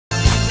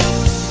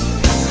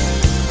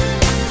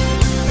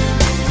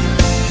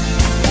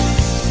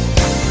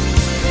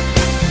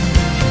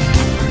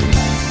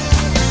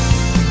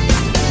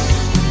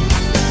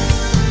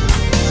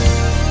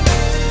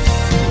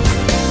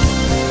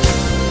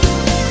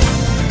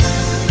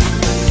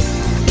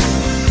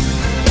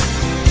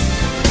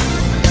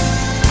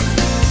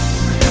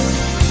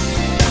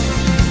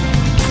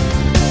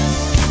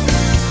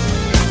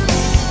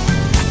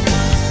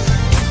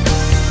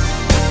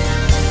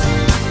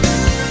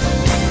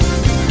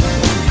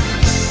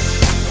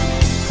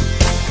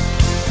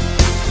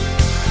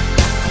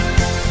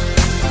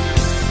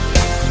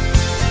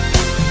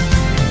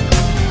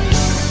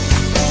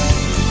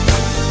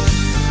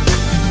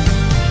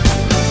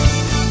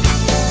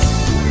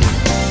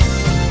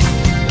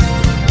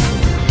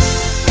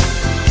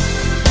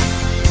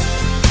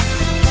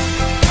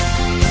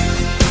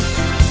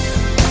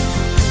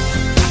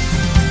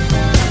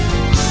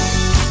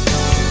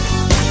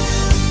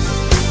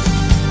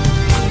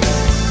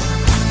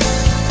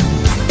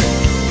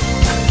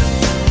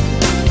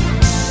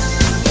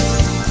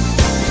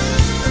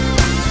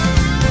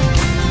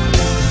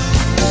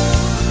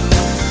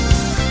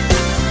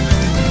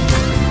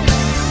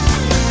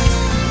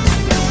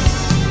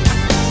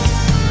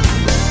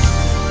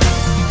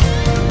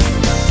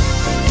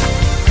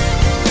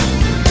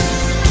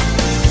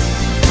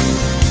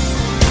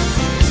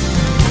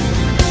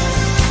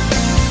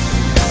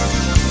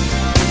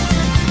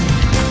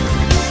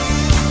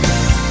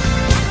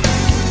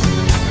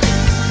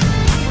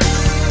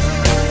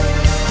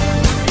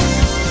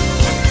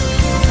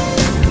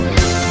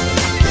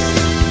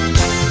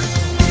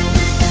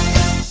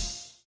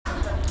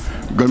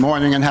Good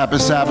morning and happy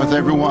Sabbath,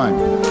 everyone.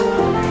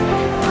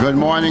 Good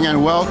morning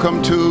and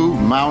welcome to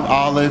Mount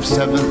Olive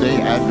Seventh-day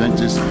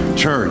Adventist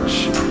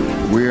Church.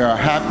 We are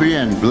happy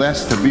and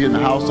blessed to be in the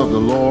house of the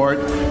Lord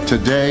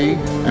today.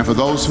 And for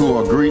those who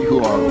are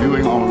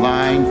viewing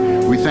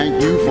online, we thank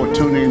you for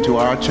tuning into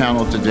our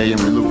channel today, and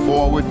we look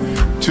forward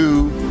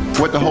to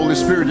what the Holy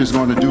Spirit is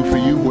going to do for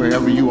you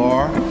wherever you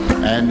are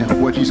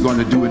and what he's going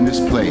to do in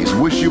this place.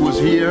 Wish you was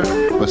here,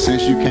 but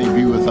since you can't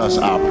be with us,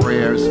 our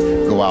prayers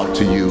go out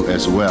to you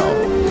as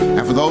well.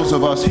 And for those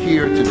of us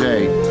here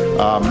today,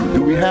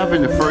 do we have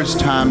any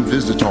first-time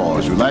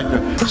visitors? We'd like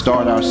to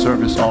start our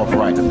service off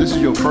right. If this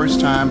is your first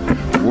time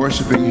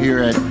worshiping here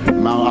at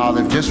Mount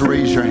Olive, just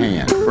raise your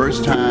hand.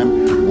 First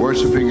time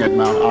worshiping at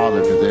Mount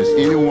Olive. If there's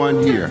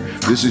anyone here,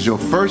 this is your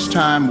first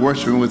time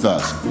worshiping with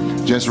us,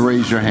 just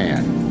raise your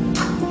hand.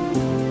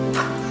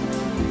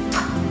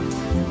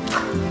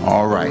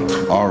 All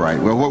right.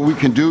 Well, what we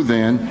can do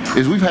then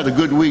is we've had a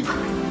good week.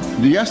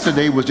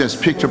 Yesterday was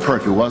just picture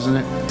perfect, wasn't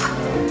it?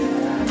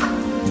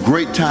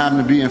 Great time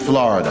to be in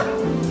Florida.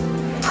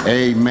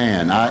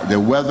 Amen. The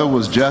weather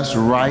was just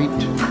right.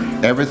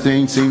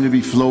 Everything seemed to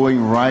be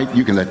flowing right.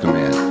 You can let them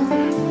in.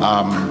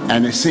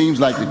 And it seems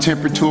like the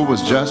temperature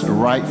was just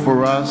right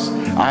for us.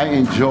 I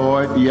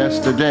enjoyed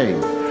yesterday.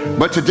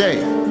 But today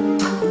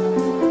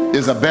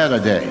is a better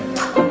day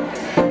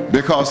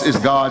because it's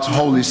God's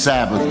holy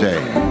Sabbath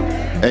day.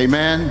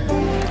 Amen.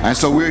 And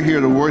so we're here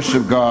to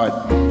worship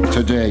God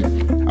today.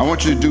 I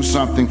want you to do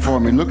something for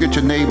me. Look at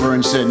your neighbor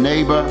and say,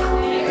 neighbor,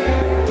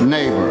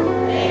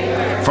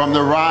 from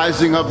the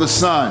rising of the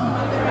sun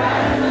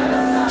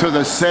to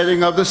the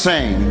setting of the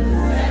same,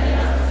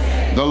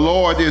 the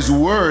Lord is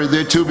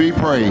worthy to be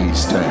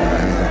praised.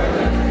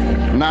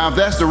 Now, if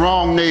that's the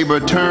wrong neighbor,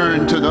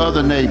 turn to the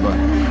other neighbor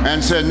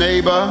and say,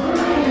 neighbor,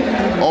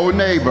 oh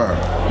neighbor,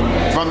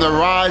 from the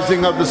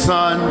rising of the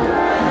sun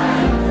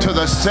to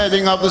the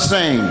setting of the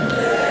same,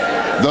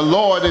 the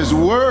Lord is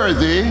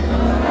worthy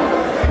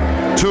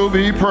to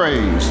be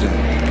praised.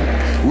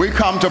 We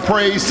come to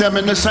praise him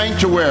in the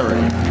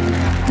sanctuary.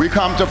 We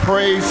come to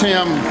praise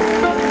him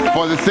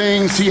for the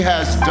things he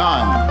has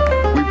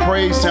done. We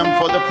praise him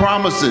for the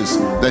promises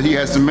that he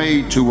has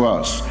made to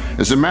us.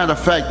 As a matter of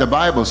fact, the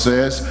Bible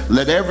says,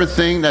 let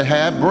everything that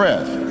have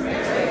breath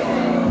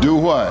do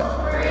what?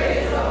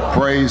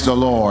 Praise the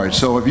Lord.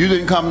 So if you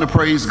didn't come to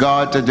praise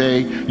God today,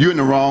 you're in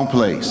the wrong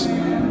place.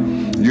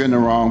 You're in the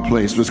wrong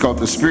place. It's called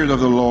the Spirit of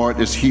the Lord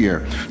is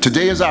here.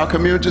 Today is our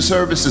community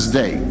services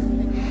day.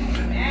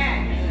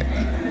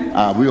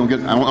 We're going to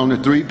get only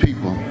 3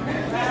 people.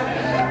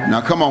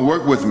 Now come on,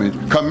 work with me.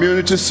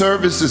 Community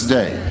services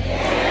day.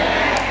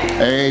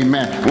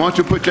 Amen. Why don't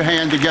you put your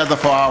hand together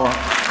for our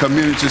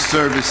community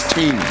service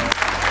team.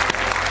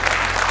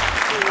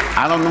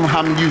 I don't know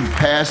how many of you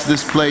pass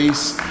this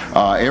place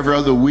every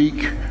other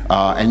week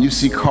and you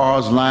see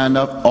cars lined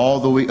up all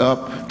the way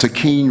up to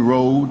Keene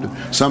Road,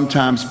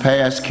 sometimes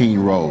past Keene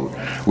Road.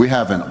 We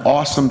have an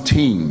awesome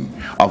team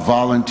of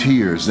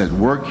volunteers that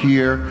work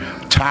here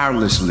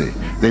tirelessly.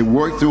 They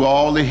work through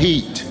all the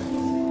heat.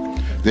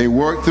 They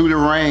work through the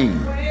rain.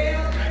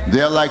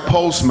 They're like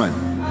postmen.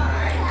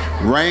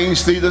 Rain,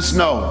 sleet, or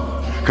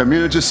snow.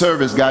 Community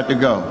service got to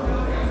go.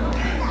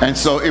 And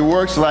so it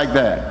works like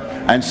that.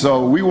 And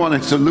so we want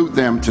to salute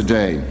them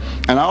today.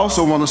 And I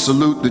also want to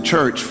salute the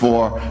church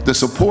for the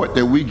support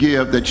that we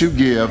give, that you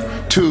give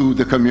to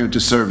the community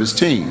service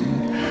team.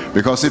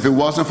 Because if it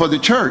wasn't for the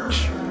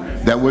church,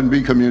 that wouldn't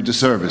be community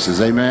services.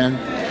 Amen?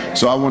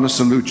 So I want to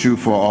salute you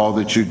for all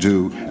that you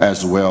do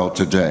as well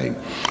today.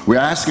 We're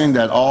asking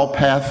that all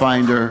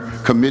Pathfinder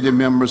committee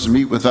members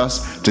meet with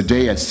us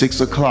today at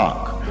 6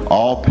 o'clock.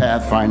 All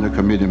Pathfinder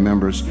committee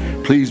members,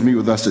 please meet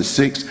with us at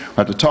 6. We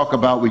have to talk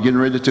about, we're getting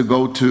ready to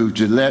go to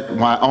Gillette,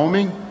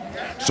 Wyoming.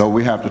 So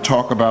we have to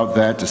talk about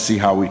that to see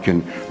how we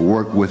can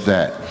work with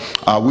that.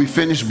 We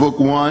finished book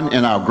 1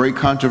 in our Great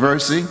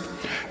Controversy.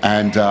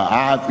 And it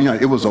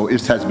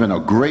has been a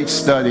great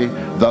study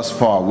thus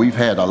far. We've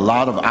had a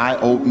lot of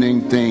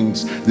eye-opening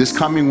things. This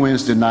coming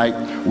Wednesday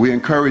night, we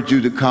encourage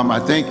you to come. I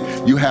think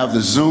you have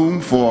the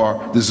Zoom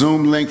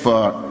link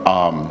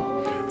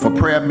for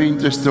prayer meeting.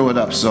 Just throw it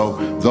up. So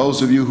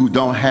those of you who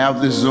don't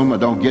have this Zoom or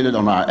don't get it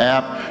on our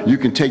app, you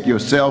can take your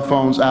cell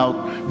phones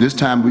out. This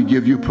time we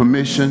give you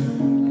permission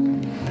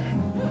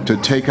to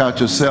take out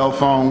your cell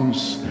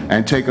phones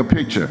and take a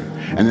picture.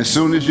 And as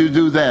soon as you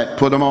do that,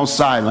 put them on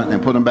silent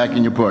and put them back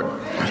in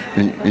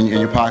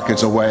your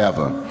pockets or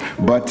wherever.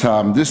 But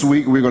this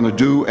week we're going to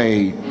do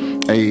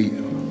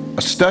a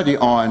study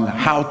on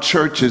how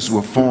churches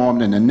were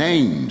formed and the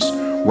names,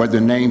 where the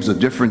names of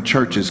different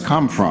churches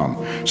come from.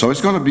 So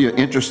it's going to be an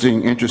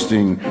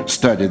interesting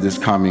study this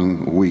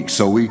coming week.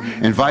 So we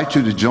invite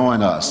you to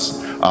join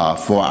us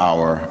for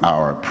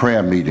our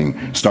prayer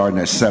meeting starting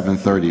at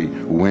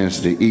 7:30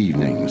 Wednesday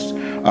evenings.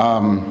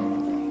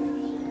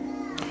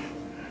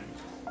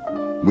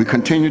 We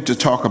continue to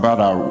talk about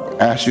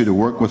ask you to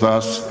work with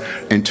us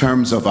in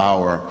terms of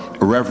our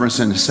reverence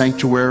in the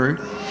sanctuary.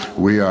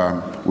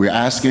 We're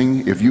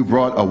asking if you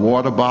brought a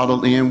water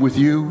bottle in with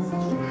you,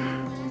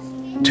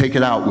 take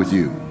it out with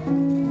you.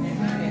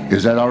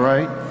 Is that all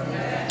right?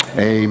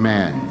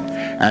 Amen.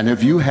 And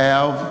if you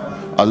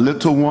have a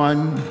little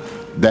one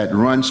that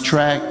runs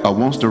track or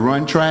wants to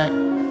run track,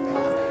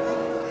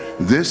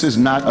 this is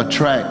not a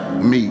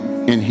track meet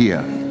in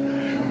here.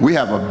 We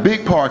have a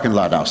big parking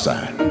lot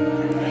outside,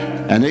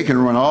 and they can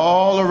run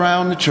all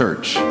around the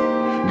church,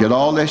 get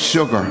all that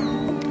sugar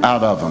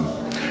out of them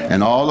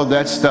and all of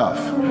that stuff.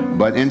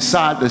 But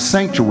inside the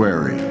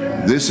sanctuary,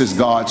 this is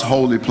God's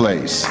holy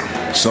place.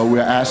 So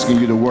we're asking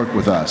you to work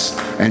with us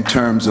in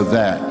terms of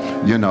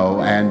that, you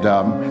know, and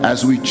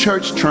as we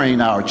church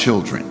train our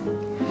children,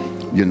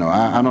 you know,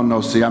 I don't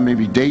know, see, I may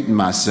be dating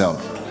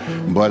myself,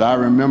 but I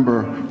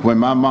remember when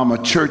my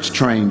mama church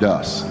trained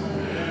us,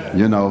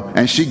 you know,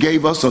 and she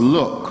gave us a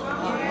look.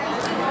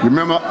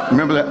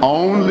 Remember that?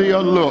 Only a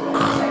look.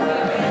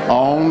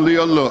 Only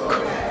a look.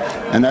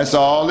 And that's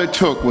all it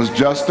took, was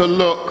just a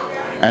look.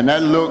 And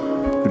that look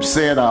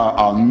said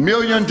a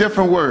million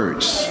different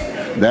words.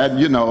 That,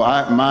 you know,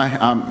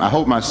 I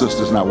hope my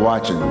sister's not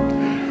watching.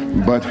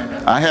 But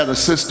I had a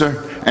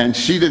sister, and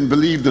she didn't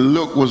believe the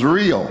look was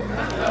real.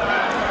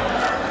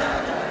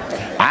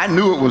 I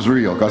knew it was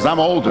real because I'm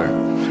older,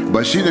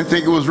 but she didn't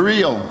think it was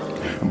real.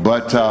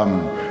 But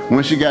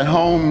when she got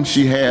home,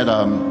 she had,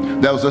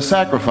 there was a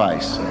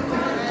sacrifice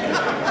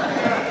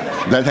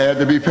that had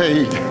to be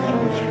paid.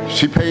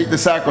 She paid the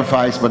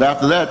sacrifice, but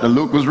after that, the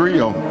look was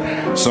real.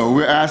 So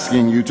we're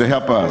asking you to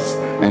help us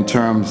in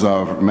terms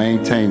of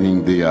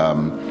maintaining the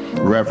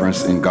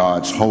reverence in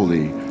God's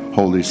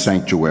holy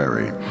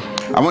sanctuary.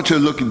 I want you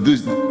to look at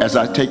this as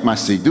I take my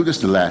seat. Do this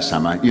the last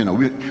time. We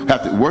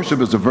have to, worship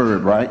is a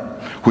verb, right?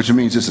 Which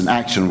means it's an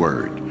action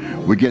word.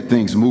 We get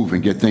things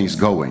moving, get things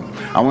going.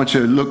 I want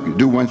you to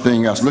do one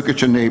thing else. Look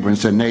at your neighbor and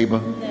say, neighbor,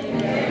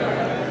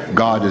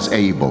 God is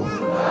able.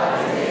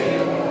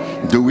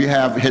 Do we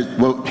have his,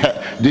 well,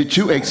 did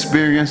you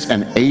experience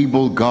an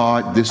able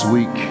God this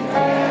week?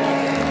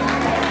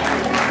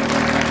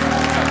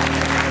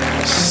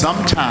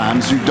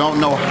 Sometimes you don't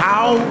know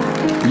how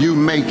you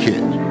make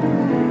it,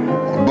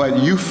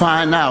 but you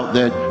find out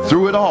that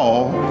through it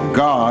all,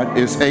 God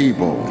is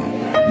able.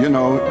 You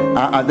know,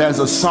 there's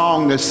a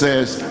song that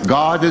says,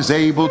 God is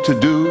able to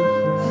do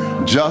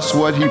just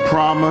what he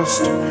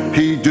promised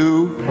he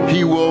do.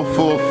 He will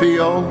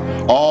fulfill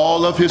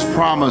all of his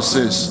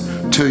promises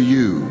to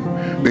you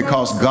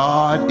because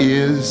God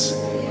is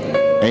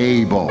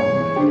able.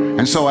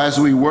 And so as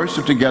we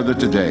worship together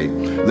today,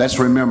 let's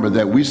remember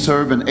that we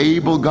serve an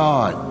able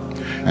God.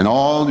 And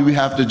all we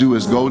have to do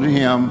is go to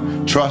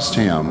him, trust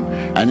him.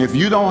 And if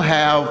you don't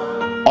have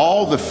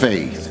all the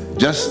faith,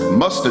 just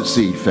mustard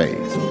seed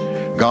faith,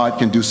 God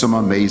can do some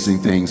amazing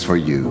things for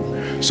you.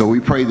 So we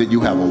pray that you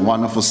have a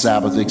wonderful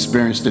Sabbath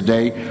experience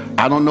today.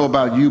 I don't know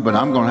about you, but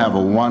I'm going to have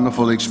a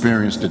wonderful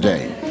experience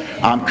today.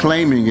 I'm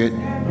claiming it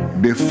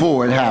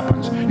before it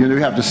happens. You know,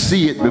 you have to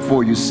see it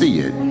before you see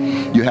it.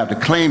 You have to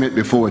claim it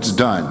before it's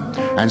done.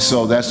 And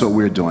so that's what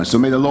we're doing. So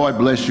may the Lord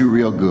bless you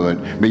real good.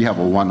 May you have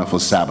a wonderful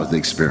Sabbath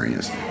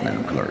experience,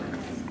 Madam Clerk.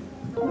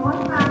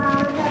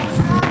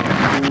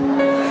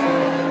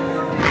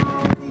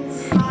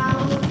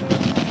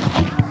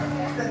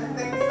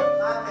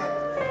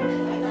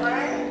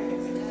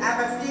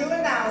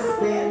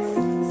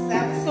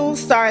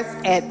 Starts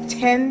at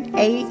 10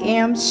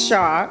 a.m.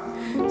 sharp,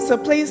 so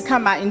please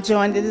come out and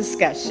join the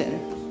discussion.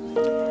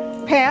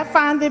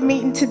 Pathfinder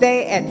meeting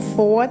today at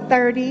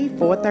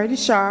 4:30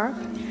 sharp,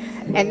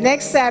 and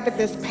next Sabbath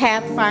is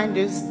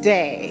Pathfinder's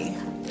Day.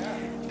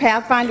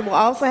 Pathfinder will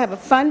also have a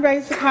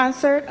fundraiser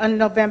concert on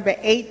November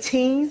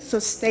 18th, so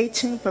stay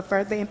tuned for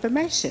further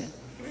information.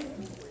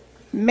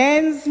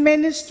 Men's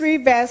Ministry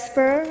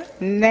Vesper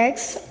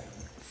next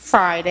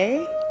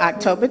Friday,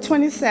 October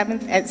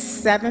 27th at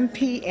 7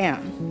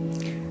 p.m.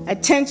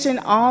 Attention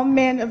all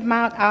men of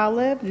Mount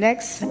Olive,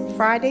 next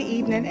Friday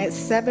evening at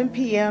 7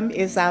 p.m.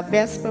 is our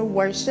Vesper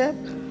worship.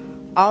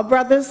 All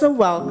brothers are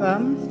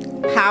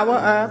welcome. Power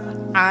up,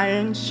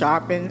 iron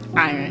sharpen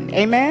iron.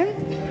 Amen?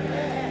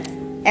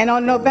 And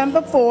on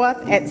November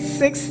 4th at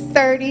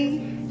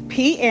 6:30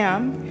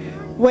 p.m.,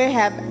 we'll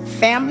have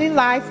Family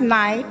Life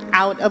Night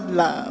Out of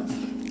Love,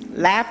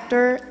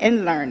 Laughter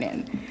and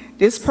Learning.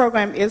 This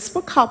program is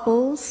for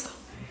couples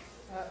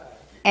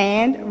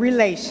and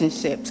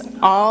relationships.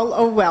 All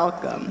are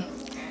welcome.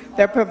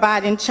 They're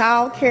providing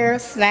child care,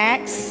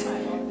 snacks.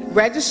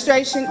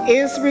 Registration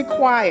is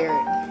required.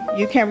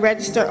 You can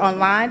register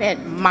online at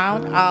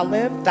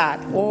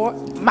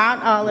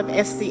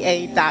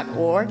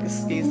mountolivesda.org,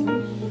 excuse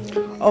me,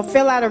 or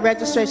fill out a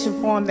registration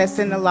form that's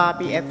in the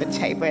lobby at the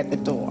table at the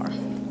door.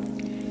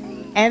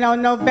 And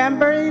on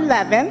November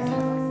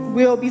 11th,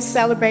 we'll be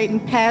celebrating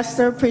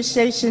Pastor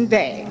Appreciation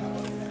Day.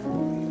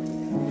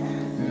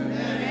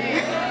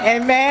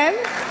 Amen.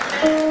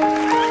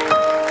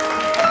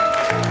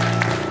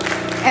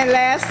 And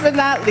last but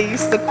not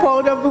least, the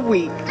quote of the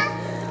week.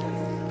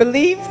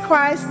 Believe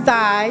Christ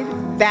died,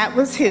 that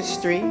was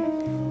history.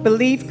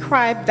 Believe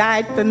Christ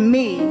died for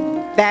me,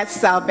 that's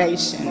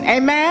salvation.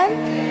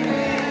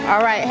 Amen?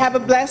 All right, have a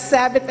blessed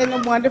Sabbath and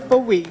a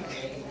wonderful week.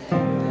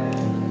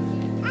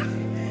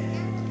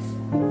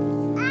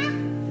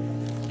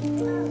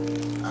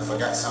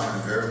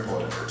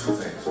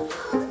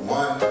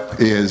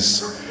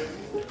 is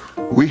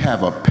we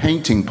have a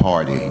painting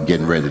party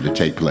getting ready to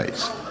take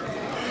place.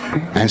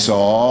 And so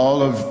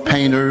all of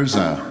painters,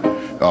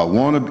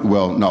 painters,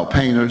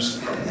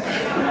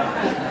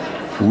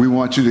 we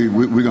want you to,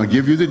 we're going to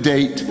give you the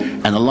date,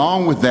 and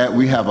along with that,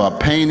 we have a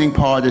painting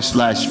party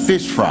 /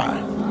 fish fry.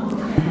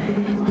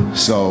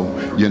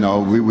 So, you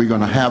know, we're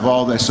going to have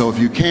all that. So if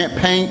you can't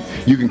paint,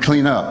 you can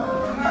clean up.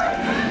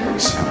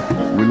 So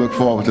we look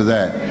forward to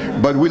that.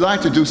 But we like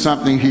to do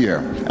something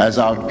here as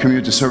our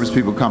community service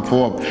people come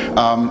forward.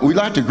 We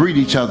like to greet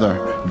each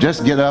other.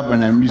 Just get up,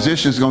 and the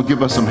musician's going to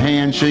give us some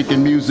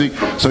handshaking music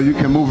so you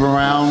can move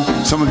around.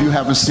 Some of you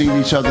haven't seen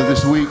each other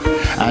this week,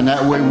 and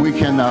that way we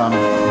can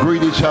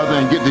greet each other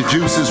and get the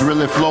juices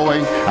really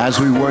flowing as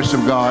we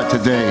worship God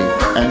today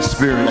in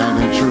spirit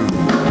and in truth.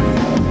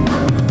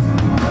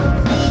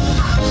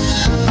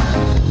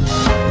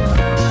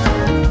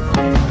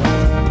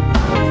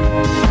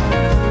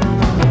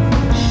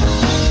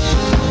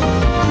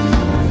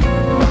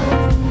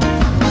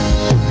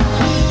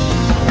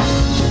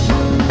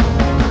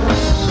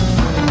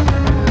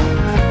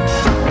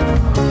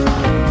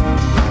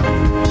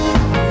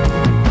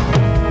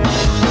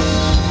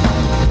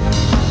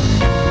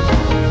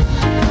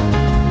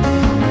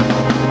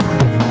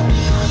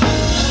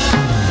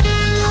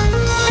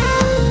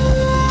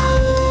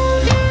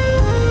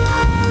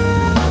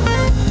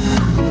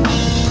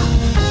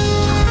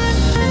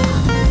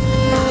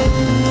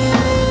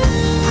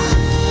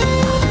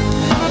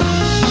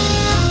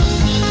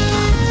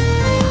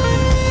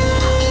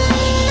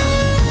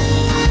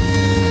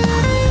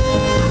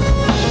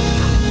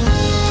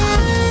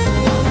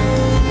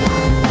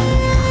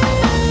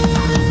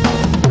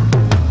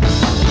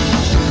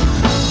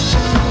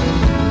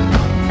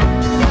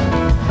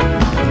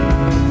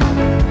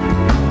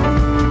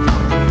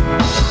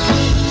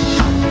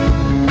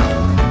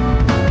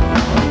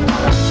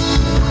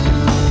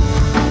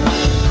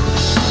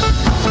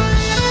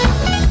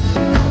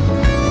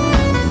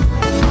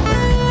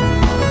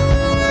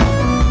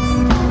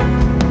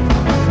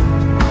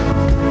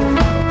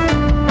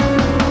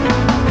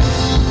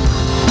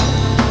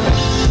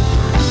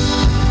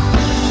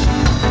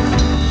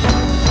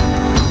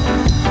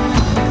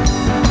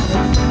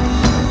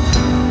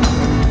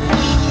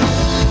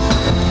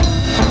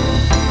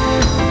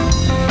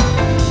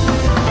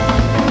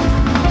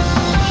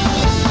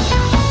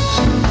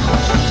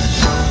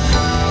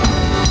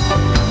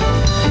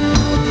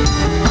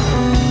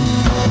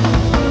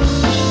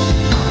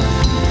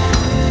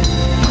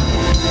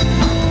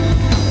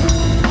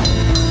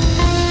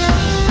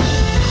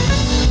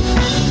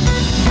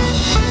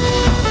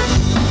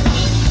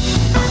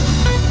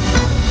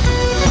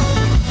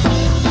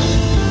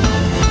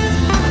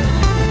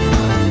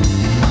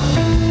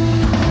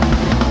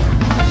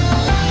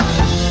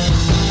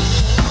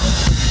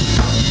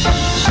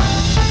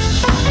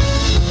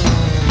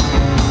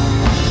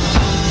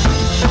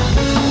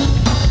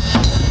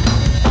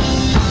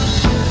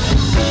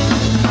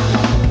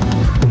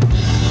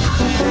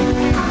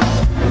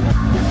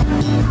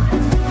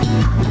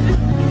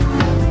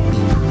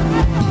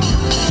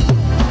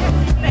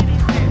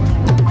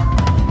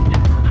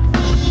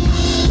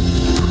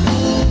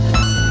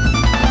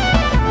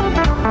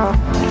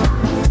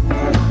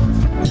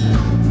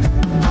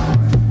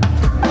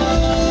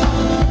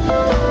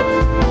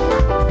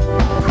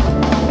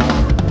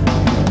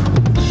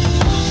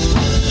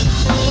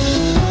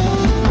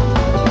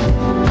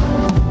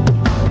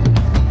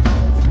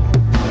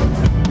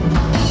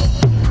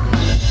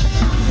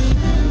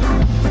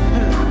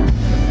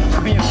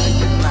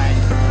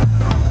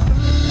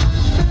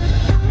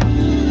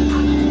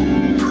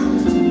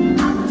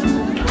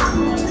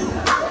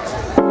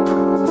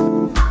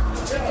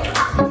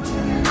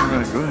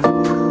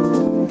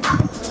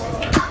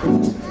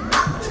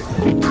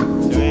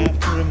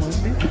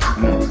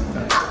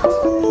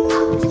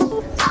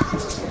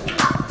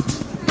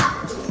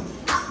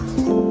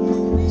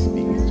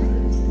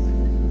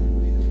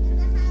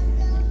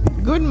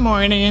 Good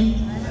morning.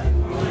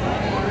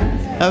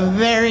 A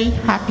very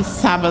happy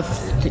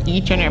Sabbath to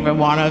each and every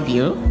one of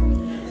you.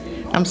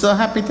 I'm so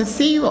happy to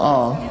see you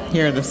all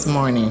here this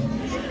morning.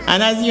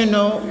 And as you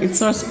know,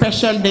 it's our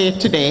special day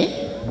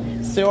today.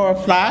 See our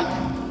flag?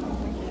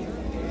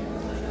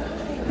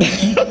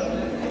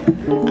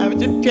 I would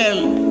just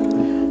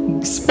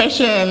tell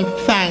special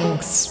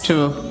thanks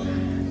to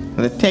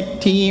the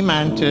tech team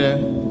and to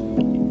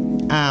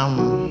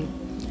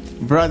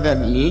Brother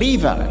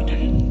Leacroft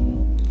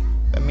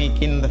for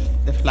making the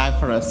flag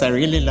for us. I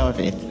really love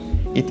it.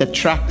 It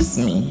attracts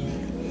me.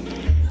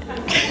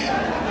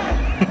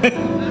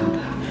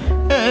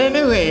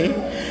 Anyway,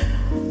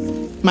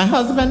 my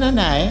husband and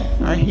I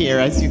are here,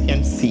 as you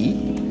can see,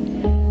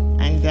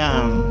 and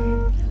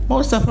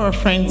most of our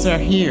friends are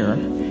here.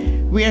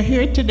 We are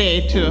here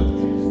today to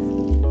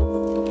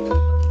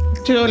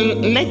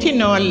let you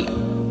know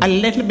a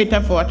little bit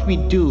of what we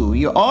do.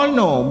 You all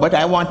know, but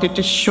I wanted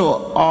to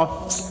show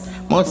off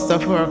most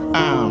of our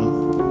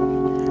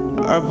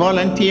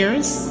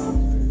volunteers.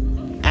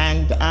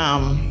 And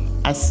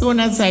as soon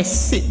as I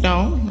sit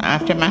down,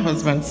 after my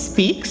husband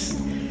speaks,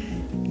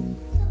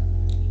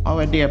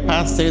 our dear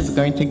pastor is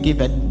going to give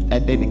a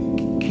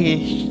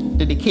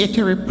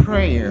dedicatory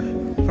prayer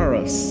for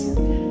us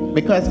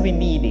because we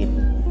need it.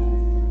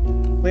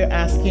 We're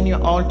asking you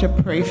all to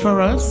pray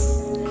for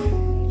us.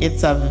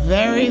 It's a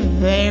very,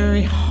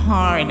 very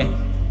hard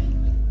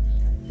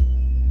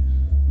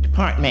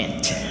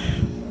department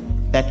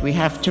that we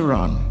have to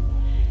run.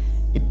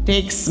 It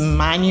takes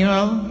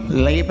manual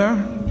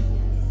labor,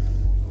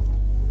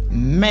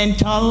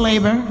 mental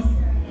labor,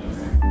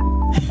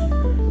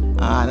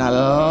 and a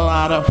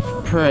lot of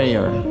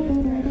prayer.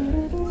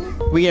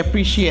 We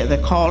appreciate the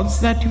calls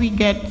that we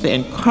get, the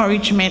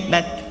encouragement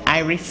that I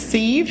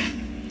receive,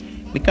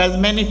 because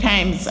many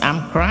times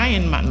I'm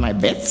crying at my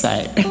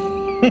bedside because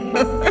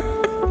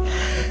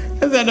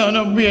I don't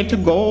know where to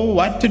go,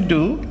 what to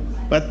do.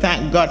 But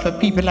thank God for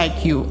people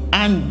like you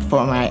and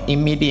for my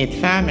immediate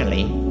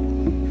family.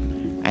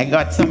 I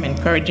got some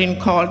encouraging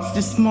calls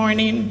this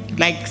morning,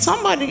 like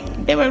somebody,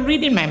 they were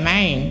reading my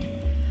mind.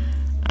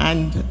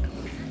 And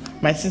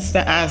my sister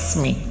asked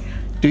me,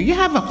 "Do you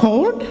have a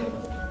cold?"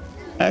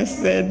 I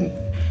said,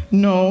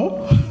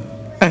 "No."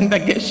 And I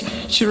guess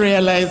she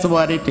realized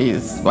what it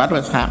is, what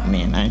was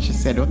happening. And she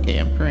said, "Okay,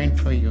 I'm praying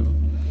for you."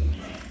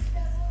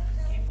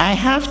 I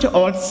have to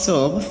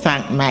also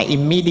thank my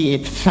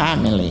immediate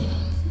family.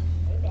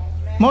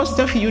 Most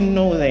of you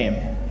know them,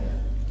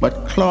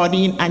 but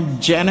Claudine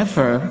and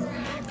Jennifer,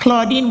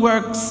 Claudine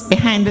works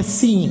behind the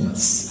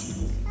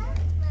scenes.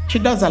 She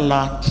does a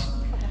lot.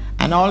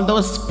 And all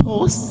those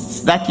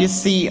posts that you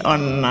see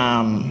on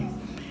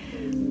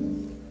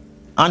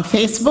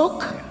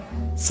Facebook,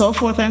 so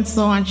forth and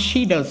so on,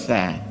 she does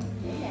that.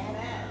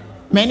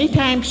 Many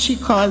times she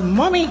calls,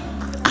 "Mommy,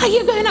 are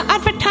you going to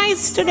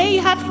advertise today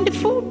you having the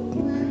food?"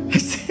 I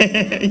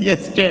say,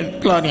 "Yes, Jen,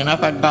 Claudine, I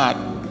forgot."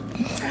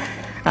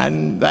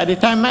 And by the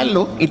time I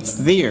look, it's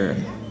there.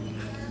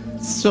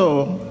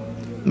 So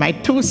my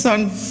two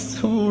sons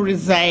who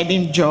reside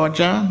in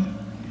Georgia,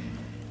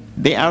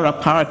 they are a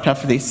part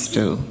of this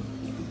too.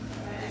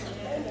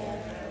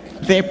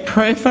 They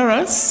pray for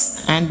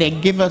us and they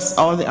give us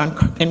all the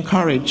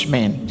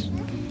encouragement.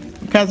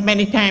 Because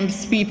many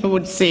times people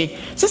would say,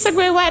 "Sister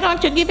Gray, why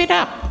don't you give it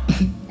up?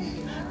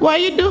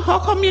 How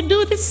come you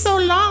do this so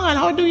long and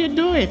how do you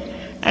do it?"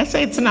 I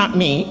say, "It's not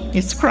me,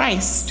 it's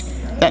Christ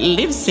that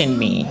lives in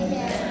me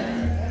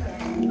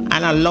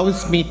and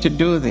allows me to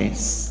do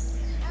this."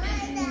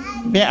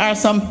 There are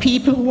some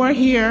people who are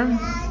here,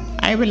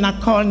 I will not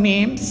call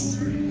names.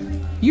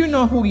 You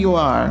know who you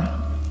are.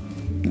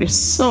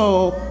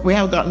 We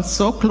have gotten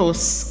so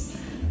close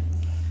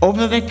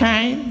over the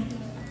time,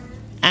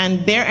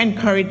 and their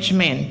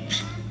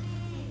encouragement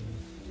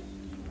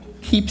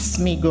keeps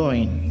me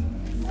going.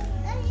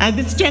 And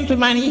this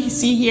gentleman you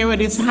see here with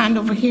his hand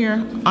over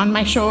here on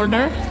my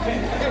shoulder,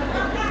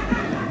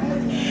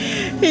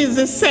 he's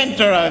the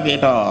center of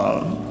it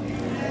all.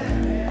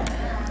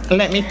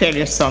 Let me tell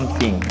you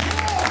something.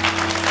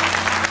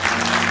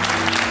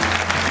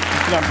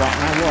 I brought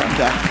my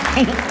water.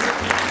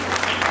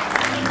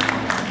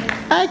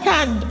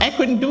 I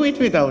couldn't do it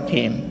without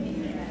him.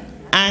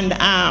 And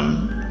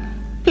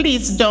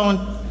please don't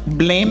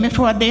blame me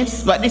for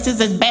this, but this is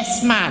the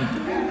best man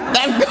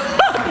that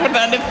God put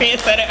on the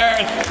face of the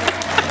earth.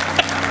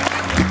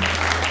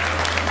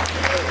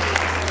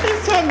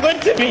 He's so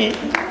good to me,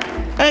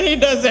 and he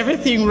does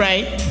everything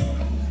right.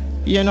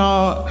 You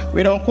know,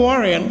 we don't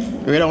quarrel,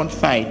 we don't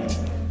fight.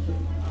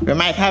 We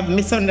might have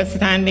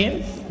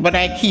misunderstandings, but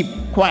I keep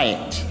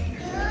quiet.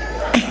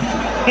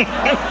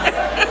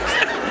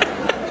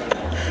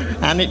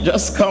 And it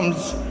just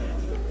comes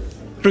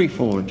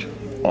threefold,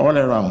 all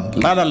around.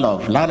 Lot of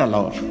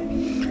love.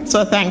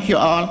 So thank you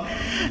all.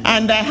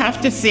 And I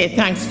have to say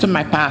thanks to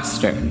my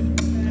pastor,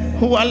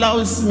 who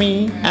allows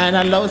me and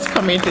allows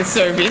community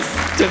service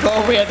to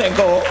go where they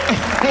go.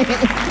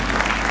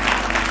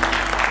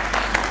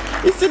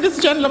 You see this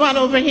gentleman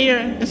over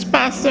here, this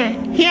pastor,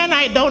 he and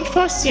I don't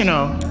fuss, you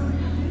know.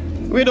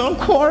 We don't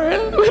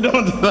quarrel, we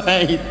don't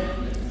fight.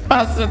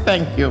 Pastor,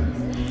 thank you.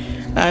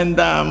 And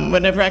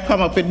whenever I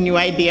come up with new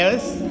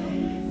ideas,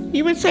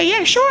 he would say,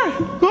 "Yeah, sure,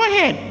 go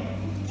ahead."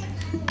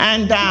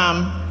 And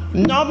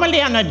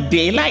normally on a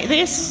day like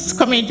this,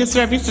 community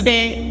service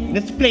day,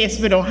 this place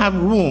we don't have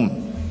room.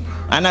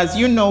 And as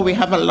you know, we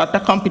have a lot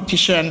of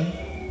competition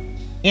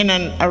in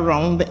and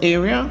around the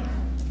area.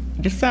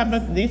 The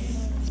Sabbath, this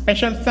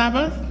special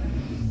Sabbath,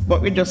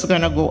 but we're just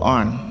gonna go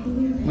on.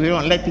 We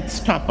don't let it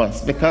stop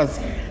us because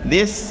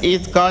this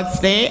is God's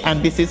day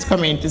and this is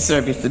community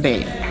service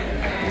day.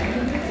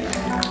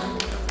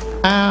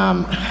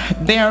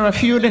 There are a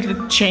few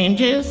little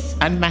changes,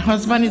 and my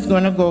husband is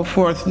going to go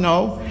forth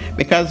now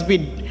because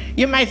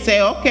you might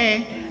say,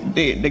 okay,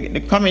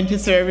 the community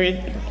service,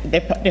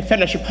 the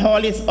fellowship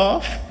hall is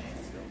off.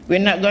 We're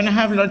not going to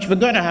have lunch. We're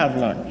going to have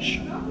lunch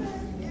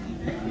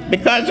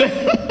because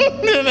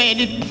we made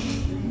it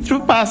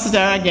through Pastor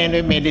again.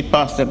 We made it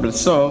possible.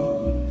 So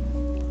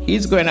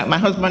he's going up. My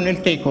husband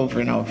will take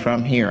over now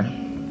from here.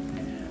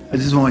 I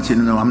just want you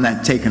to know I'm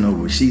not taking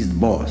over. She's the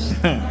boss.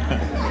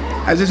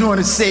 I just want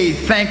to say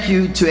thank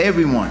you to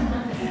everyone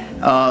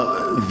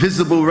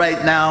visible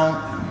right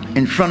now.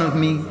 in front of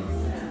me,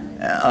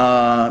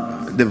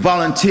 the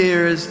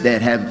volunteers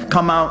that have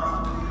come out.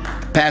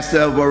 Pastor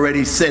have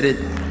already said it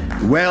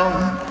well.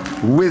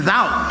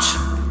 Without,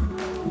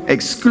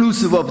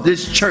 exclusive of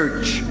this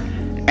church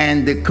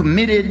and the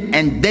committed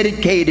and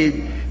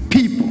dedicated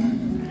people,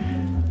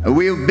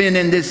 we've been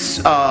in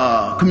this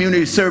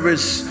community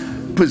service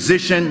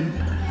position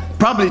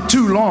probably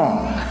too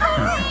long.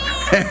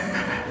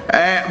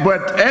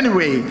 But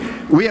anyway,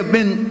 we have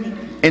been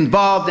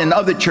involved in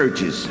other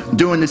churches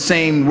doing the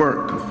same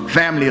work,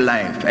 family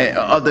life,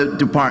 other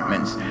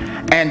departments.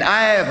 And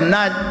I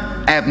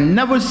have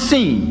never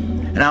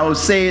seen, and I will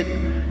say it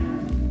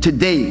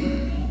today,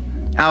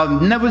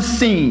 I've never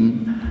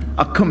seen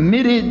a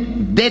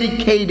committed,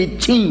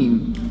 dedicated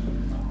team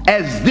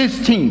as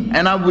this team.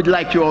 And I would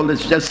like you all to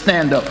just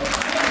stand up.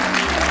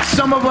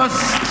 Some of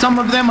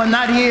them are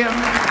not here.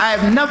 I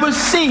have never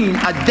seen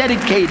a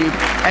dedicated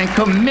and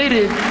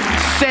committed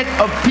set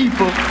of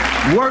people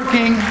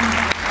working,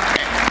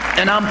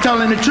 and I'm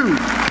telling the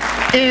truth,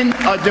 in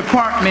a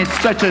department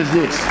such as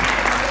this.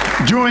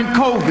 During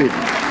COVID,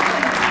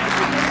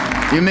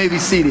 you may be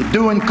seated.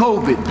 During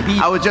COVID,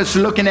 I was just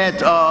looking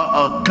at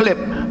a clip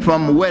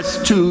from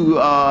West 2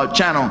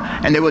 channel,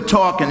 and they were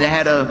talking. They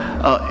had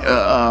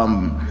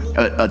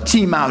a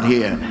team out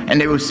here,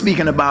 and they were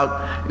speaking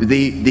about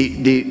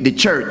the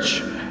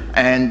church,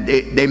 and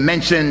they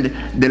mentioned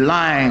the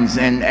lines,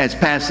 and as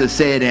Pastor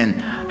said,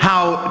 and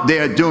how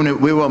they're doing it.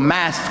 We were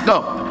masked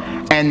up,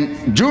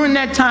 and during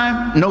that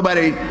time,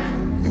 nobody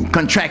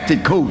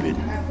contracted COVID.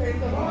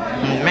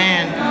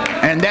 Man.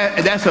 And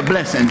that's a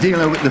blessing,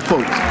 dealing with the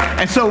folks.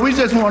 And so we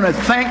just want to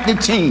thank the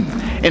team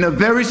in a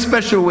very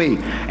special way.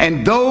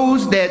 And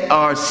those that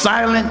are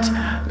silent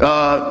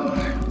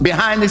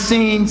behind the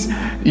scenes,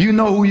 you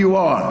know who you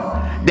are,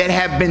 that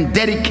have been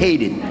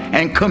dedicated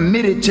and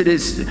committed to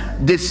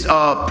this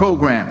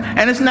program.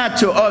 And it's not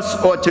to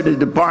us or to the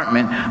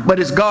department, but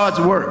it's God's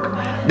work.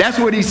 That's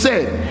what he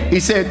said. He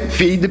said,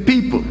 feed the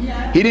people.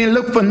 He didn't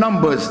look for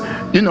numbers,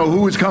 you know,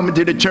 who was coming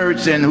to the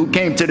church and who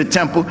came to the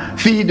temple.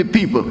 Feed the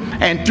people.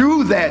 And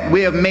through that,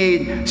 we have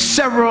made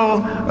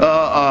several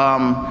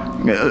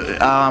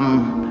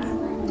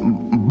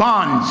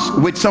bonds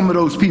with some of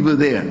those people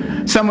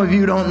there. Some of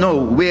you don't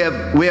know. We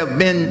have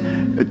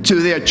been to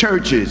their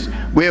churches.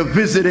 We have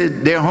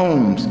visited their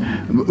homes.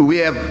 We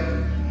have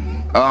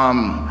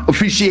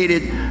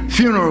officiated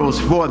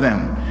funerals for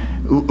them.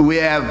 We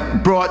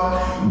have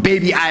brought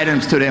baby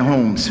items to their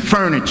homes,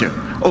 furniture,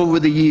 over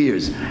the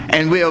years,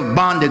 and we have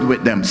bonded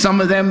with them.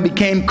 Some of them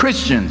became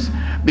Christians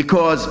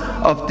because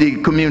of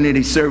the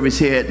community service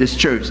here at this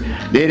church.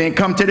 They didn't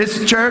come to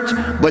this church,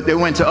 but they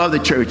went to other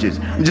churches.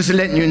 I'm just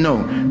letting you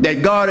know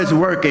that God is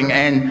working,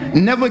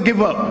 and never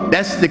give up.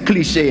 That's the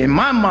cliche. And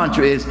my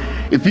mantra is,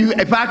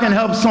 if I can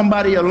help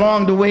somebody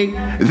along the way,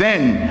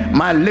 then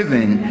my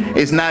living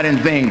is not in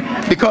vain,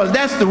 because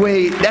that's the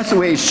way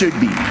it should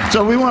be.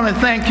 So we want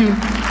to thank you.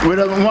 We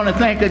want to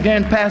thank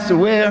again Pastor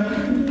Ware,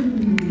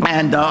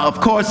 and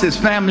of course his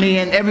family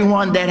and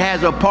everyone that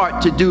has a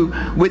part to do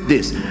with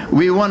this.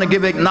 We want to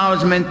give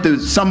acknowledgement to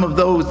some of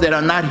those that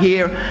are not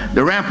here.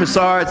 The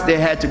Rampersards, they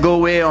had to go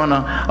away on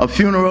a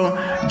funeral.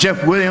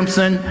 Jeff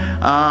Williamson,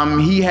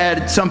 he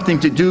had something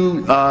to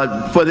do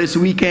for this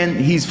weekend.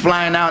 He's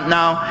flying out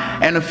now.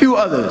 And a few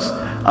others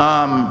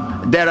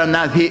that are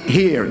not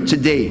here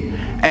today.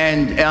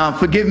 And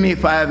forgive me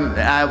if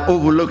I've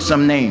overlooked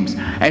some names.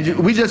 And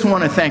we just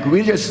want to thank you.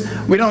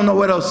 We don't know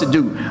what else to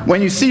do.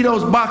 When you see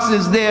those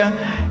boxes there,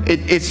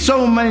 it's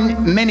so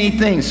many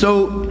things,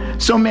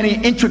 so many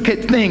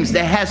intricate things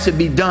that has to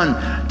be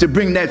done to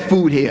bring that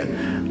food here.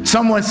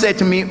 Someone said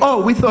to me,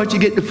 oh, we thought you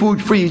get the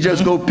food free, you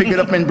just go pick it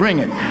up and bring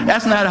it.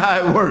 That's not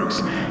how it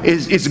works.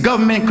 It's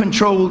government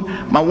controlled.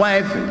 My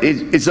wife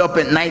is up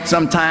at night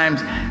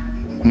sometimes,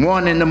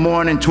 1 in the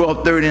morning,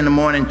 12:30 in the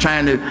morning,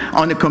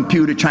 on the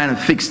computer, trying to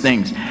fix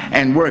things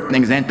and work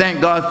things. And thank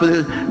God for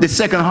the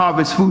Second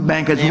Harvest Food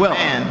Bank as well.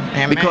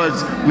 Amen.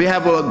 Because we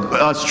have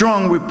a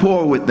strong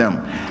rapport with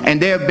them,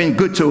 and they have been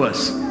good to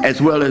us as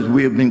well as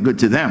we have been good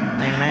to them.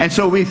 Amen. And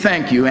so we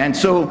thank you. And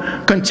so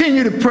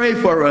continue to pray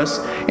for us.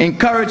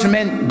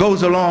 Encouragement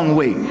goes a long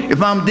way.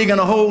 If I'm digging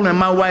a hole and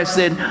my wife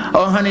said,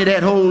 oh honey,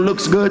 that hole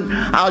looks good,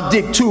 I'll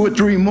dig 2 or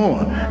 3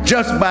 more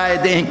just by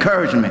the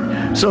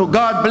encouragement. So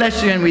God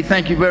bless you, and we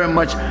thank you very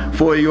much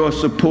for your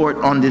support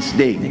on this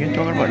day. You can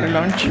talk about the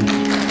lunch.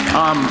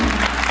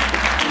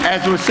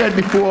 As was said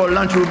before,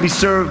 lunch will be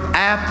served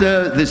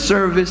after the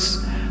service.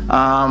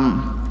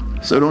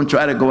 So don't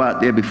try to go out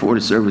there before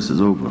the service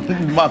is over.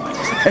 But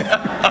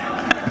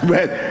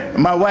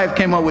my wife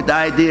came up with the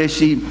idea.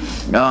 She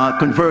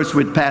conversed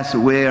with Pastor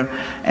Ware,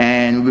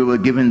 and we were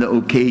given the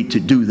okay to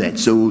do that.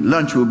 So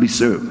lunch will be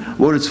served.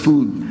 What is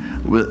food?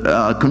 With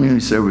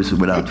community service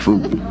without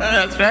food.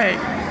 That's right.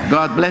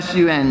 God bless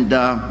you, and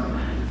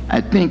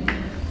I think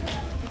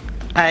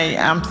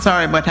I'm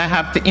sorry, but I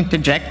have to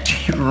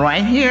interject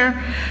right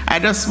here.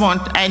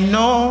 I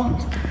know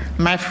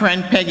my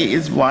friend Peggy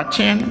is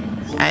watching,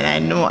 and I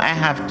know I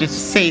have to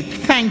say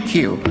thank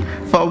you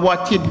for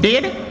what you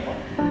did.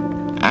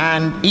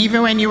 And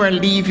even when you were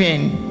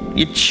leaving,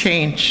 you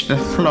changed the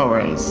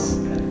flowers,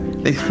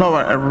 the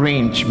flower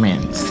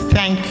arrangements.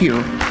 Thank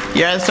you.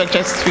 You're such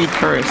a sweet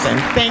person.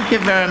 Thank you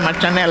very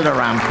much, and Elder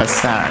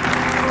Rampasad.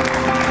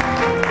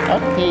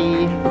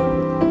 Okay.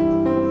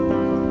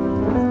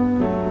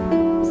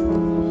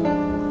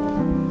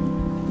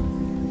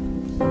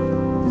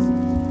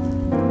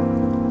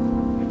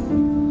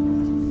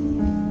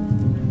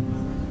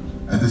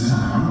 At this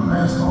time, I'm going to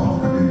ask all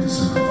community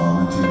service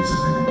volunteers if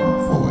they can come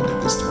forward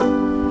at this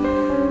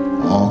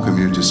time. All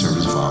community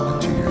service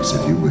volunteers,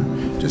 if you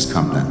would just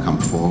come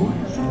forward.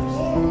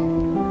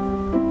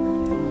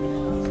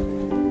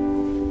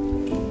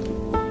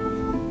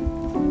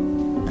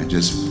 And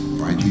just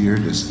right here,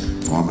 just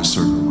form a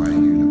circle right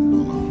here.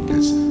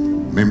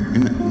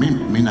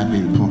 May not be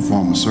able to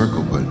form a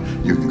circle, but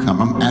you can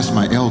come. I'm ask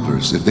my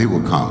elders if they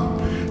will come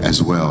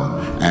as well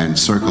and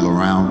circle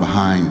around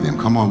behind them.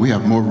 Come on, we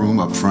have more room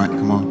up front.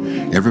 Come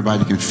on,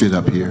 everybody can fit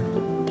up here.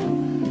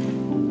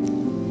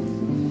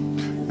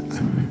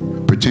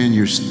 Pretend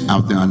you're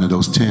out there under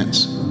those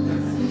tents,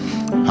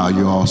 how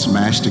you all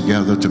smashed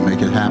together to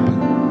make it happen.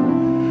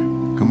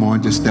 Come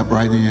on, just step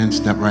right in,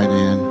 step right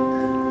in.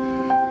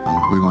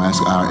 We're going to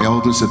ask our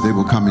elders if they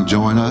will come and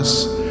join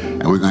us.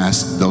 And we're going to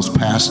ask those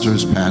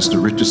pastors, Pastor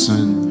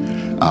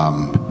Richardson,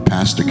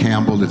 Pastor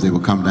Campbell, if they will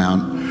come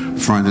down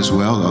front as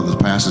well. Other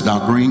pastors,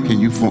 Doc Green, can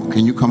you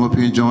come up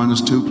here and join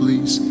us too,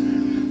 please?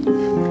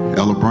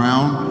 Ella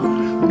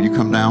Brown, will you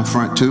come down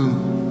front too?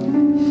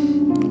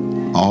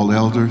 All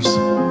elders,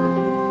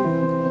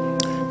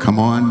 come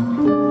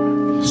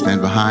on,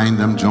 stand behind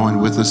them, join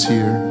with us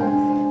here.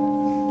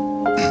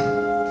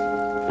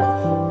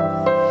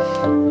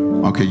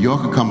 Okay, y'all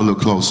can come a little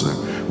closer.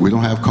 We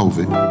don't have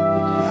COVID.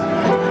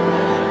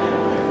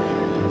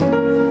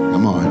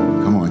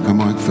 Come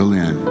on, fill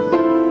in.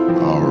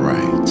 All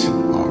right.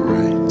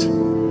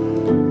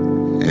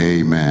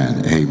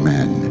 Amen,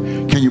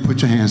 amen. Can you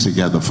put your hands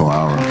together for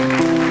our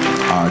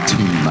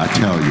team? I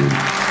tell you,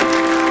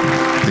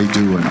 they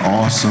do an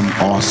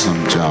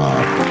awesome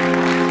job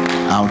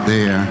out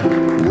there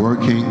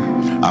working.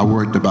 I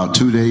worked about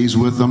 2 days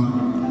with them.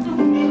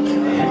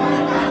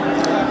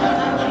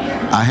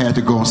 I had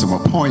to go on some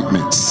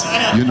appointments.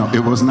 You know,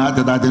 it was not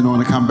that I didn't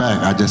want to come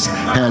back. I just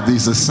had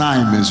these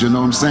assignments, you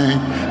know what I'm saying?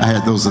 I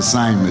had those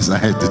assignments I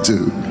had to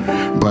do.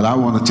 But I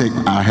want to take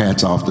our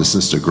hats off to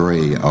Sister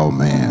Gray. Oh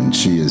man,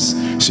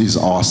 she's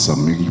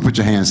awesome. You can put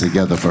your hands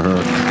together for her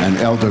and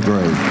Elder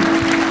Gray.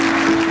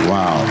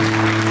 Wow.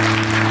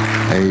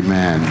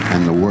 Amen.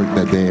 And the work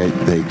that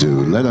they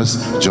do. Let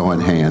us join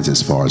hands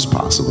as far as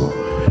possible.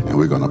 And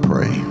we're going to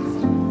pray.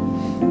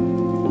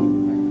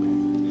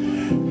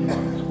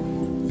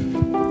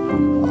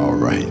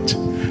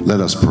 Let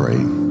us pray.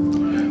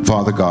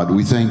 Father God,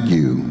 we thank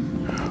you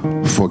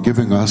for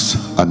giving us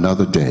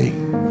another day.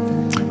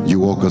 You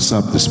woke us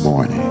up this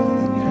morning,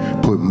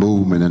 put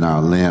movement in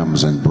our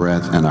limbs and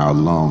breath in our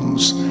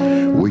lungs.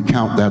 We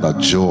count that a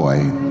joy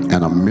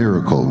and a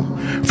miracle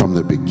from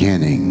the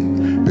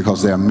beginning,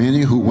 because there are many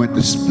who went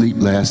to sleep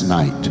last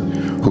night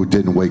who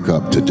didn't wake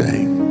up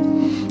today.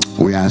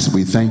 We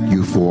thank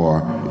you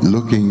for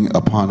looking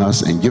upon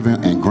us and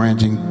giving and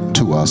granting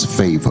to us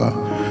favor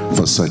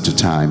for such a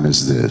time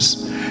as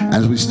this.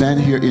 As we stand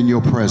here in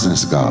your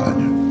presence, God,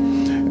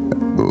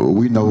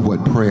 we know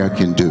what prayer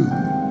can do.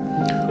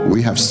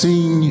 We have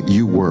seen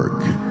you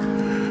work,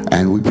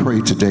 and we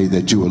pray today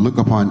that you will look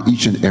upon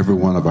each and every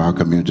one of our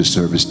community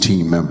service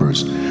team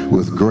members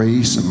with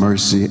grace,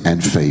 mercy,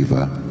 and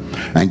favor,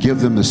 and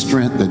give them the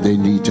strength that they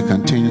need to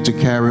continue to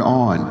carry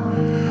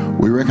on.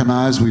 We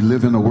recognize we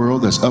live in a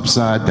world that's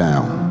upside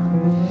down,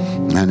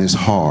 and it's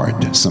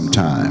hard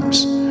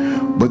sometimes.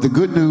 But the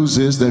good news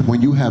is that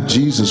when you have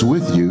Jesus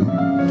with you,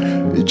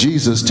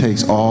 Jesus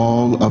takes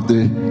all of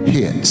the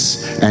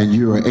hits, and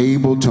you are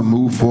able to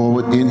move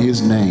forward in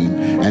his name,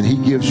 and he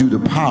gives you the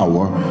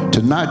power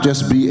to not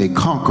just be a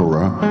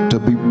conqueror,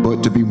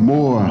 but to be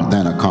more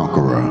than a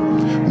conqueror.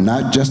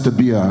 Not just to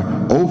be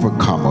an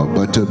overcomer,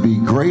 but to be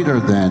greater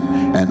than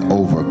an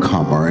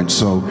overcomer. And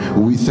so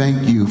we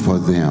thank you for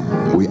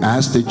them. We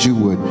ask that you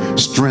would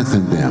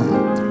strengthen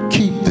them,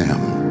 keep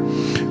them.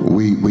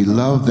 We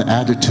love the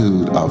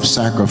attitude of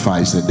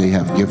sacrifice that they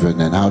have given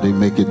and how they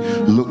make it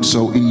look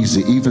so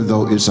easy, even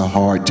though it's a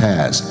hard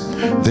task.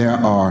 There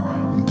are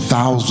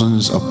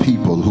thousands of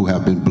people who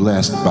have been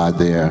blessed by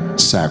their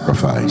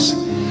sacrifice.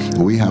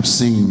 We have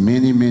seen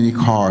many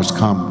cars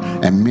come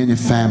and many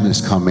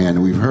families come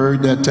in. We've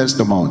heard their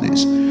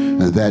testimonies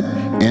that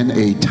in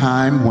a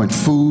time when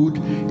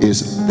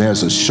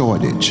there's a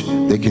shortage,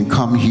 they can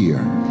come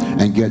here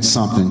and get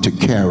something to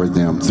carry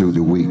them through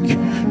the week,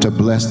 to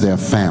bless their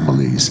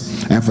families.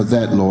 And for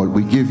that, Lord,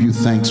 we give you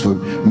thanks for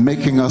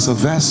making us a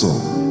vessel,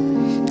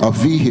 a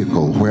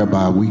vehicle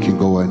whereby we can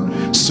go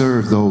and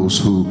serve those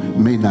who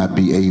may not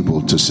be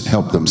able to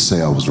help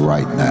themselves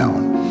right now.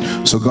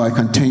 So God,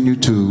 continue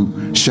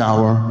to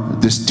shower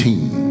this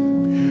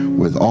team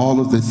with all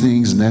of the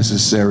things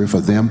necessary for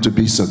them to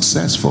be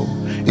successful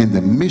in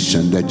the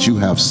mission that you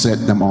have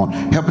set them on.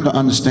 Help them to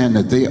understand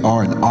that they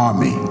are an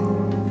army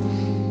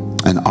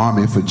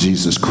for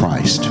Jesus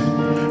Christ.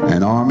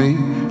 An army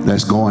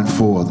that's going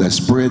forth, that's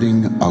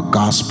spreading a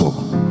gospel.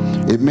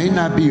 It may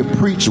not be a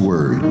preached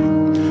word,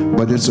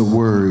 but it's a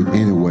word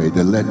anyway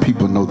that let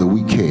people know that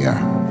we care.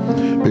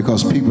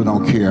 Because people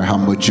don't care how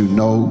much you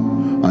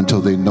know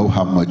until they know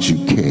how much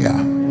you care.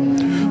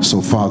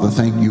 So Father,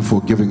 thank you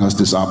for giving us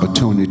this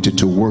opportunity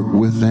to work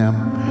with them.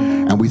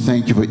 And we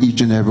thank you for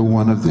each and every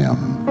one of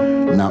them.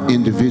 Now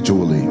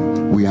individually,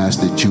 we ask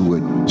that you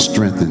would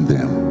strengthen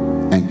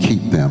them and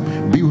keep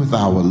them. Be with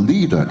our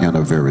leader in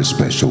a very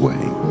special way.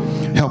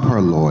 Help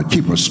her, Lord.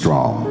 Keep her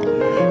strong.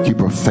 Keep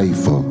her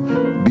faithful.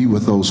 Be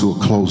with those who are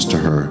close to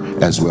her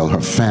as well,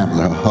 her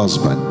family, her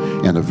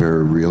husband, in a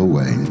very real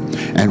way.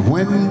 And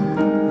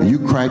when you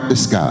crack the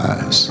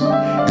skies,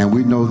 and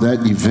we know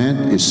that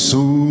event is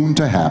soon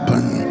to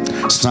happen,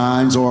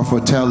 signs are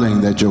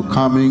foretelling that your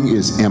coming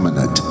is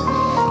imminent.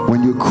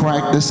 When you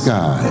crack the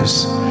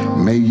skies,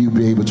 may you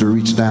be able to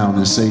reach down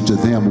and say to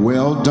them,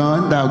 well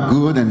done, thou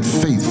good and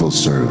faithful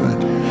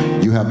servant.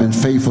 You have been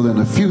faithful in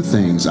a few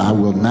things. I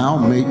will now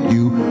make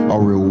you a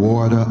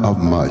rewarder of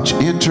much.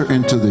 Enter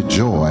into the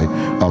joy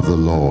of the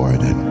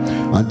Lord.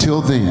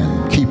 Until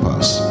then, keep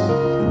us,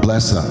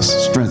 bless us,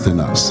 strengthen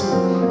us,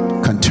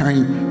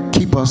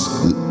 keep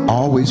us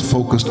always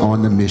focused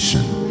on the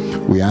mission.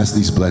 We ask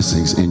these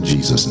blessings in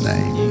Jesus'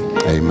 name.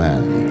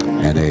 Amen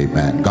and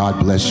amen. God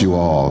bless you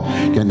all.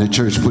 Can the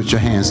church put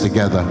your hands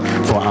together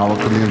for our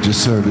community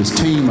service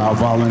team, our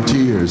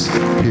volunteers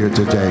here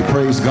today.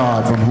 Praise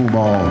God, from whom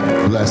all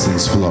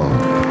blessings flow.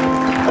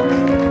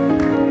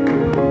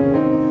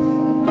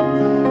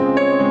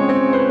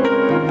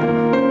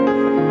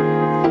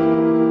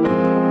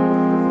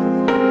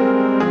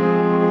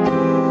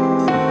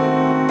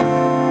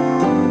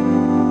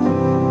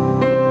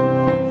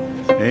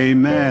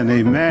 Amen,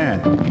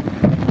 amen.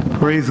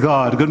 Praise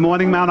God. Good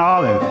morning, Mount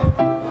Olive.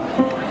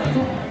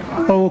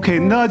 Okay,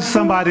 nudge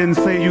somebody and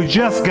say, you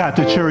just got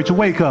to church,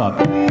 wake up.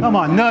 Come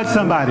on, nudge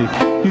somebody.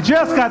 You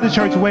just got to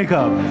church, wake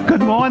up.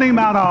 Good morning,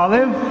 Mount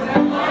Olive.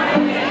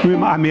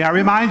 May I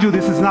remind you,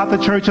 this is not the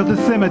church of the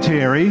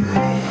cemetery.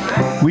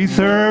 We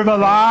serve a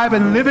live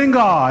and living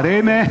God.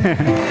 Amen.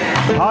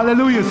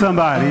 Hallelujah,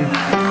 somebody.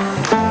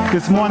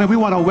 This morning, we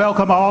want to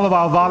welcome all of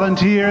our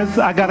volunteers.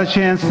 I got a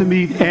chance to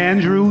meet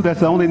Andrew.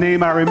 That's the only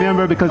name I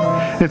remember because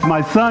it's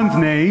my son's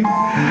name.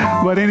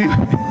 But anyway,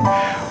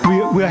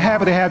 we're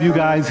happy to have you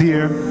guys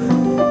here.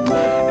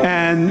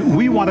 And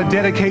we want to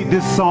dedicate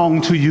this song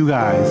to you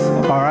guys,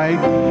 all right?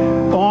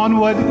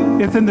 Onward,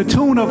 it's in the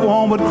tune of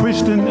Onward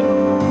Christian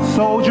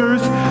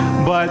Soldiers,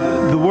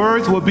 but the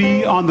words will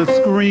be on the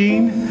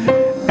screen,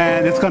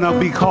 and it's going to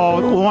be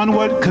called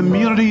Onward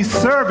Community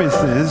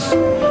Services.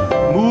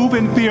 Move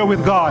in fear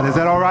with God. Is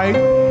that all right?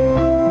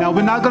 Now,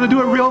 we're not going to do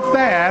it real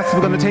fast.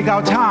 We're going to take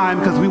our time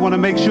because we want to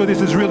make sure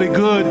this is really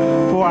good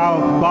for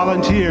our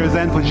volunteers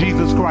and for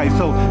Jesus Christ.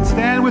 So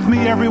stand with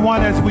me,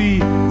 everyone, as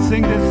we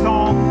sing this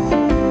song.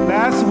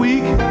 Last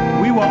week,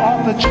 we were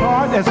off the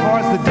chart as far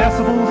as the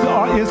decibels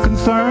is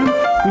concerned.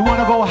 We want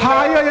to go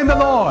higher in the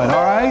Lord,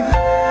 all right?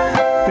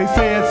 They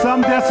say at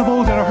some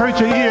decibels it'll hurt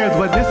your ears,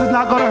 but this is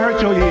not going to hurt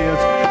your ears.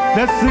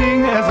 Let's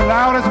sing as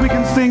loud as we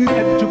can sing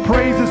to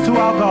praises to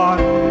our God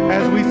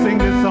as we sing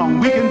this song.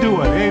 We can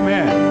do it.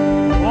 Amen.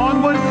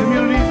 Onward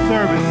Community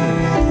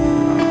Services.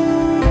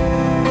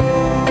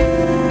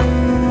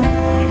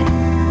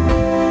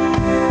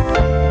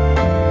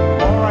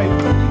 All right.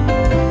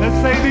 Let's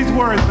say these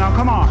words now.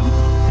 Come on.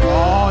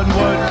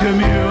 Onward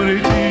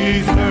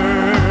Community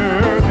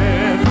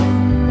Service.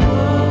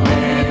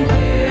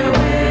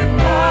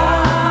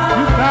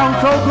 You sound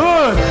so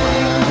good.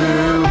 Service.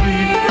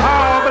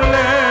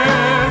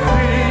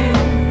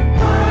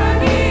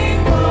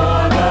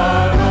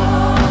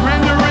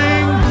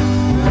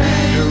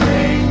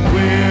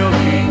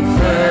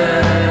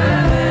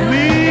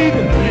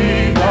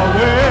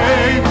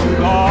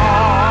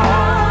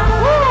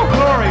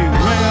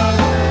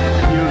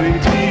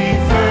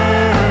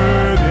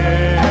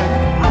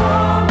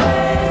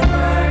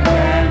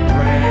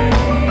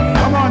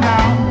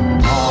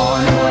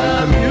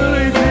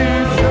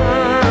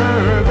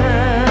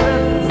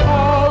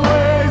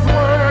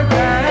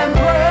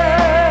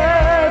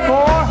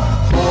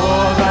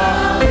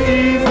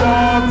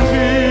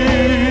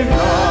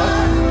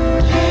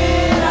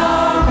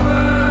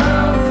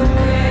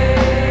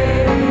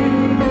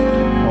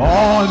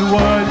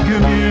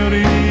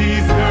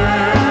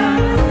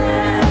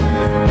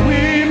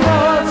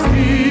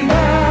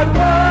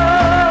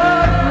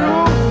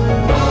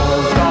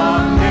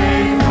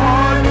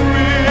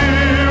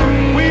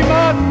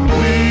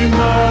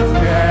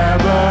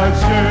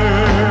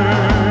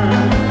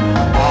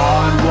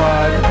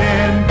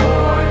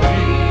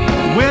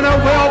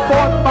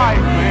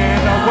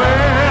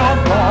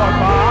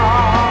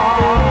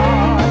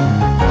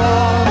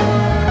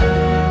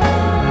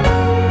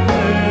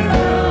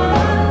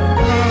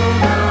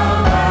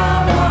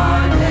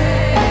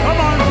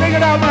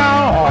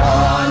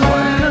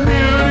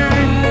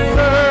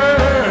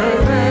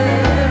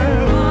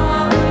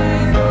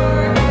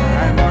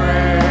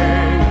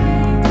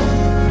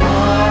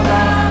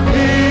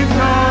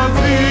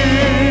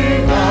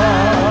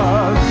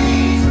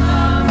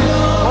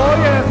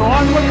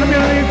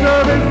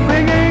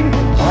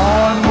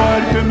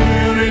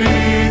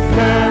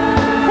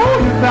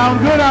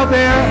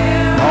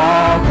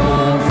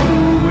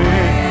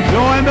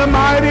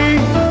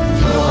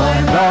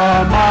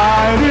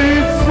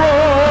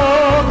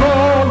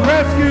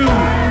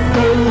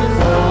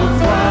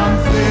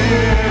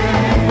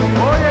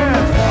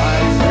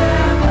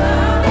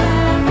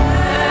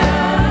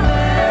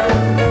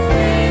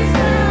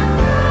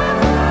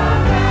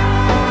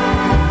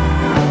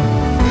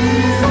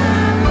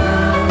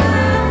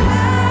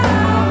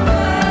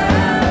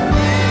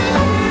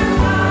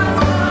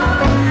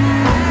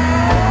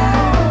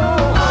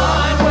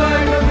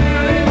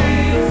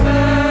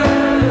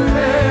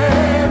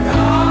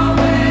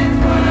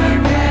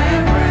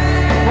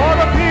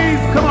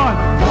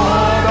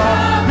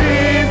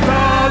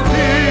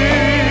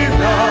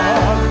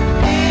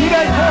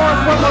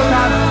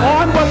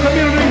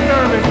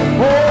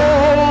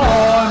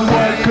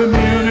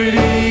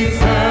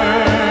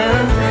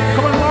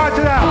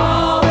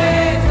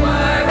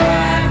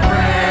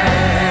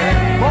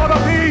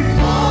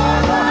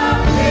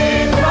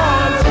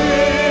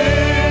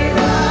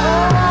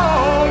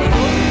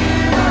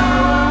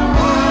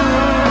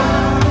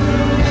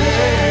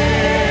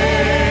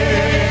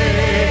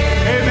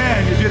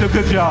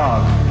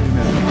 job.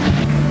 Amen.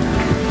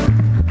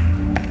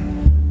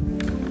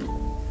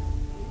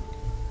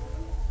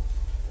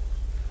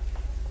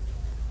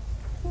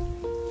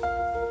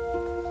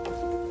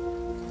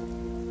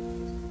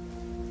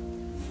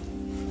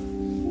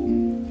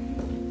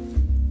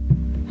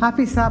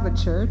 Happy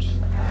Sabbath, church.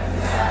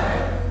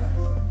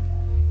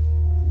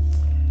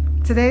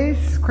 Today's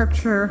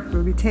scripture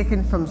will be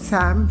taken from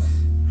Psalms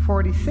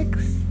 46,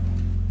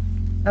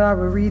 and I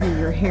will read in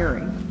your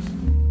hearing.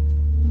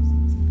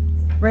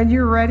 When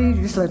you're ready,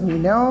 just let me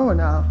know and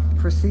I'll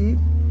proceed.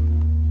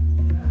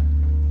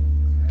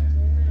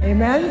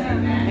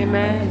 Amen?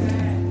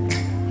 Amen.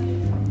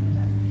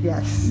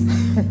 Yes.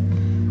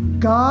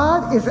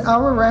 God is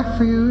our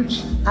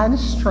refuge and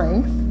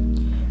strength,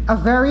 a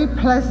very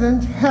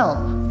pleasant help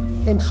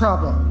in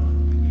trouble.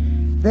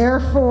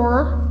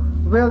 Therefore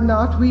will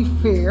not we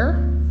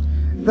fear,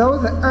 though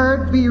the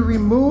earth be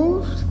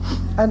removed,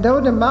 and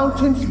though the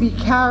mountains be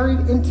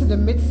carried into the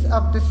midst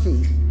of the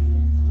sea,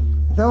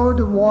 though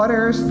the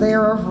waters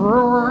thereof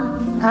roar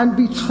and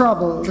be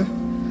troubled,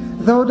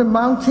 though the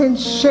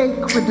mountains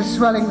shake with the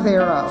swelling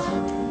thereof.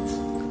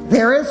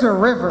 There is a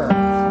river,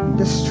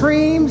 the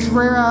streams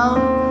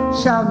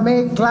whereof shall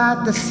make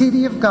glad the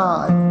city of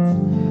God,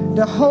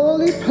 the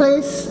holy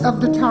place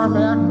of the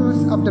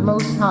tabernacles of the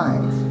Most High.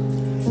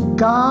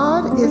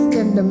 God is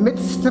in the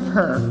midst of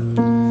her.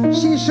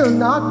 She shall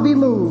not be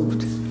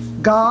moved.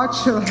 God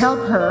shall help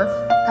her,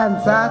 and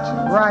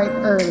that right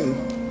early.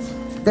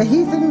 The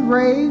heathen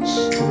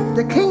raged,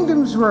 the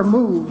kingdoms were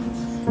moved.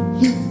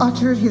 He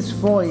uttered his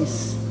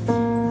voice,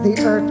 the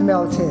earth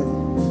melted.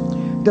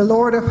 The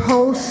Lord of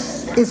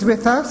hosts is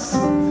with us.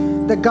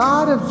 The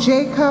God of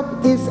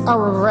Jacob is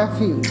our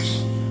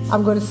refuge.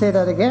 I'm going to say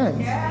that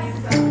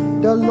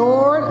again. The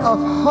Lord of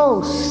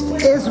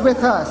hosts is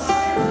with us.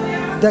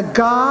 The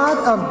God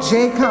of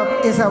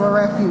Jacob is our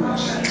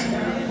refuge.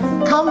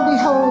 Come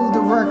behold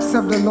the works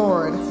of the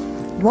Lord,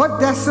 what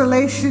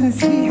desolations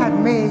he had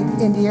made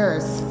in the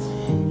earth.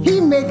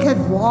 He maketh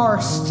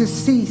wars to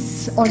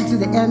cease unto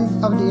the ends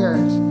of the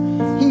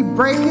earth. He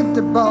breaketh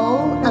the bow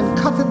and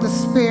cutteth the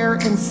spear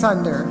in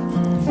sunder.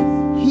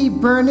 He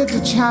burneth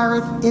the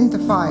chariot into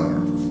fire.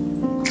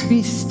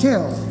 Be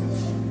still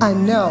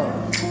and know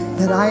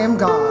that I am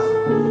God.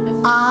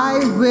 I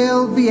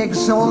will be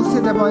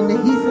exalted among the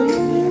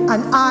heathen,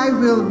 and I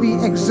will be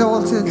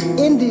exalted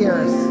in the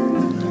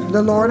earth.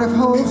 The Lord of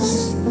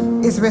hosts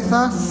is with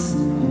us,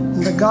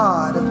 and the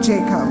God of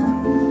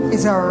Jacob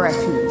is our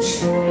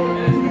refuge.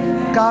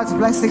 God's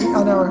blessing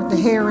on the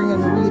hearing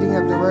and the reading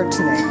of the word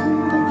today.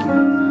 Thank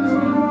you.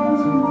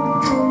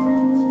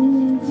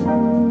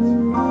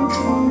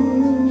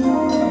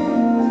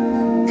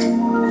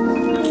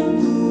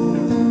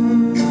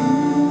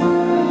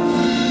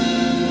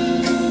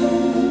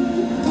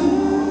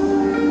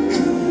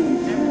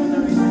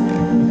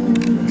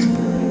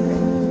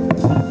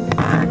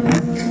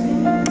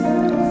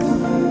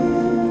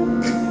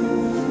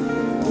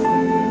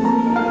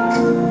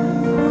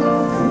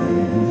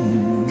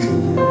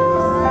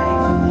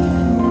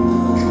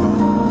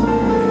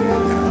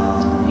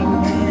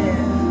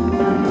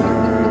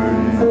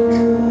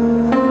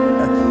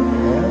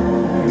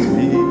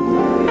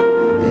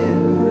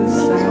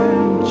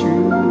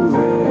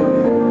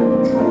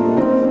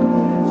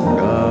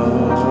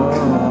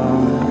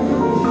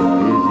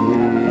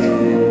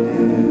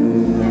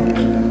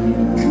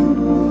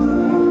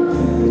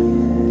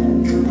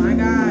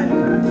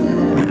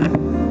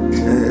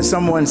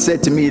 Someone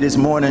said to me this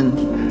morning,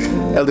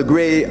 Elder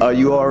Gray, are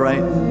you all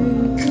right?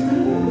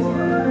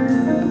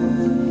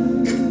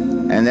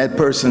 And that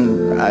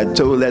person, I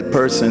told that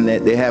person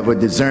that they have a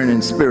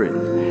discerning spirit.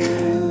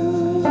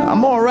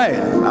 I'm all right,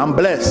 I'm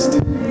blessed.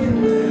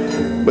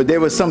 But there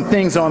were some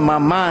things on my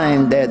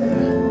mind that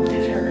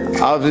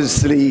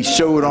obviously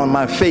showed on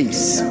my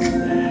face.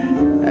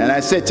 And I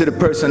said to the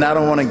person, I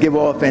don't want to give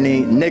off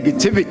any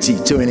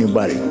negativity to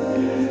anybody.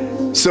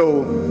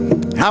 So,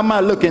 how am I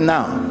looking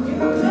now?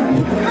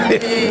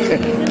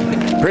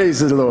 Praise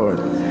the Lord.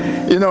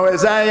 You know,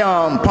 as I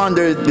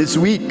pondered this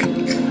week,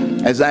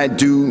 as I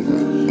do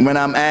when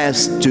I'm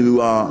asked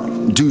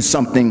to do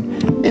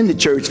something in the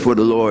church for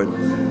the Lord,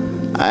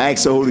 I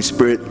ask the Holy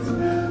Spirit,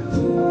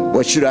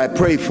 what should I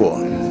pray for?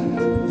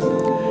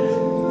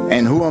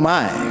 And who am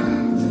I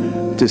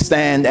to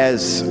stand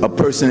as a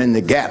person in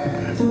the gap,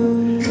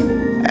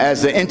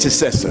 as an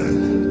intercessor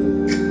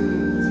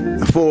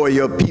for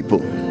your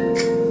people?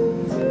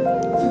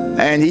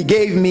 And he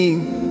gave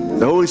me,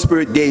 the Holy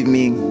Spirit gave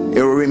me,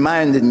 it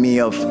reminded me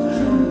of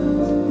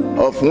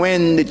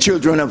when the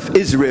children of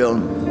Israel,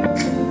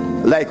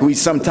 like we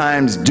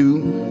sometimes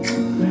do,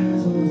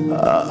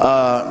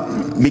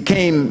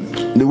 became,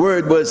 the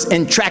word was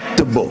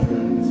intractable,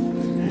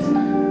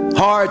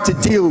 hard to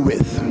deal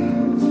with.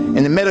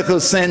 In the medical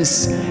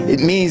sense,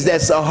 it means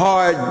that's a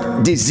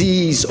hard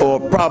disease or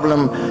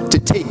problem to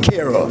take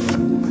care of.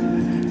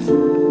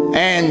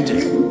 And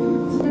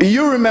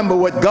you remember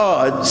what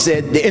God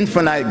said, the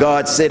infinite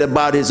God said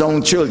about his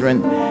own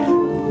children.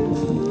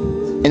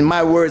 In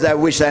my words, I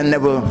wish I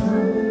never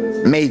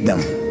made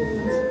them.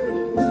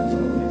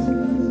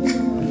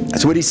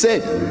 That's what he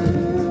said.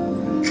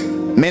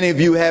 Many of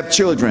you have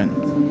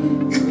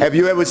children. Have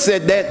you ever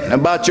said that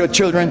about your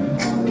children?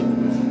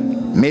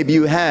 Maybe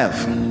you have.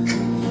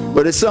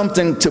 But it's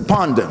something to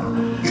ponder.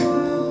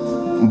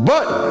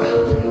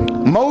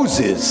 But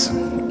Moses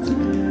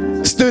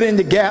stood in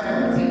the gap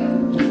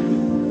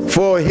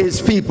for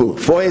his people,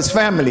 for his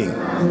family.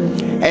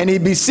 And he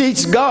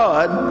beseeched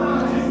God,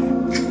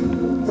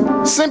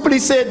 simply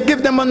said,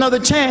 give them another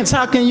chance.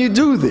 How can you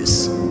do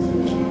this?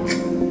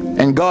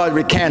 And God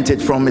recanted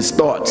from his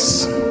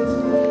thoughts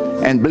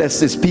and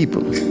blessed his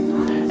people.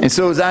 And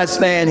so as I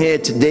stand here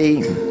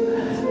today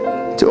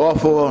to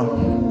offer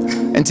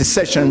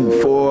intercession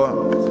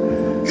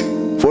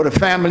for the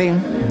family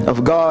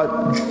of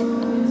God,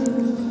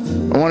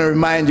 I want to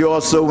remind you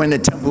also, when the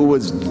temple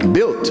was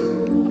built,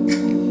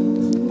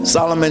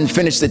 Solomon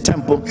finished the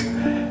temple,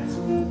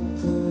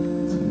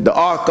 the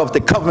Ark of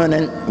the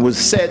Covenant was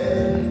set,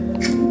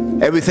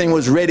 everything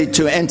was ready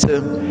to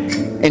enter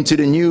into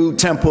the new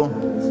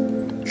temple.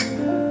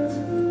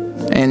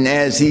 And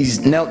as he's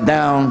knelt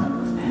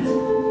down,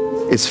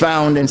 it's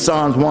found in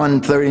Psalms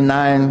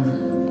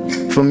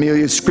 139,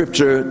 familiar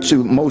scripture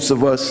to most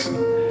of us,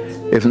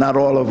 if not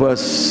all of us.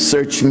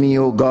 Search me,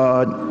 O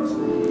God,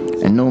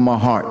 and know my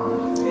heart.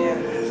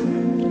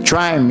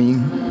 Try me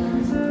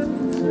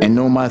and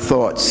know my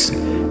thoughts,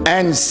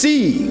 and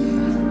see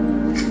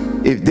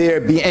if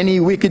there be any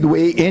wicked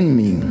way in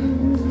me,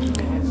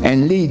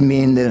 and lead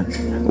me in the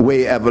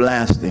way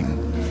everlasting.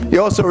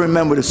 You also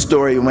remember the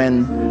story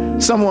when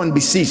someone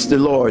beseeched the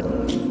Lord,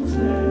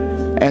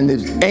 and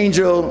the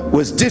angel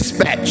was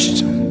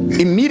dispatched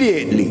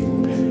immediately.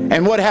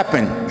 And what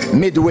happened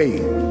midway?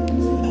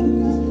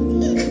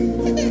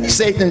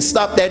 Satan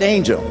stopped that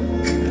angel,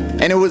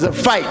 and it was a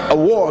fight, a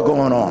war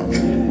going on,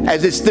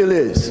 as it still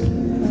is.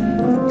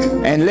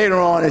 And later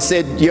on it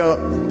said, your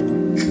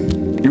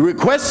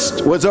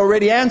request was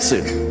already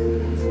answered.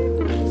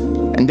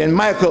 And then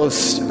Michael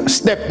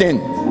stepped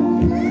in,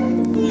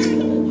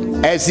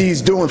 as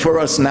he's doing for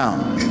us now,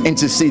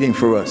 interceding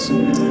for us.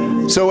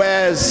 So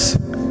as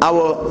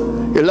our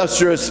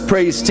illustrious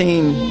praise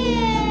team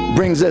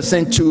brings us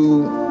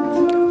into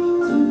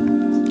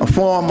a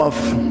form of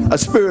a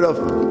spirit of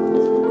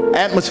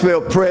atmosphere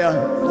of prayer,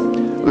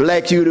 we'd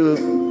like you to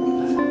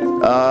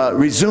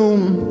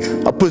resume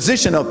a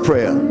position of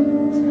prayer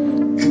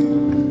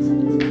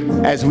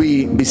as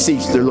we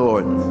beseech the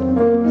Lord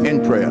in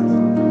prayer.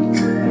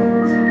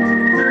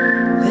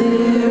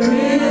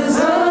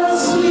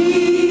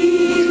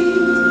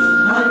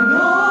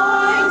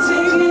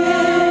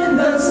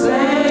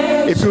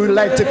 If you would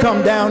like to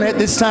come down at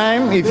this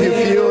time, if you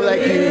feel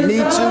like you need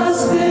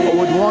to or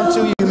would want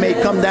to, you may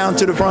come down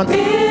to the front.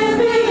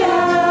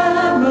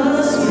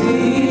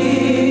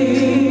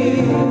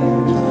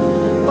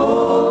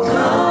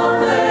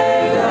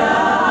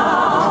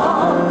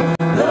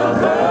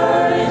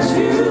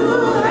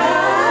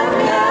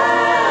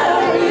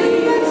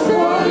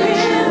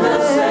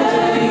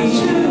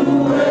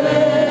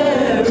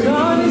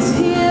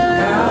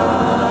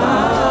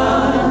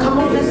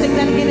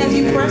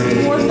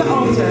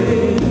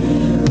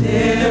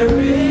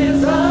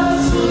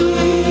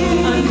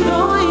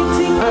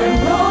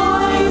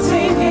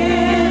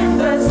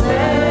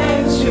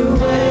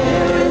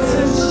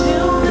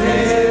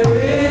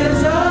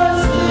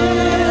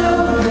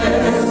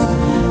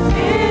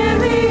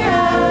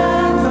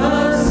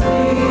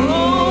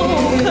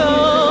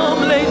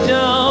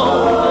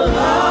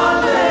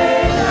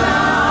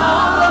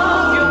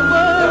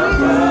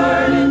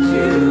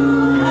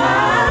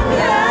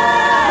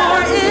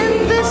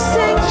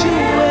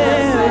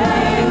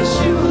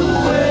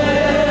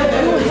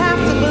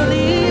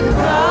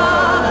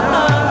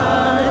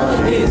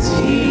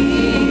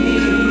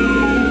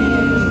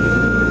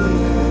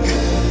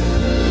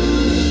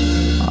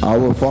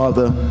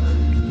 Father,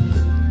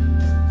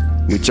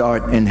 which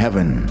art in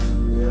heaven,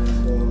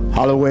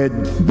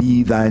 hallowed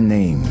be thy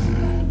name.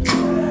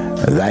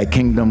 Thy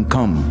kingdom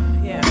come.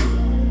 Yeah.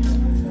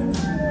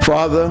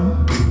 Father,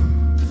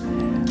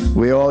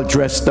 we're all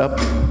dressed up,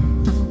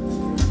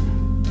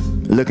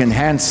 looking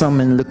handsome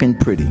and looking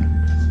pretty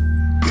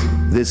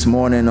this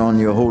morning on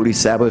your holy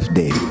Sabbath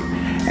day.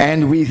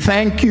 And we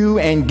thank you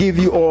and give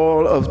you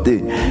all of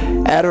the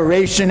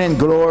adoration and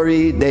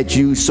glory that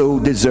you so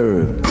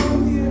deserve.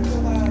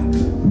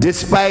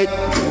 Despite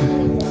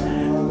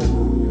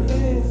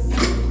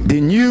the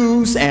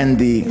news and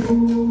the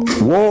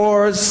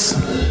wars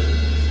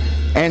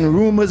and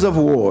rumors of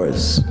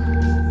wars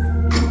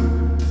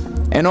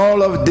and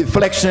all of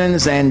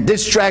deflections and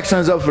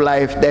distractions of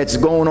life that's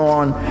going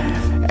on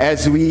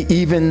as we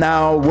even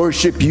now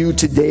worship you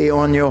today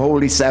on your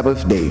holy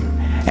Sabbath day.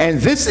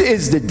 And this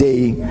is the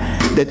day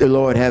that the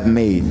Lord have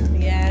made.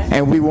 Yeah.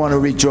 And we want to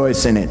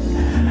rejoice in it.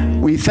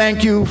 We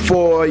thank you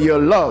for your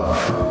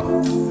love.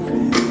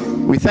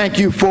 We thank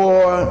you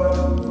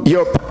for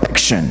your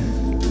protection.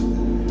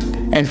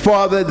 And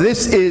Father,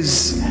 this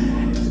is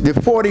the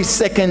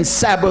 42nd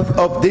Sabbath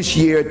of this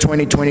year,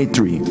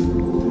 2023.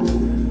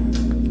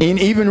 And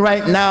even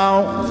right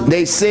now,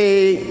 they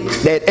say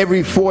that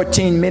every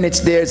 14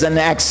 minutes there's an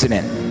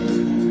accident.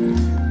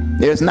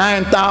 There's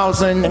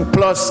 9,000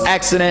 plus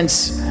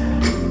accidents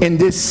in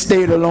this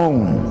state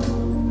alone.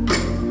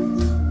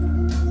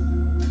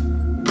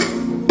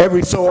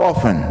 Every so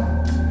often.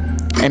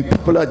 And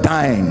people are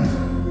dying.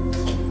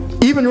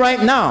 Even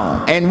right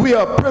now. And we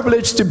are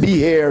privileged to be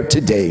here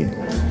today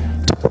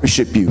to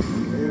worship you.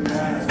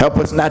 Help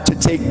us not to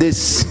take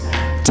this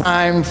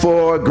time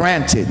for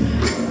granted.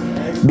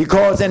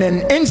 Because in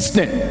an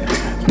instant,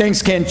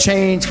 things can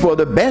change for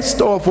the best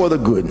or for the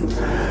good.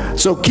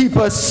 So keep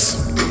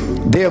us,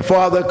 dear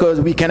Father, because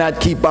we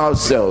cannot keep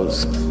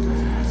ourselves.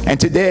 And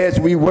today as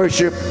we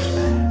worship,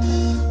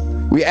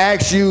 we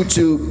ask you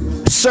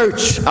to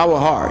search our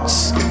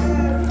hearts.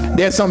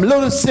 There's some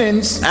little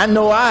sins, I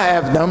know I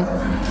have them.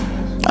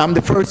 I'm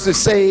the first to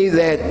say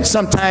that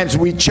sometimes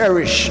we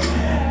cherish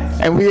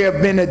and we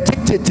have been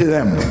addicted to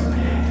them.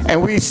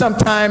 And we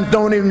sometimes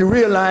don't even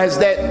realize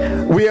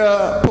that we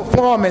are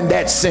performing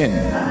that sin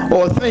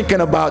or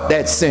thinking about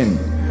that sin.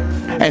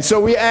 And so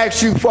we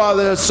ask you,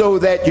 Father, so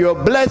that your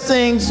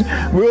blessings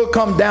will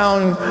come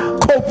down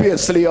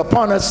copiously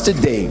upon us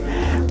today,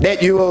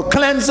 that you will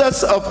cleanse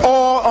us of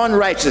all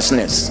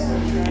unrighteousness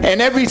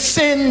and every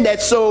sin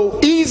that so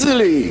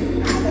easily,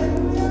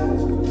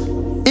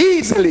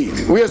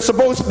 we are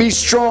supposed to be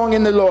strong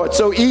in the Lord,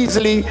 so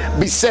easily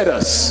beset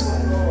us.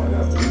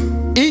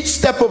 Each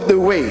step of the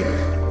way,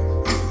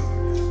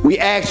 we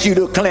ask you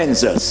to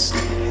cleanse us.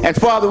 And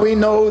Father, we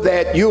know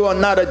that you are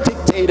not a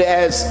dictator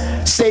as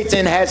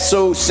Satan has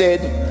so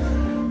said.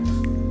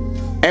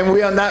 And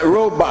we are not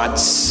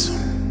robots,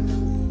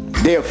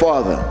 dear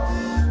Father.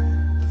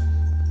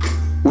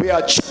 We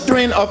are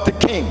children of the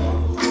King.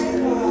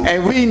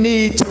 And we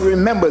need to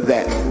remember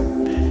that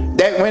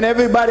when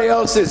everybody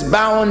else is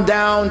bowing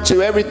down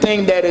to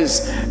everything that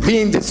is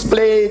being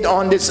displayed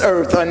on this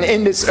earth and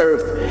in this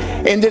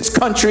earth, in this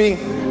country,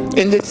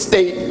 in this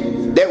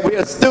state, that we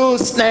are still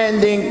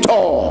standing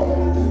tall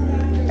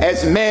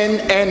as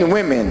men and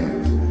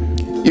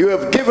women. You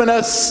have given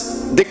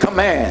us the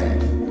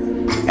command,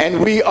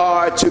 and we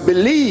are to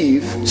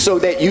believe so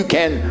that you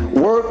can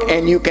work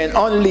and you can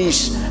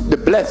unleash the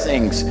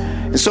blessings.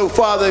 And so,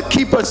 Father,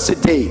 keep us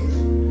today.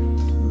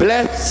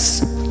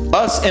 Bless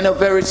us in a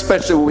very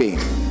special way.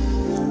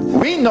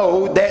 We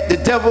know that the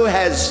devil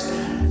has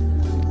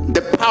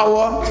the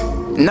power.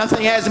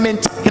 Nothing has been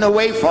taken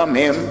away from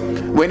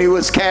him when he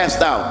was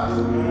cast out.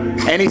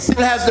 And he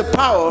still has the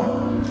power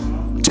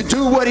to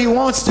do what he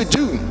wants to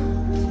do.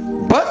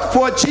 But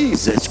for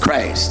Jesus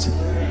Christ,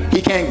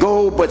 he can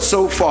go but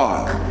so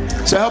far.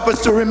 So help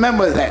us to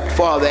remember that,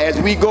 Father, as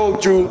we go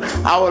through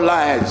our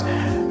lives.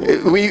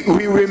 We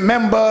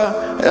remember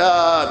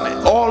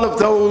all of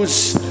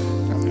those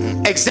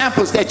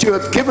examples that you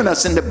have given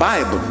us in the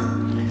Bible.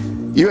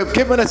 You have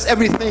given us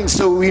everything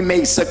so we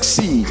may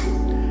succeed.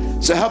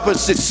 So help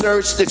us to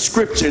search the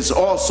scriptures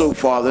also,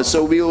 Father,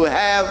 so we will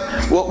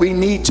have what we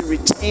need to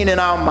retain in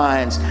our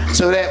minds,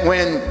 so that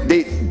when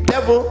the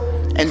devil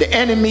and the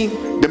enemy,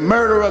 the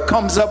murderer,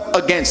 comes up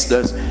against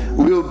us,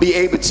 we will be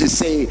able to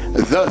say,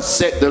 "Thus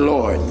said the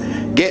Lord,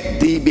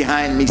 get thee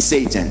behind me,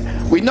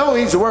 Satan." We know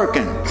he's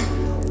working.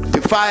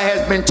 The fire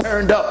has been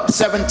turned up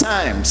 7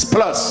 times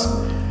plus,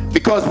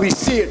 because we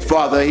see it,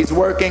 Father. He's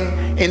working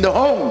in the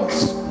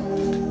homes.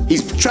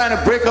 He's trying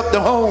to break up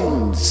the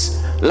homes,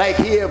 like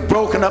he had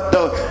broken up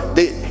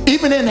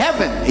even in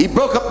heaven. He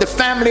broke up the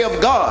family of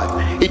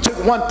God. He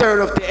took 1/3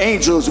 of the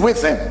angels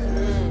with him.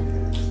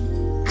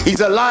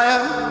 He's a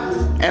liar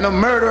and a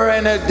murderer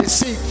and a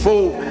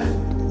deceitful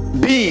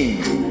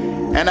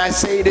being. And I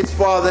say this,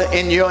 Father,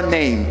 in your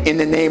name, in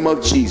the name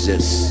of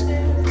Jesus.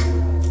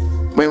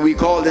 When we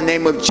call the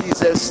name of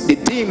Jesus, the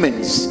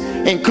demons,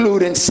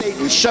 including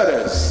Satan,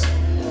 shudders.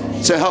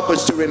 So help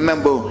us to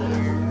remember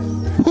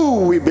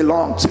who we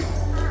belong to.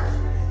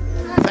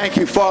 Thank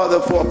you, Father,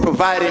 for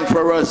providing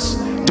for us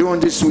during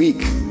this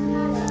week.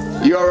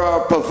 You're our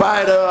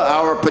provider,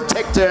 our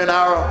protector,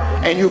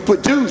 and you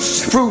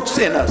produce fruits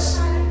in us.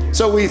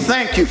 So we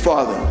thank you,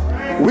 Father.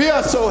 We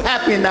are so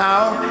happy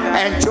now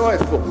and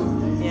joyful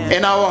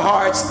in our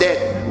hearts that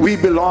we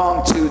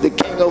belong to the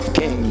King of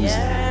Kings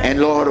and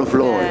Lord of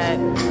Lords.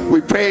 We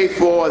pray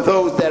for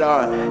those that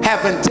are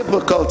having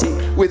difficulty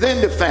within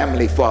the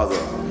family, Father.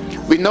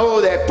 We know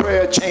that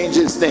prayer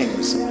changes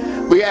things.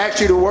 We ask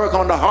you to work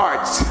on the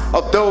hearts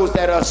of those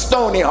that are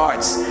stony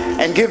hearts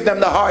and give them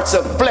the hearts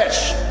of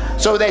flesh,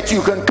 so that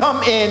you can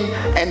come in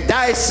and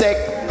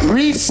dissect,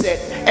 reset,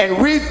 and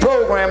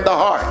reprogram the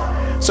heart,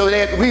 so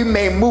that we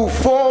may move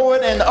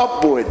forward and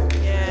upward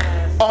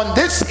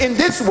in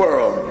this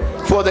world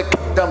for the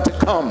kingdom to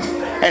come,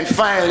 and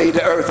finally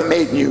the earth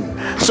made new.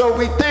 So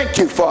we thank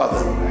you,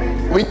 Father.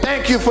 We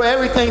thank you for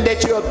everything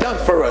that you have done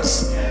for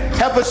us.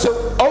 Help us to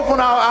open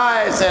our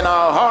eyes and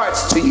our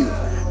hearts to you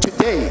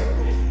today.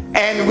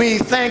 And we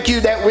thank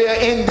you that we are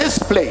in this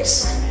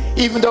place,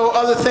 even though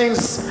other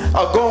things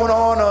are going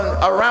on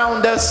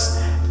around us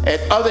at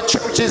other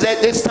churches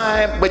at this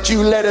time, but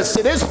you led us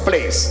to this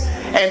place,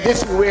 and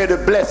this is where the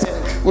blessing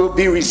will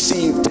be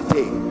received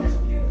today.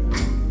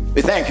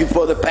 We thank you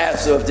for the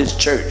pastor of this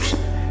church.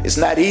 It's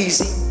not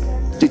easy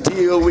to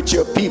deal with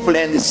your people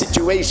and the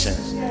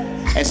situations,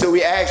 And so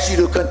we ask you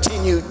to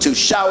continue to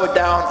shower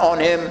down on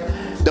him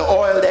the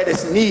oil that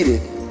is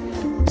needed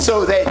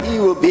so that he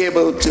will be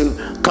able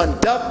to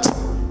conduct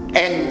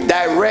and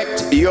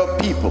direct your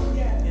people.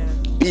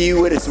 Be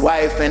with his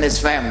wife and his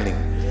family.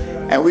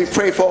 And we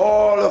pray for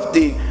all of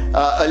the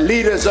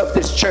leaders of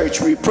this church.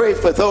 We pray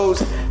for those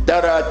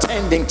that are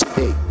attending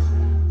today,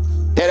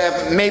 that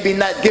have maybe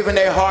not given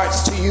their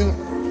hearts to you,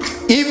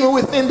 even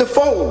within the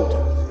fold,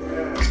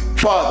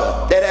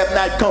 Father, that have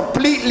not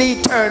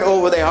completely turned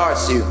over their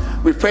hearts to you.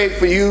 We pray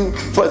for you,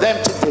 for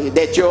them today,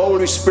 that your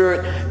Holy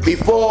Spirit,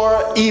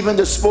 before even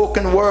the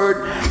spoken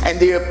word and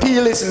the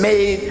appeal is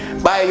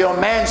made by your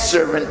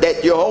manservant,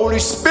 that your Holy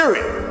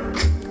Spirit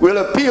will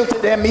appeal to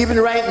them even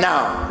right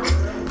now,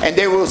 and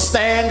they will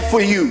stand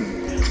for you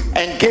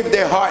and give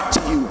their heart to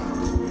you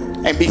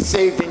and be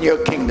saved in your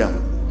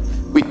kingdom.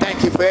 We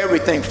thank you for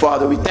everything,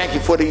 Father. We thank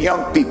you for the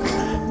young people.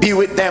 Be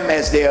with them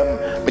as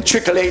they're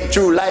matriculating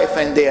through life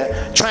and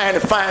they're trying to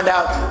find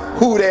out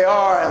who they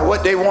are and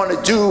what they want to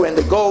do and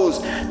the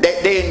goals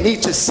that they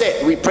need to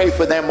set. We pray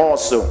for them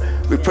also.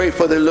 We pray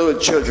for the little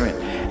children.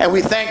 And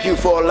we thank you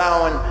for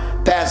allowing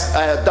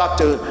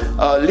Dr.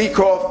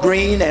 Leacroft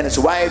Green and his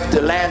wife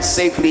to land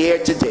safely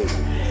here today.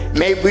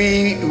 May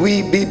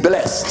we be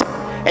blessed,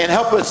 and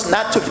help us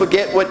not to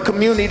forget what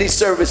community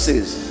service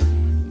is.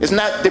 It's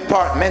not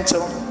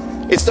departmental.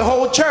 It's the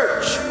whole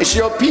church. It's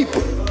your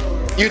people.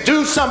 You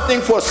do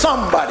something for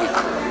somebody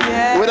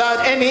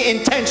without any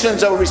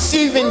intentions of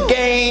receiving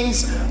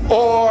gains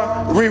or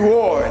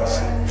rewards,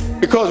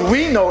 because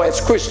we know as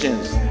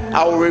Christians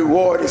our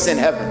reward is in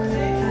heaven.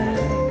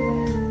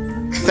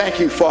 Thank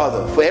you,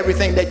 Father, for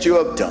everything that you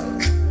have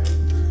done.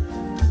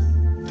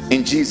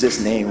 In Jesus'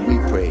 name we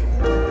pray,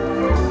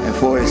 and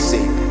for his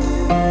sake,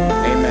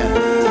 amen.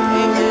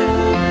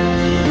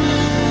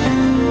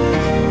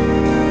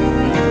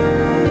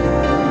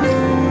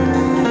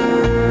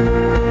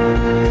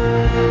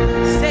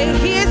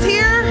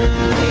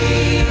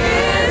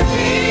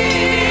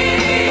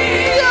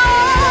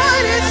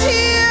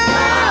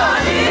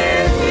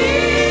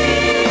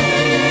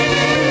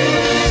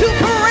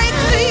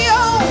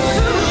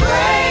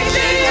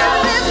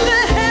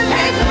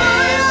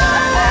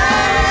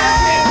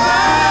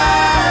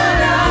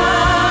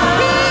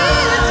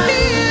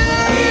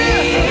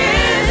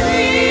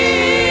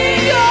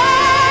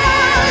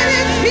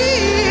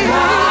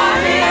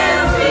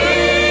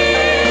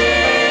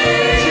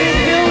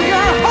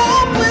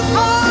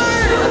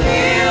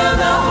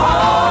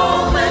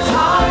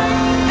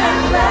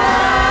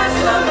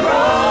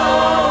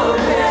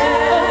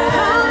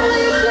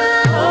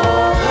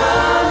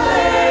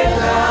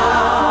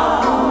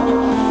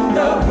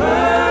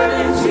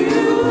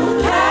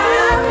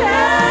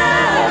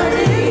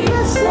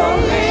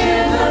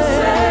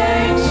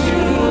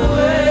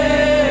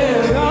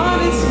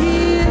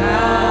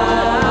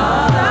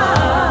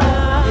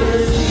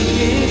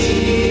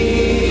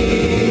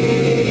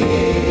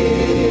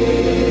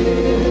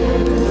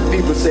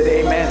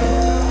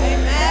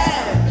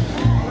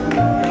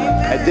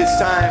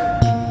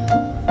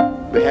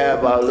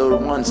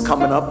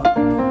 Coming up,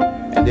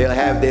 and they'll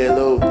have their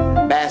little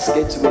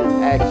baskets.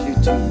 We'll ask you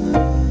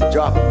to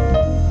drop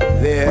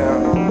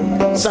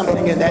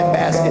something in that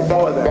basket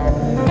for them,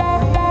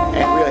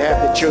 and we'll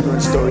have the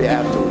children's story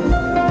afterwards.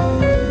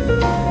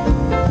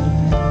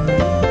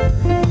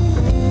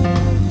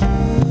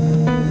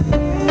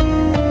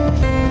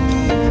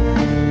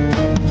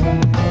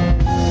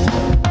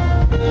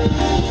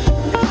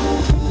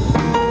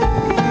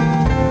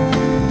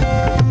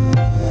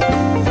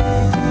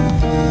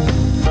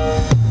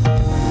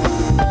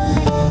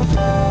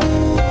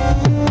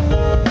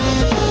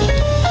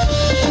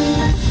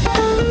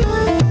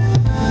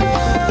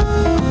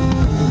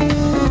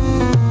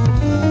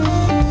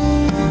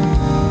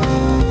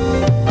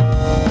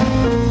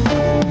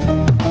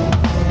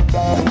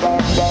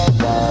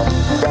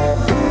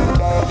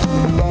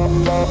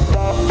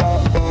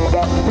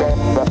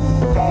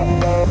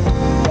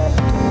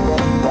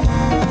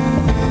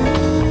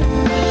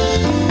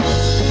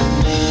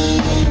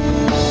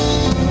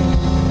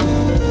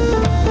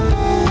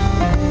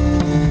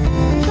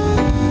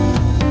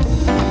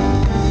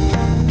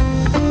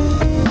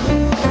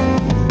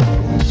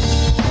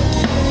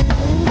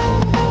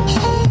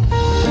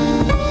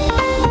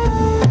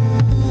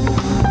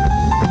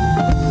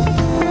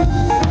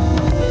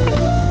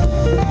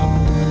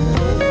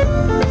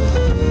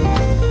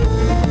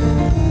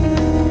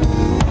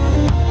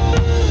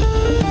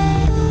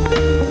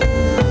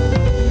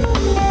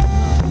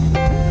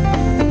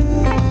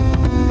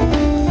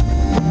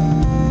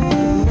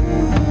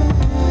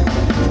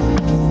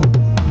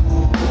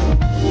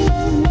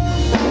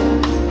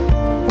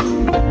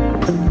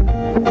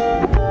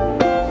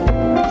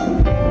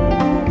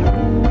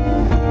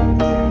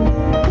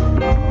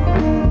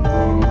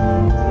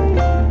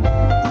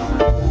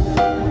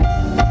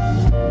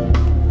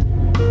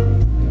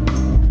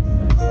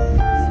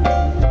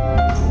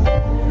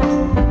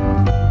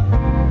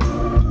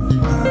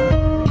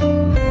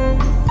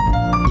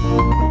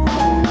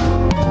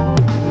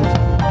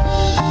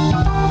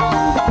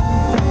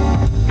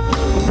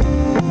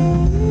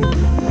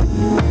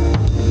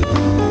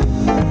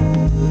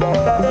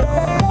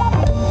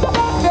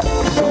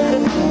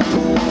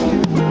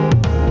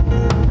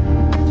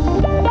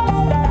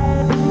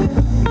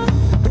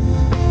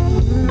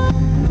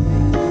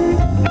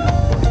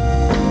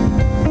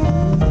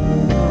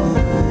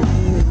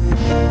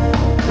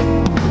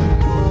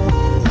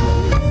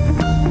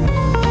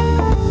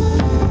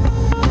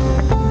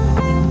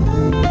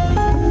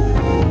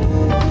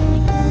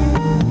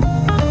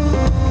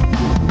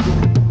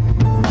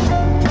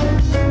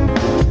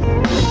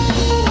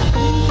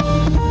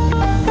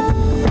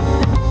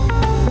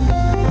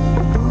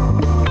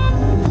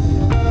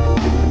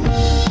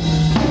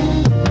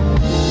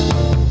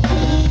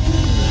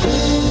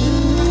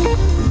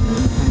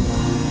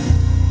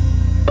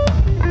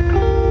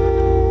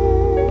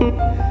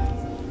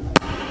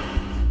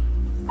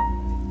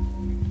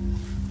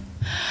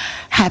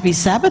 Happy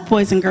Sabbath,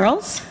 boys and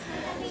girls.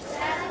 Happy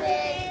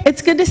Sabbath.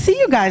 It's good to see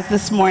you guys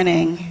this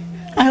morning.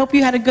 I hope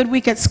you had a good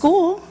week at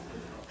school.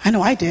 I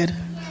know I did.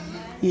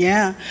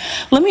 Yeah.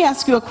 Let me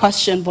ask you a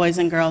question, boys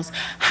and girls.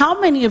 How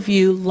many of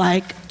you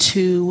like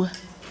to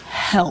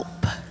help?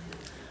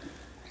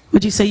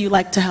 Would you say you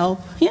like to help?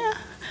 Yeah.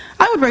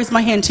 I would raise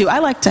my hand too. I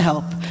like to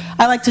help.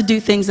 I like to do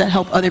things that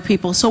help other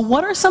people. So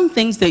what are some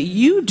things that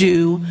you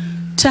do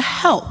to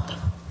help?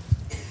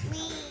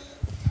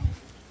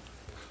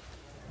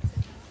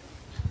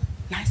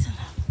 Nice and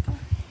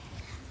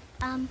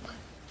loud.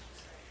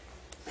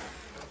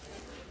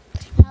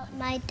 Help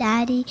my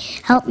daddy,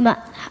 help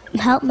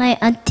my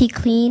auntie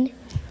clean.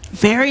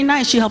 Very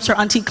nice. She helps her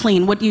auntie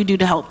clean. What do you do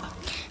to help?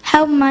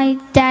 Help my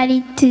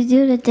daddy to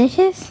do the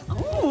dishes.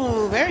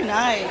 Oh, very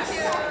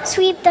nice.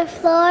 Sweep the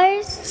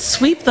floors.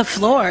 Sweep the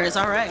floors.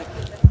 All right.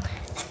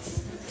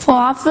 For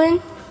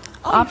offering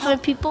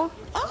people.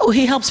 Oh,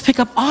 he helps pick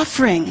up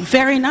offering.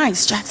 Very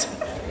nice, Jackson.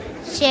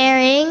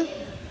 Sharing.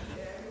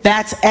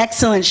 That's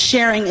excellent.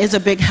 Sharing is a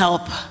big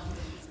help.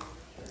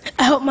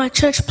 I help my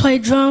church play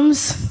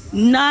drums.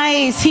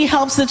 Nice. He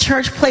helps the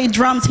church play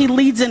drums. He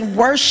leads in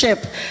worship.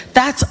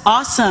 That's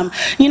awesome.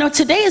 You know,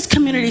 today is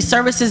Community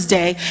Services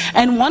Day,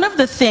 and one of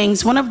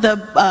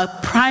the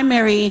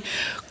primary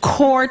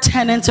core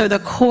tenets or the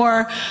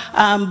core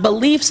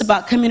beliefs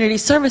about community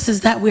service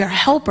is that we are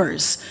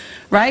helpers.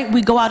 Right?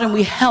 We go out and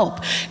we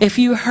help. If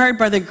you heard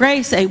Brother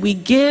Gray say, we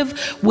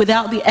give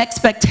without the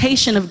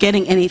expectation of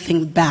getting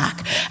anything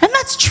back. And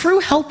that's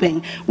true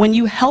helping. When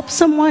you help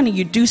someone and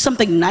you do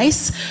something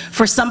nice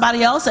for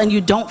somebody else and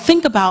you don't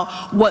think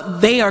about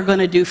what they are going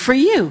to do for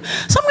you.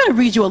 So I'm going to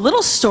read you a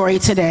little story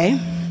today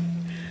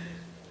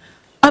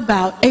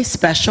about a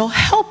special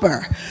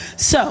helper.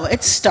 So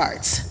it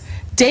starts.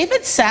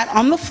 David sat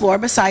on the floor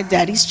beside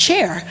Daddy's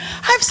chair.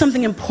 I have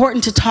something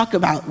important to talk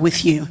about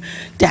with you,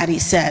 Daddy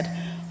said.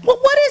 Well,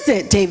 what is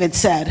it? David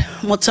said.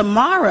 Well,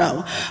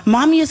 tomorrow,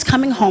 Mommy is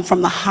coming home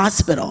from the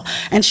hospital,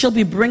 and she'll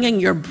be bringing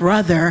your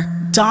brother,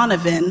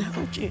 Donovan,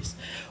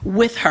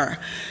 with her.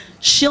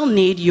 She'll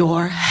need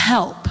your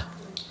help.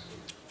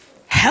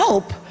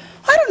 Help?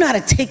 I don't know how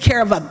to take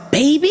care of a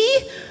baby.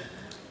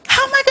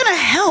 How am I going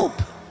to help?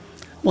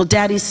 Well,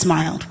 Daddy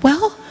smiled.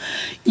 Well,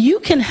 you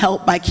can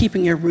help by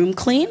keeping your room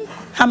clean.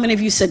 How many of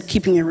you said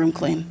keeping your room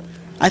clean?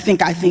 I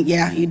think,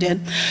 yeah, you did.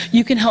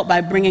 You can help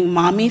by bringing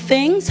Mommy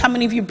things. How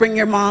many of you bring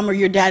your mom or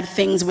your dad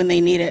things when they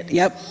need it?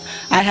 Yep,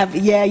 I have,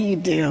 yeah, you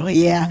do,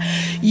 yeah.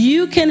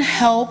 You can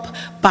help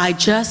by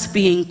just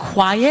being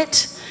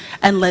quiet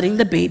and letting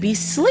the baby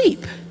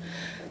sleep.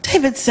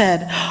 David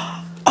said,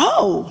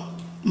 oh,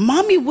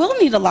 Mommy will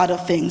need a lot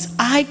of things.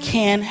 I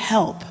can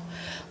help.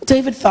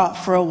 David thought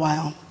for a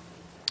while.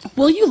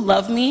 Will you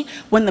love me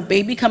when the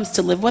baby comes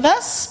to live with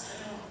us?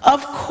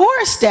 Of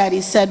course,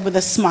 Daddy said with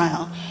a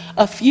smile.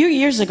 A few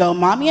years ago,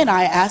 Mommy and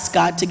I asked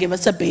God to give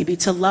us a baby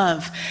to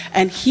love,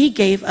 and He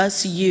gave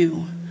us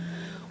you.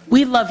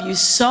 We love you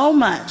so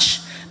much.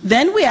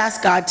 Then we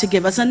asked God to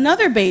give us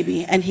another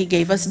baby, and He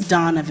gave us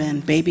Donovan,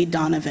 baby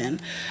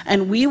Donovan,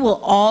 and we will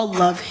all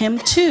love him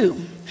too.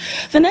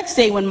 The next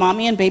day when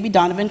Mommy and baby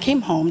Donovan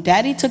came home,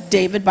 Daddy took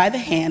David by the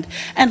hand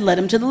and led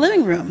him to the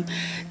living room.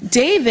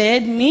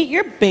 David, meet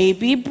your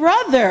baby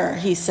brother,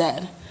 he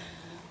said.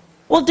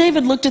 Well,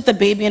 David looked at the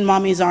baby in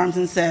Mommy's arms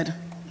and said,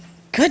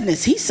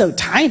 goodness, he's so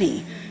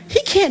tiny.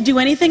 He can't do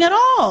anything at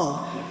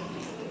all.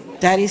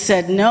 Daddy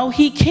said, no,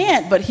 he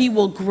can't, but he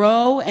will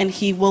grow and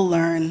he will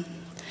learn.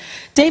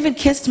 David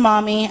kissed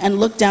Mommy and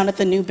looked down at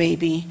the new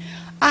baby.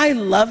 I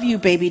love you,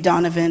 baby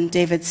Donovan,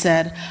 David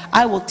said.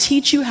 I will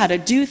teach you how to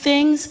do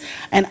things,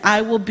 and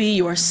I will be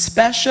your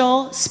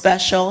special,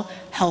 special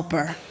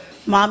helper.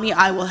 Mommy,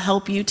 I will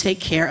help you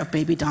take care of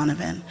baby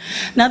Donovan.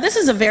 Now, this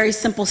is a very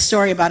simple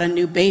story about a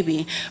new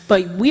baby,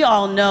 but we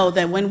all know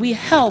that when we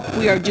help,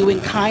 we are doing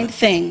kind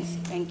things.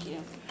 Thank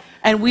you.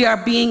 And we are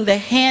being the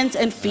hands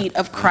and feet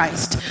of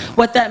Christ.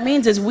 What that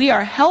means is we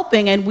are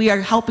helping, and we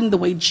are helping the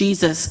way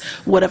Jesus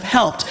would have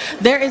helped.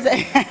 There is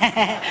a,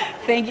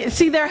 thank you.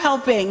 See, they're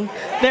helping.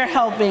 They're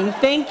helping.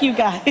 Thank you,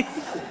 guys.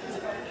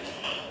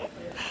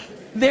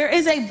 There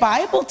is a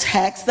Bible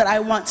text that I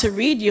want to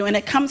read you, and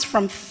it comes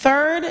from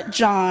 3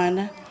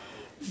 John,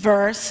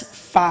 verse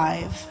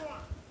 5.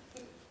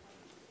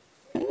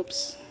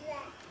 Oops.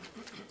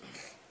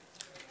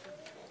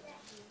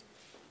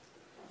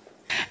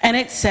 And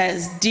it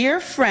says, dear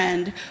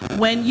friend,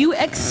 when you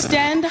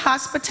extend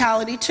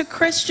hospitality to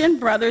Christian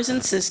brothers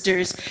and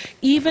sisters,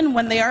 even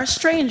when they are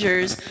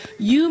strangers,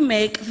 you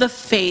make the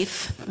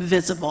faith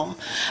visible.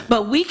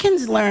 But we can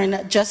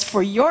learn just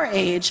for your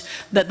age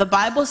that the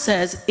Bible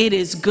says it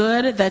is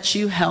good that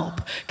you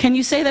help. Can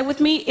you say that with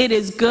me? It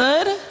is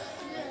good.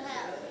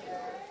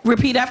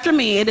 Repeat after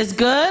me. It is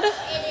good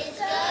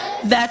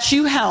that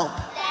you help.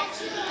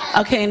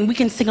 Okay, and we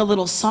can sing a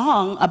little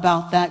song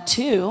about that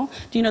too.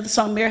 Do you know the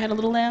song Mary Had a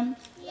Little Lamb?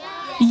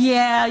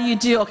 Yeah, you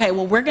do. Okay,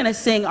 well, we're going to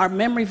sing our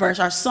memory verse,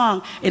 our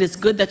song, It Is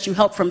Good That You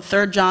Help, from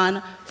 3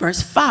 John,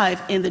 verse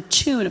 5, in the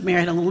tune of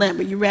Mary Had a Little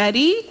Lamb. Are you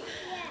ready?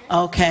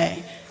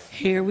 Okay,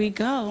 here we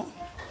go.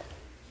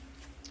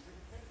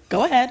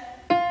 Go ahead.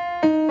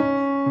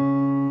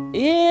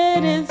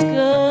 It is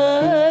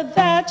good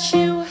that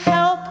you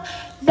help,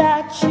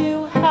 that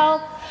you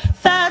help,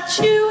 that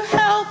you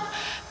help.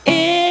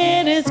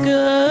 It is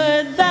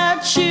good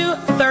that you,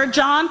 3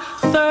 John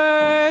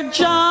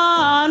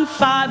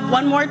 5.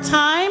 One more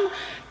time.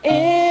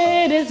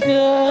 It is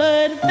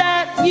good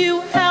that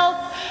you help,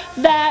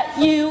 that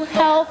you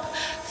help,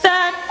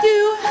 that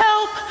you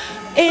help.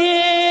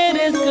 It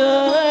is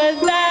good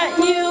that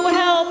you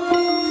help.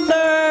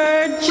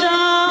 3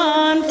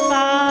 John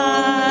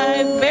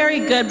 5. Very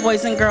good,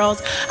 boys and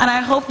girls. And I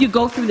hope you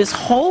go through this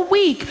whole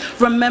week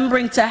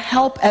remembering to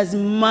help as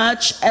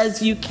much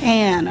as you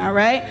can, all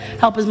right?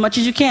 Help as much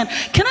as you can.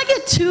 Can I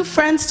get 2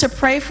 friends to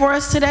pray for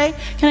us today?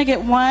 Can I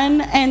get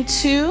 1 and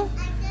 2?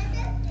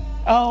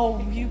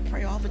 Oh, you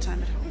pray all the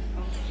time at home.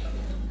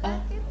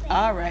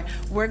 All right,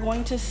 we're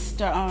going to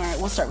start. All right,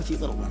 we'll start with you,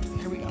 little one.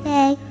 Here we go.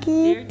 Thank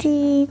you,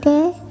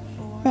 Jesus.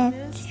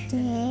 Let's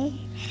do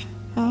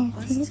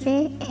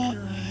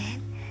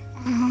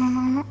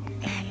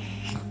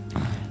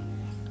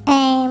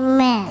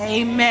Amen.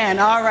 Amen.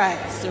 All right,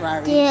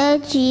 Sister Dear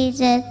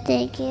Jesus,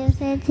 thank you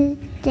for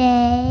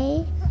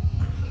today.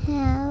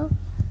 Help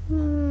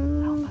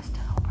us to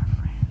help our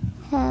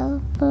friends.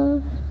 Help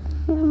us.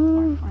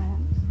 Our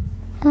friends.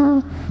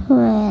 Our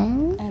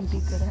friends. And be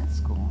good at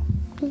school.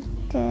 Be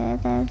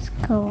good at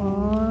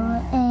school.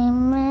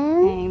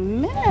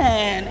 Amen.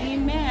 Amen.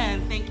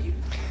 Amen. Thank you.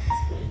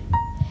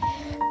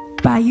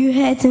 Bow your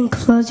heads and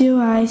close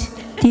your eyes.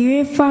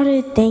 Dear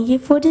Father, thank you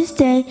for this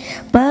day.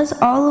 Bless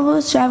all of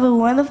us to have a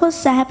wonderful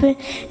Sabbath.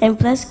 And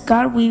bless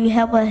God, we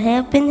have a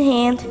helping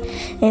hand.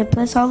 And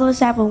bless all of us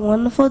to have a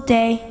wonderful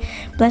day.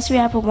 Bless we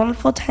have a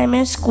wonderful time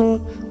in school.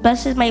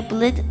 Bless my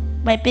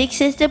big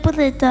sister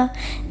Belinda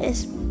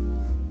is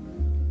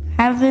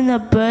having a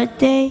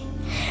birthday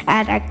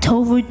at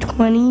October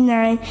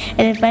 29.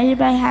 And if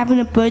anybody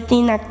having a birthday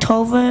in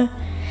October,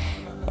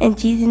 in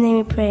Jesus' name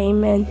we pray,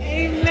 amen.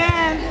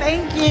 Amen.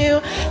 Thank you.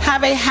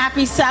 Have a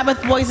happy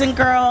Sabbath, boys and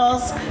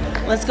girls.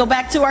 Let's go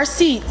back to our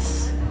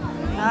seats.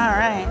 All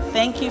right.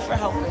 Thank you for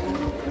helping.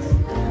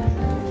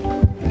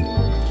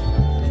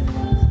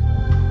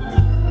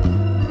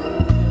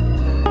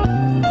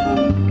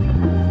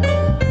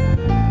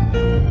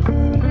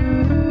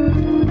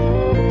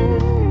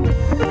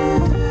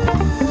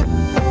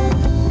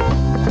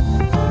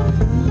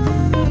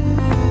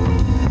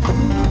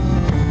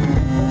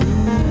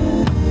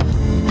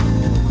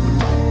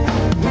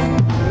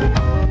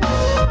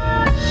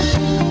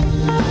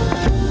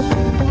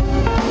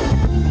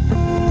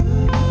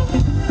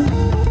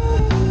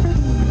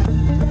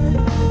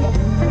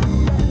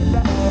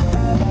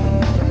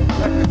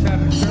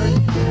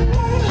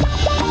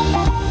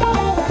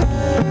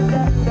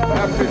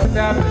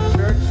 Sabbath,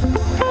 church.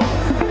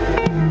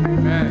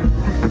 Man,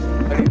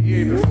 I didn't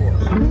hear you before.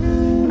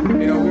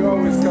 You know, we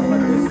always come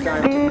at this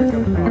time to pick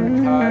up our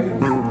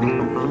tithes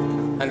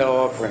and our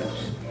offerings.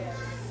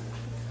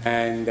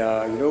 And,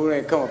 you know, when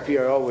I come up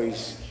here, I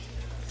always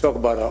talk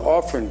about our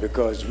offering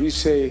because we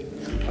say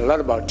a lot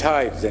about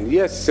tithes. And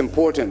yes, it's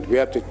important. We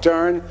have to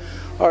turn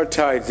our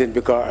tithes in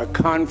because our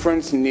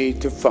conference needs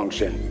to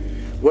function.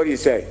 What do you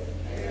say?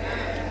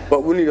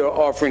 But we need our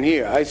offering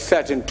here. I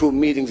sat in 2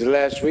 meetings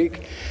last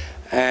week,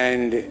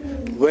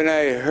 and when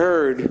I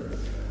heard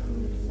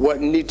what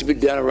needs to be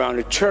done around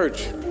the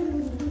church,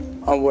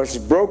 on what's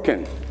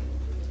broken,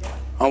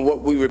 on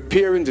what we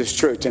repair in this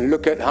church, and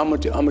look at how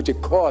much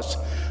it costs,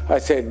 I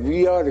said,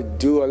 we ought to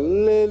do a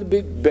little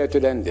bit better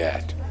than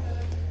that.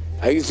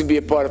 I used to be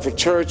a part of a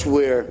church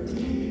where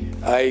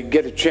I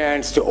get a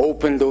chance to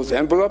open those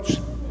envelopes.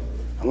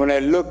 And when I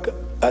look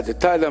at the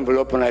tithe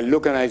envelope, and I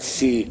look and I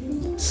see,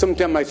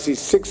 sometimes I see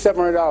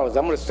 $600-700,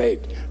 I'm going to say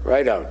it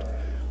right out,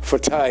 for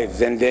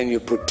tithes, and then you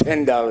put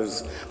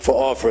 $10 for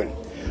offering.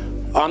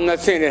 I'm not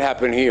saying it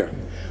happened here,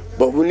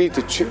 but we need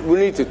to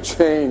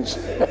change.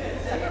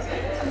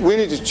 We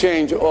need to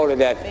change all of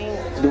that.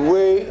 The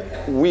way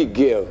we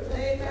give.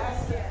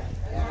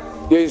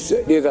 There's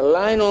a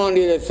line on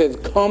there that says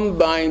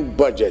combined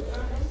budget.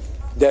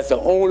 That's the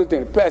only thing.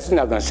 The pastor's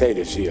not going to say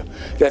this here.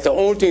 That's the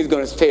only thing that's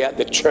going to stay at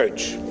the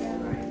church.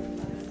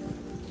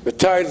 The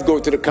tithes go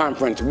to the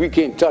conference. We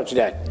can't touch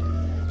that.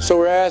 So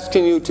we're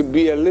asking you to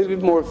be a little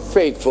bit more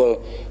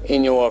faithful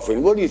in your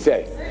offering. What do you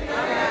say?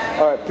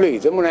 All right,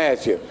 please, I'm going to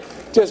ask you.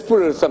 Just put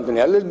a little something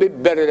there, a little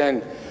bit better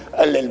than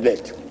a little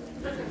bit.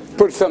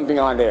 Put something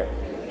on there.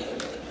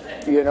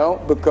 You know,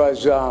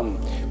 because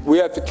we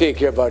have to take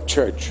care of our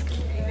church.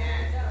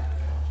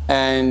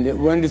 And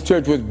when this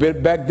church was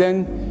built back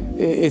then,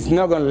 it's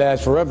not going to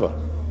last forever.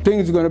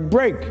 Things are going to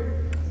break.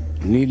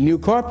 We need new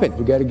carpet.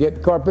 We got to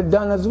get carpet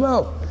done as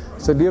well.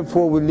 So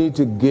therefore, we need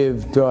to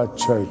give to our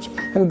church.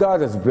 And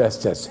God has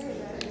blessed us.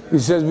 He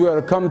says we ought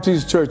to come to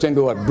his church and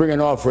do what? Bring an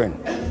offering.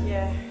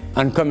 Yeah.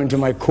 And come into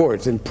my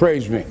courts and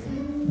praise me.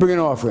 Bring an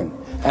offering.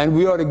 And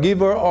we ought to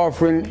give our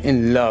offering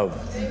in love.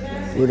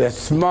 With a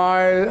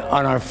smile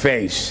on our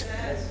face.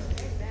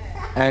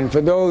 And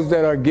for those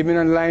that are giving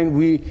online,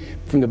 we,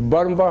 from the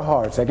bottom of our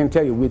hearts, I can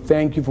tell you, we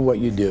thank you for what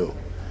you do.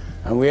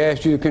 And we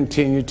ask you to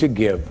continue to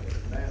give.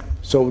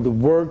 so the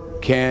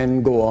work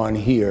can go on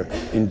here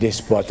in this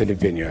part of the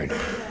vineyard.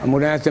 I'm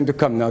going to ask them to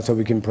come now so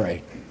we can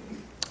pray.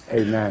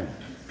 Amen.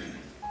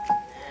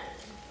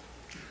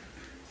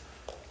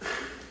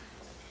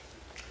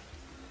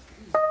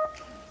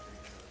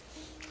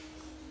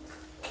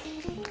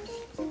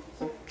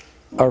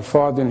 Our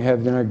Father in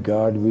heaven, our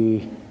God,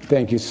 we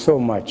thank you so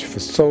much for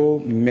so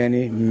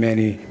many,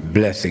 many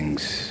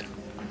blessings.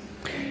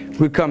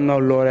 We come now,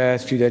 Lord, I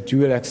ask you that you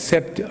will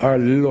accept our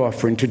little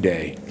offering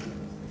today.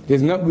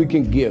 There's nothing we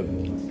can give,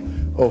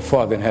 oh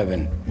Father in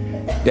heaven,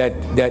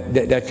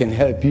 that can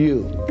help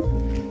you.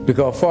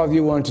 Because, Father,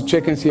 you want to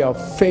check and see how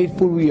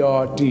faithful we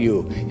are to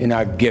you in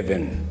our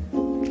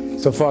giving.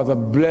 So, Father,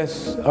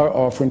 bless our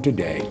offering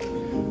today.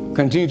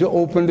 Continue to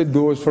open the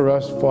doors for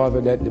us, Father,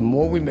 that the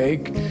more we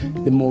make,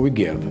 the more we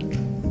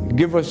give.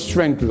 Give us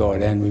strength,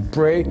 Lord, and we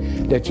pray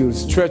that you'll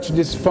stretch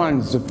these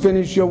funds to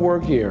finish your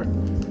work here.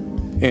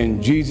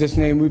 In Jesus'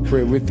 name we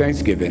pray with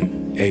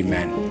thanksgiving.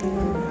 Amen.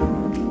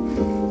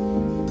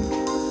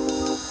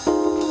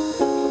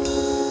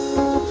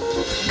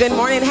 Good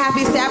morning,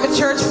 happy Sabbath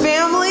Church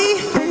family.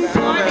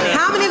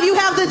 How many of you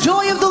have the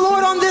joy of the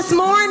Lord on this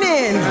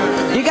morning?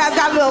 You guys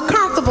got a little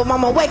comfortable.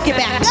 Mama, wake you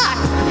back up.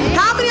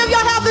 How many of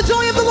y'all have the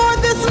joy of the Lord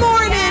this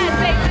morning?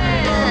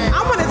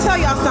 I want to tell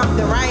y'all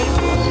something, right?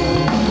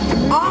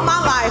 All my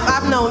life,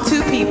 I've known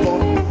two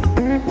people.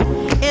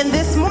 And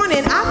this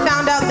morning, I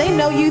found out they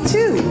know you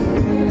too.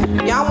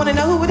 Y'all want to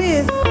know who it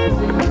is?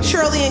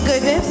 Shirley and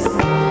Goodness.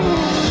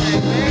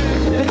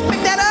 Did you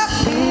pick that up?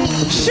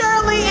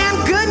 Shirley and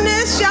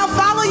Goodness shall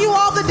follow you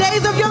all the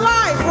days of your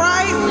life,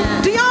 right?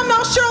 Do y'all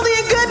know Shirley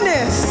and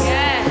Goodness?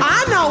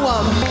 I know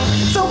them.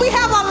 So we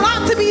have a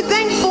lot to be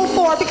thankful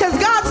for because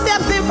God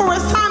steps in for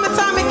us time and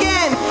time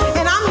again.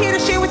 And I'm here to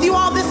share with you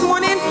all this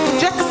morning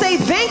just to say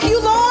thank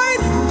you, Lord,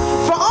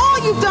 for all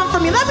you've done for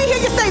me. Let me hear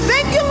you say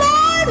thank you,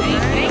 Lord,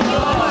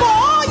 for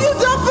all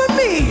you've done for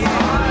me.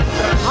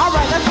 All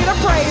right, let's get a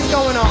praise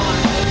going on.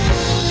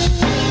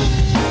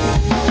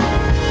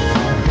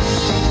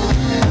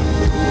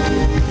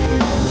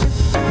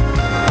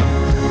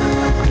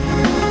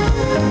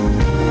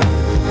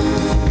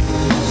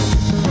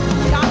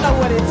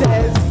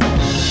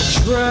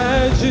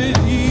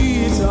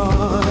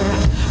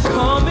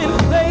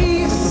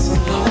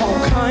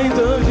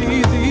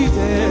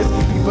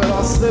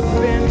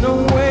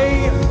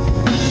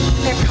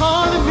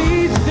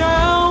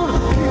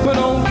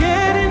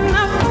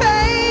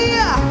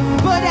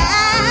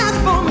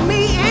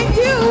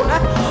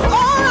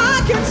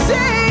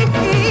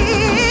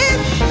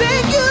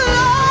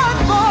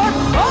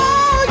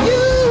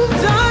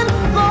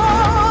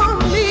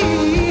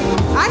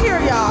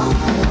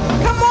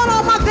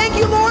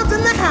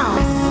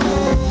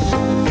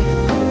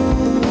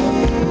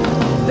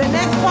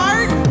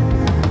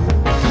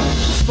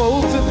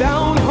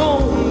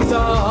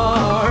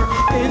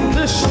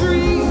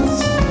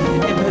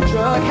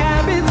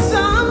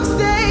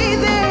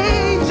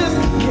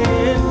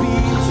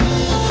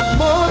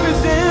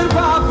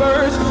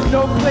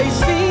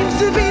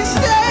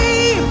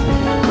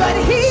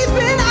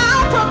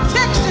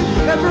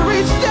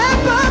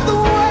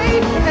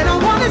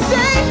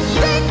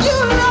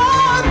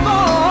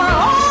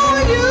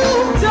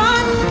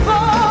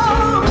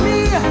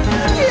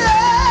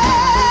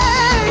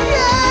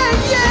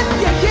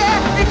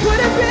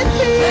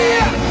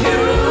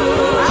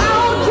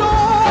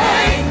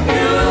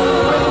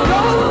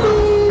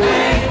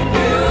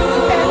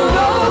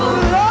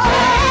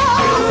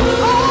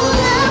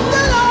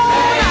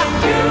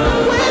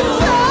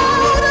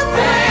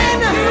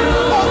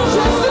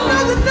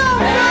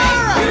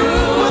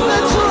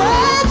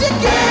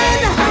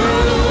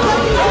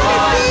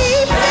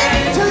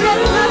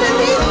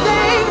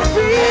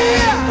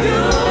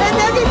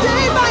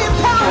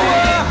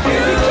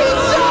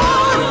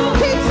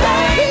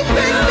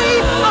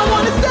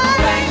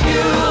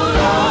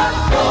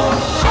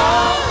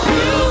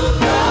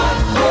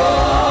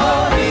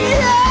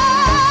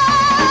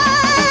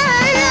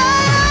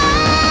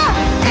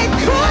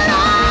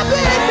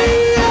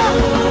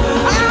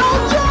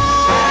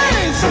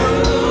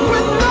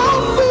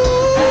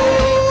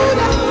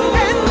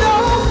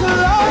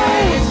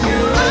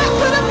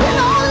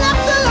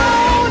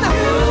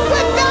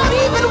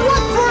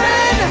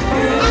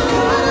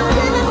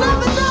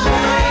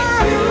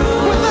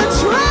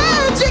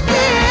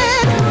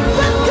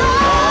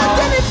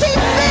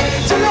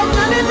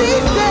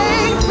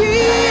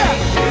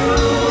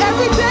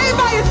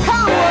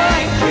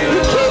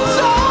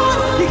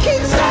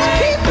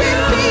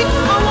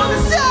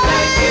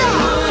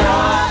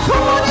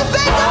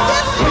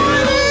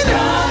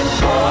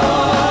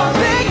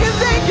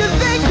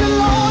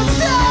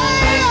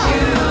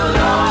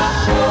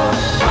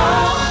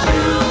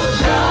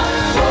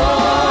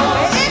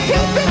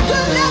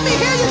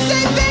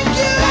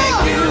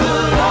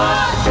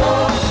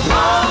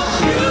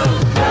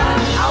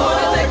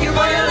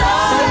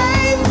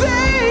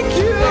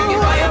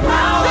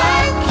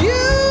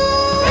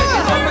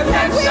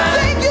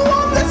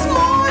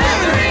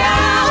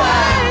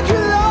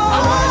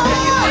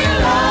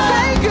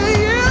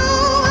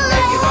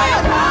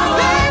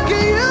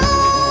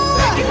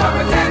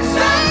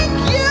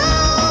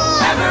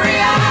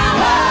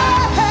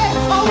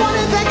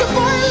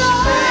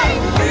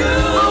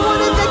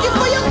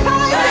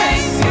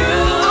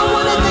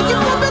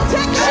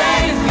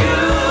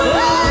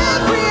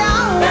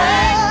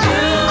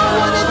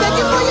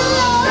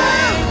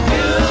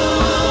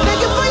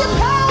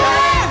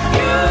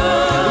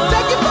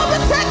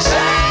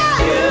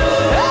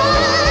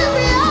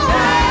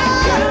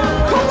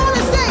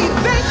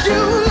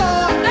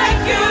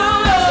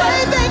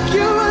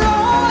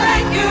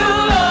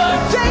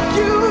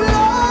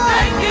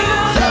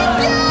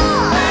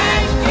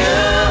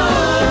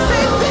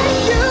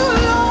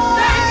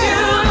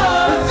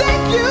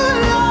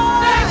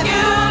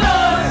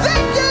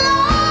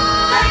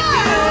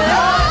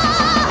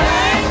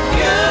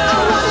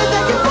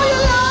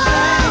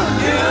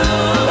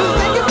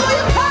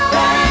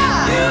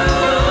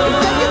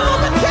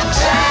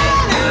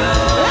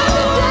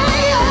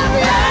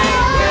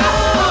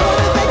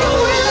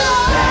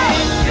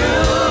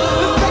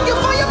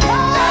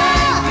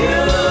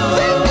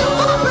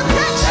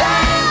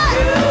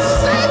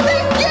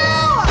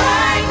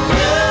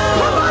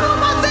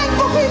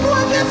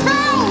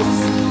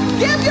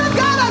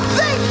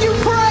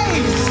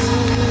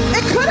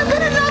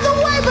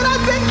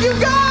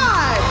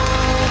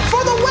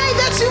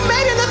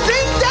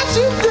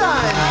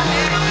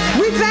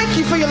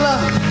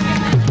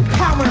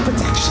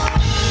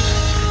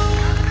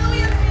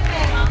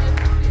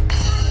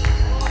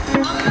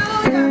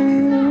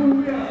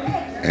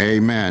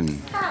 Amen.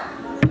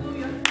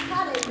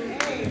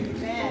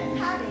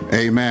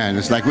 Amen.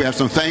 It's like we have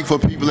some thankful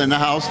people in the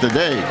house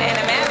today.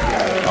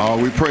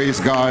 We praise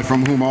God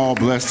from whom all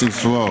blessings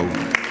flow.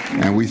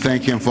 And we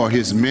thank him for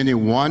his many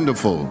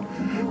wonderful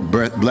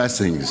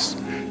blessings.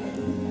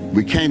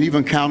 We can't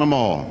even count them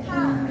all.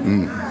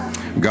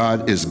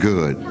 God is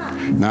good.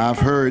 Now, I've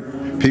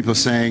heard people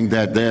saying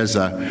that there's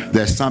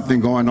something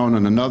going on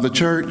in another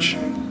church.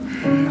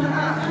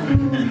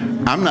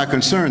 I'm not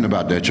concerned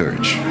about that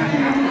church.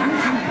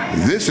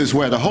 This is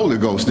where the Holy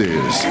Ghost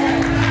is.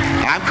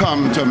 I've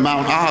come to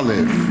Mount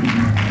Olive,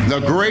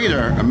 the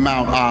greater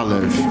Mount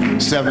Olive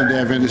Seventh-day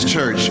Adventist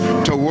Church,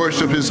 to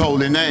worship his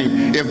holy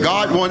name. If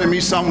God wanted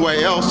me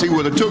somewhere else, he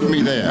would have took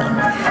me there.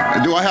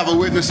 Do I have a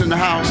witness in the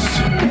house?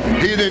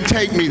 He didn't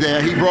take me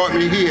there. He brought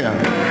me here.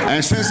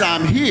 And since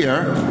I'm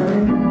here,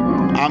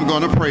 I'm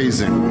going to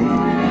praise him.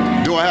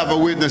 Do I have a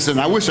witness? And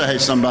I wish I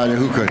had somebody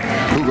who could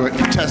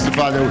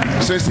testify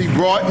that since he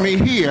brought me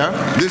here,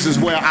 this is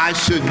where I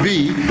should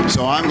be.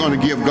 So I'm going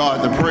to give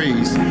God the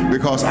praise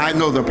because I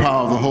know the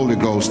power of the Holy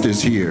Ghost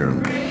is here.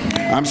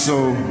 I'm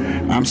so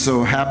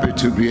happy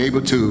to be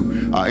able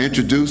to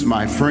introduce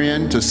my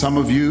friend to some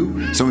of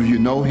you. Some of you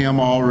know him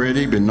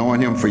already, been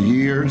knowing him for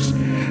years,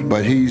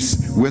 but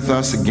he's with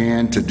us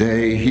again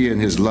today, he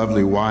and his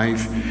lovely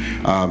wife,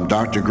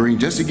 Dr. Green.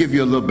 Just to give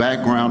you a little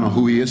background on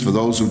who he is for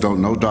those who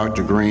don't know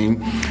Dr.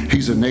 Green,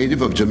 he's a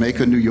native of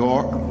Jamaica, New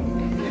York.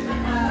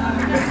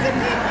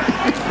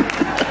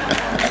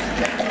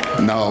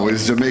 No,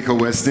 it's Jamaica,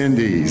 West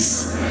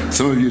Indies.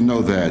 Some of you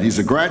know that. He's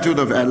a graduate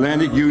of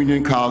Atlantic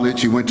Union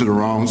College. He went to the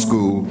wrong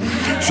school.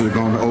 Should have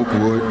gone to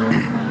Oakwood.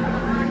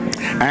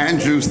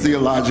 Andrews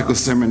Theological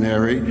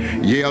Seminary,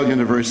 Yale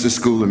University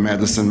School of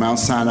Medicine, Mount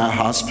Sinai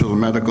Hospital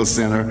Medical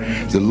Center,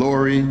 the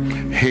Lori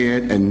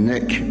Head and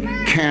Neck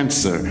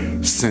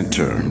Cancer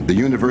Center, the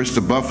University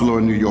of Buffalo,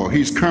 New York.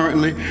 He's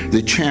currently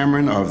the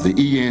chairman of the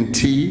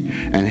ENT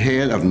and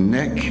head of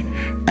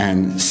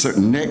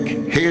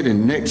head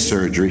and neck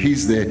surgery.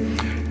 He's the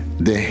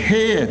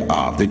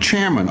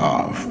chairman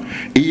of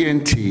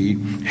ENT,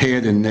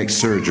 head and neck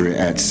surgery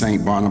at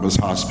St. Barnabas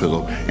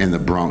Hospital in the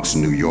Bronx,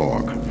 New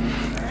York.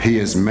 He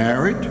is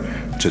married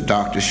to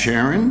Dr.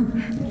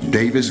 Sharon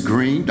Davis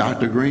Green.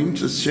 Dr. Green,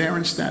 just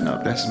Sharon, stand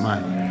up. That's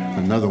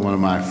another one of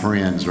my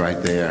friends right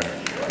there.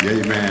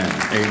 Amen,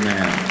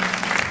 amen.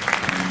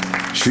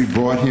 She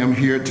brought him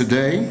here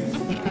today,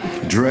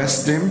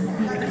 dressed him,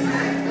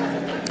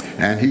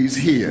 and he's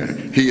here.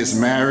 He is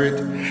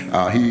married.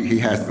 He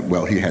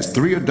has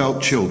 3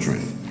 adult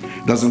children.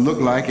 Doesn't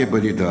look like it,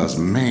 but he does.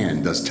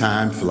 Man, does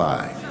time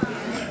fly.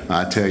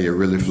 I tell you, it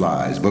really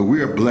flies. But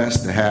we are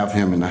blessed to have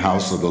him in the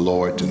house of the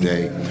Lord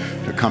today,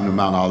 to come to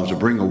Mount Olive to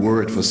bring a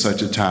word for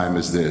such a time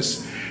as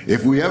this.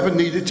 If we ever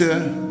needed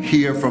to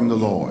hear from the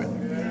Lord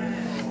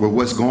with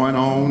what's going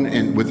on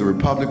with the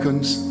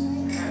Republicans,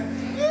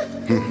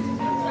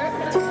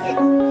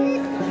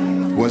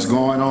 what's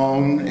going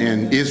on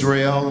in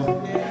Israel,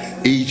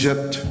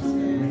 Egypt,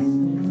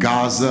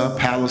 Gaza,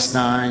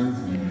 Palestine,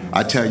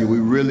 I tell you, we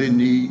really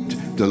need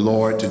the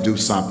Lord to do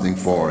something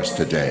for us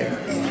today.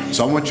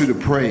 So I want you to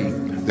pray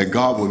that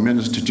God will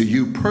minister to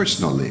you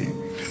personally,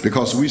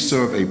 because we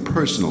serve a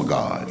personal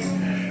God,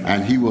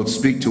 and he will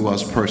speak to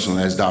us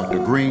personally. As Dr.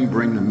 Green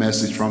bring the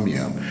message from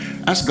him,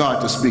 ask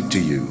God to speak to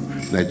you,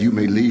 that you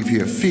may leave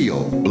here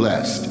feel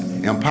blessed,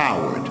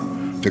 empowered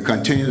to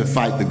continue to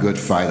fight the good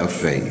fight of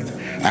faith.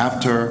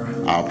 After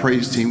our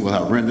praise team will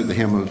have rendered the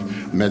hymn of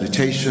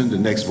meditation, the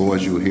next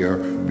voice you will hear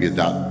will be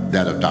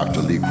that of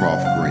Dr.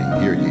 Leacroft Green.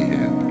 Hear ye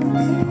him.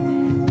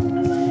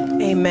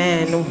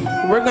 Amen.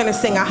 We're going to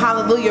sing a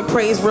hallelujah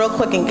praise real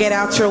quick and get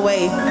out your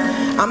way.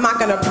 I'm not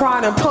going to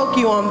prod and poke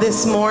you on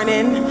this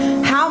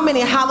morning. How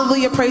many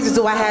hallelujah praises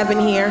do I have in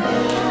here?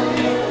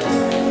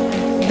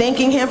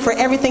 Thanking him for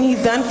everything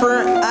he's done for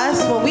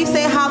us. When we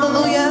say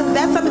hallelujah,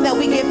 that's something that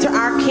we give to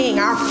our King,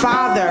 our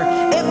Father.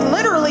 It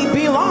literally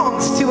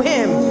belongs to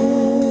him.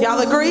 Y'all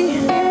agree?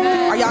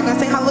 Are y'all going to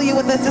sing hallelujah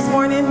with us this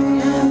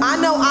morning? I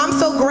know I'm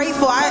so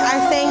grateful.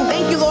 I sang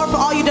thank you, Lord, for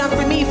all you've done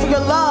for me, for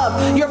your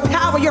love, your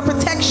power, your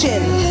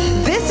protection.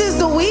 This is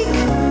the week.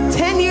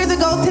 10 years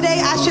ago today,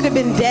 I should have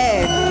been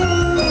dead.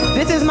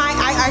 This is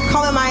I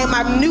call it my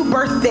new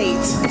birth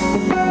date.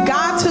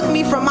 God took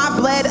me from my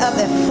bed of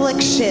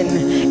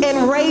affliction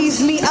and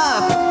raised me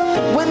up.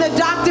 When the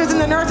doctors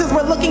and the nurses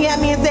were looking at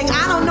me and saying,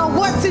 I don't know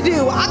what to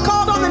do, I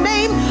called on the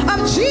name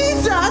of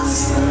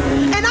Jesus,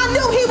 and I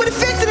knew he would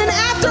fix it, and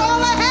after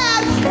all I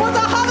had was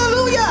a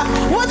hallelujah.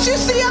 What you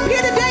see up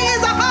here today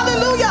is a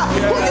hallelujah.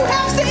 Who you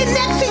have sitting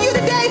next to you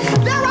today,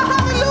 they're a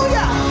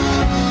hallelujah.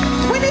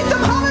 We need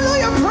some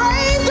hallelujah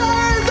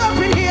praisers up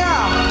in here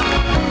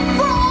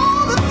for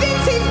all the things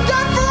he's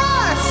done for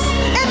us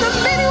and the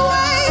many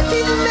ways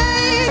he's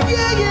made.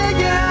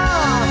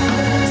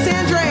 Yeah.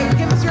 Sandra,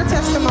 give us your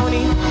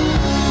testimony.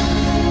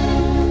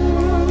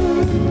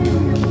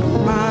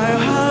 My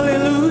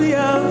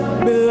hallelujah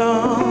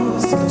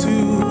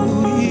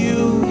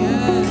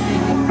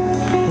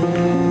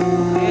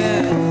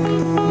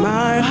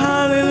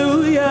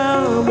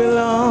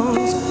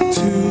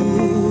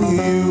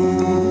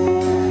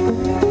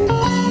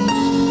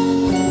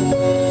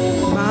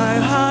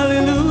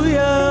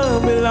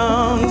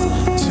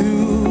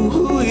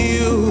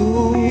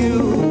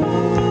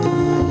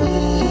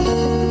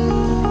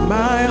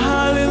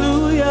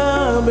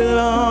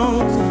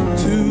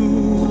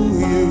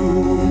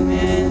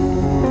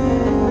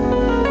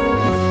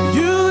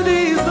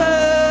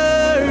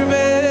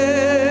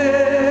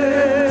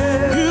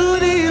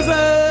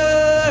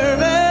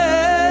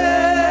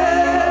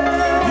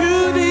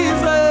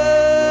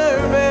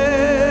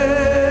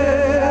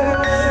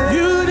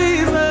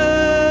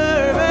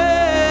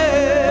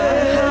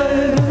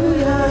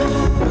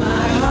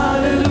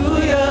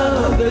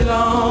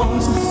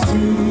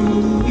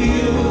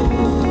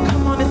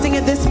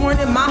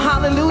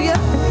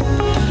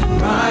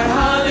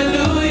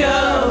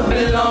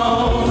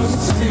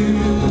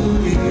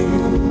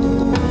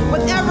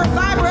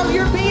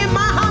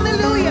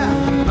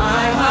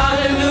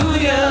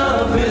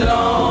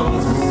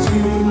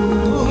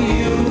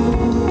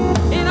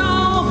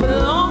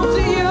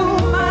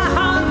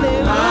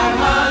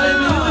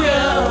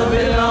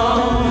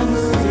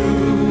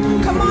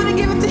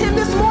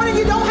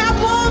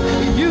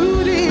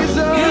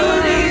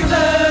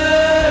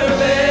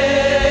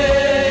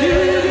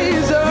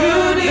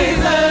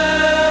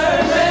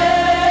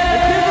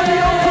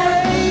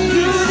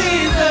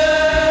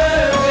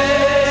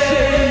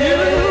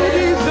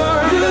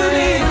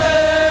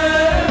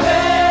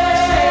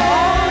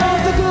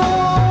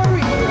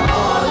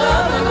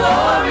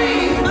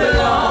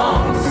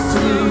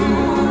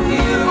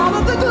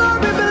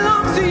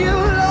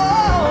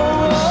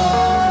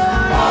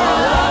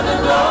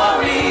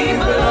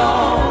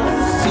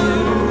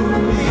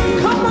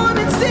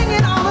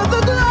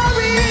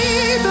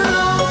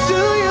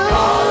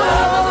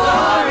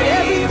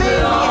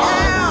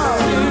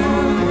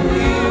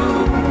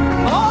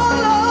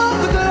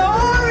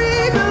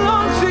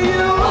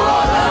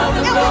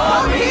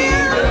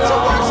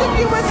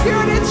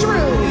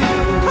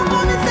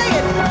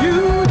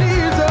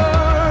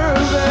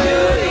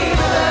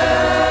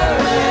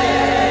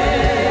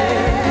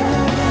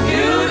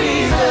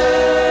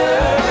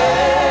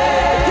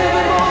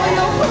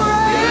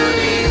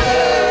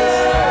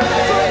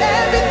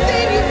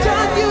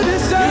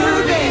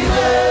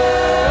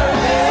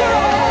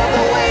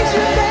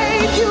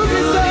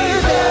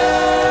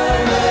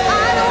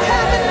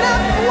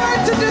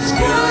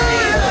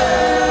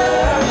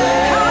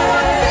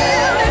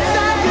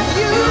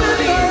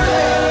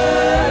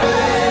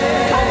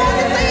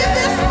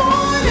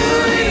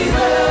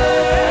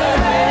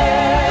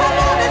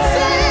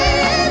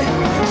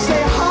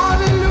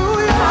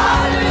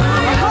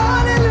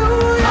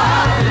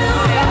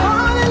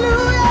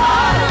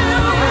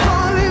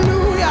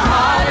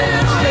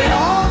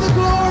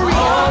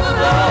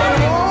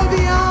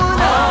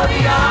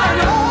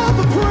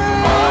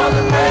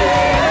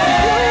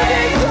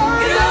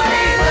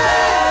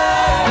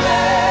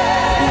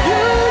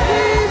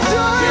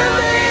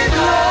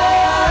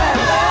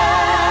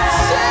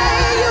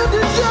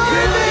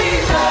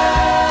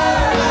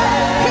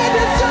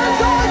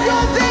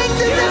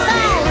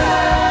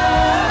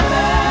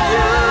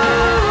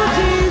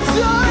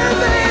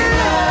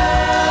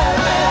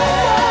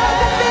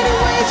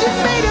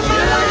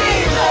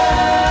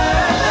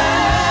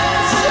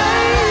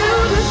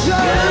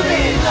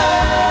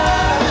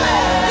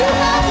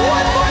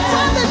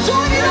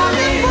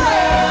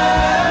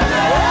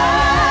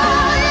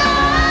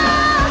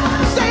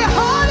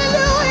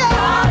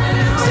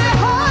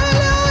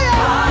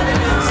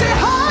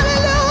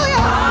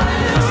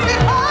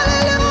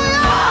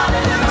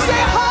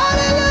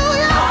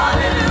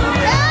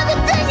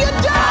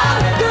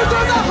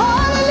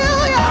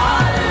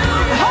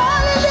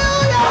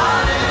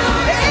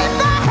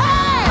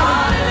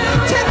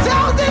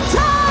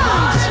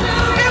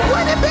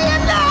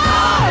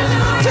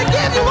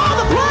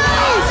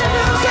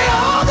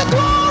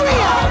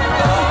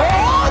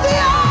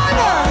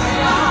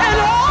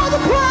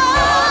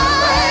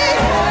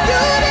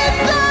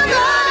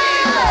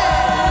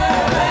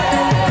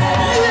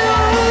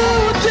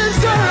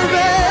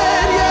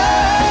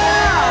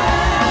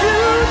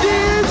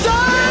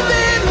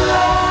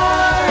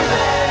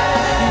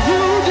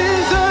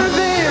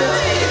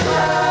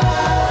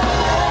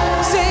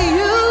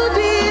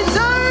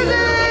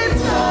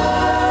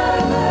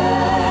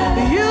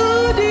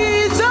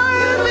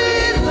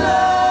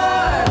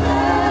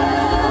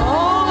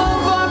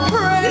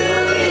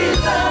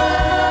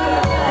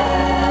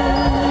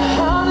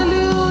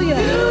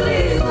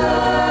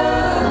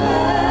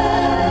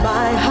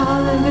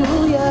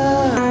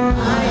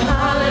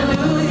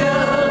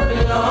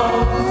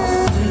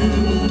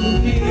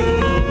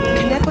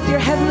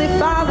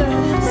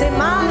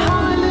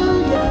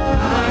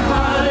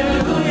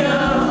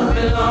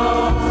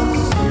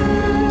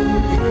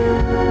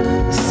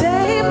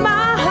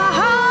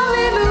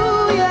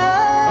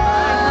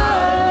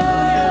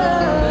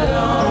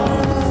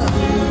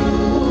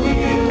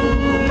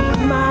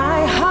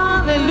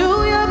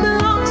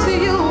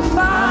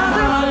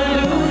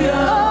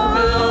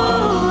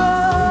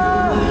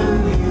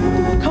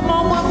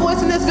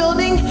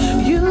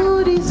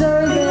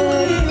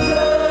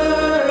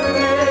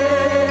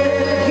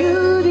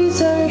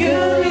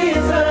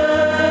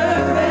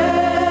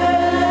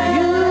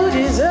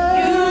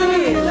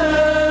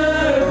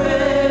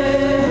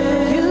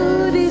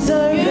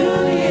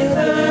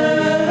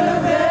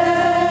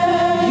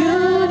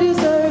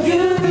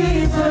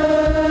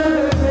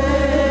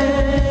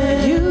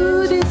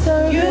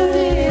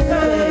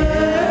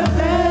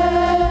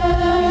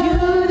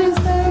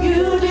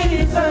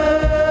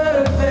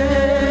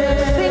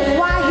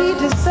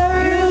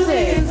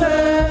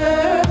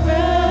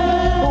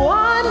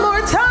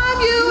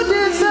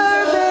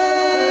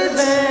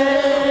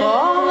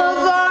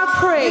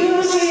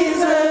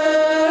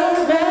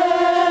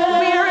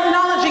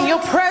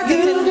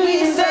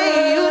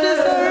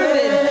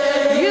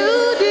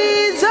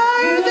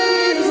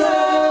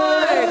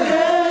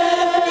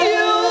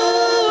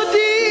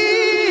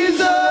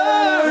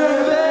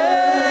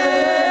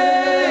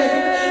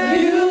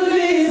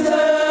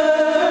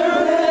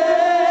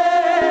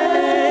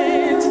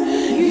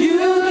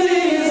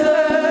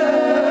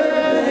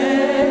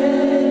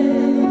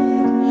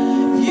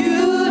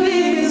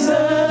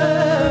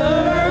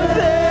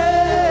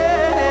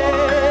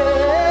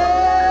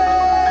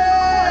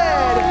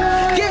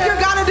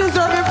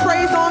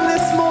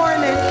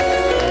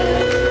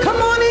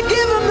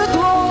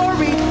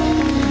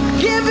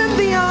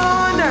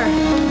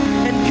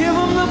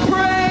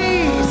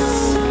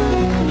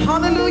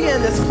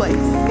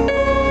place.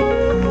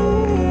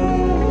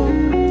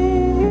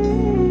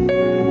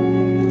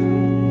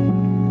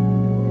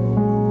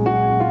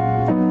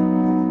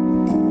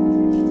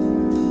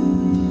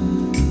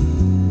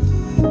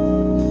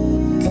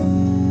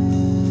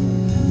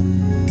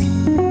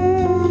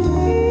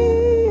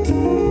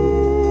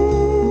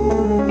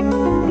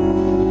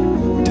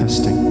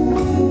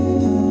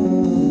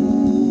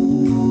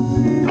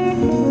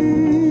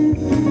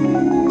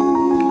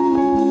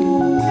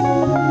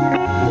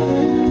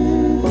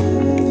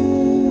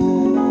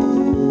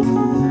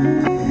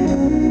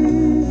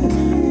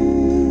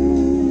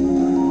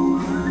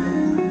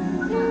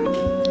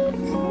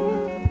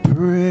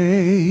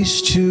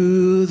 Praise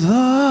to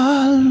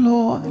the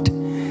Lord,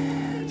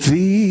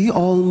 the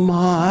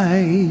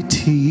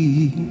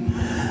Almighty,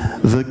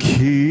 the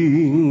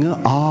King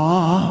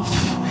of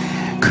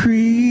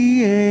creation.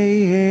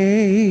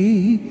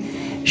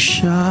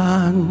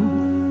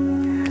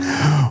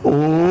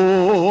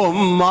 Oh,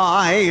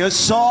 my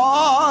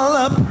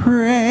soul,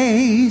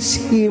 praise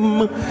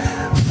him,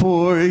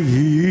 for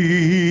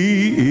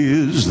he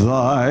is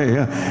thy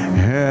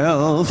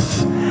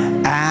health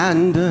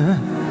and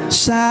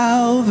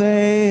salvation.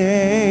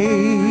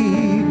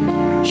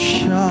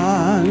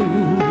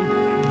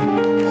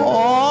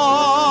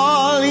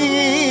 All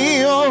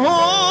ye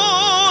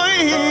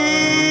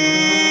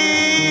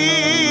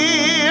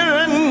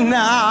hear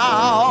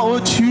now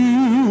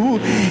to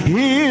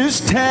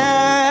his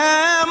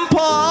temple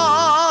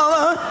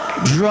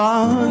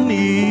draw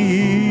near.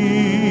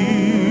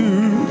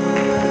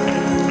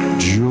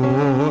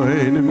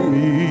 Join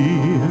me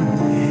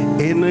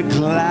in a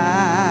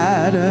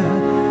glad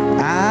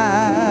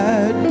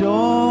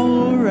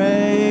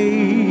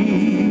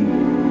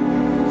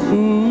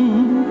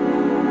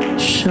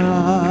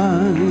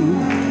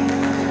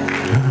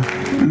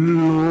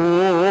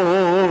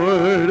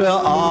Lord,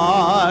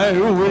 I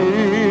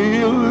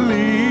will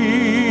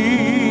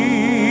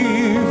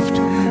lift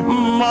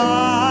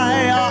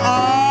my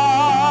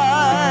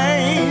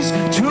eyes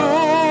to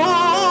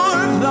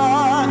the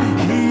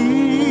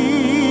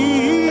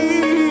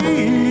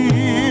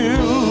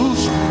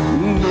hills,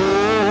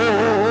 knowing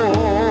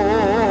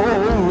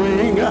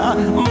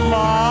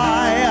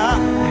my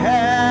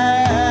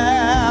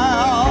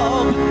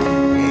help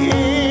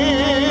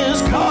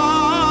is coming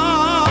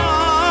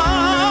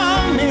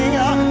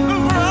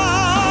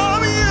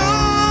from you.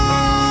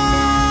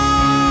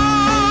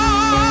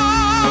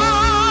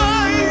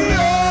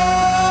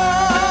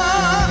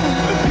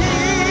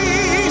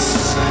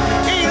 Peace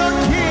you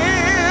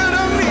give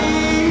me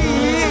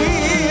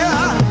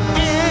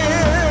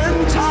in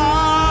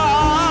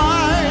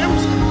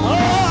times of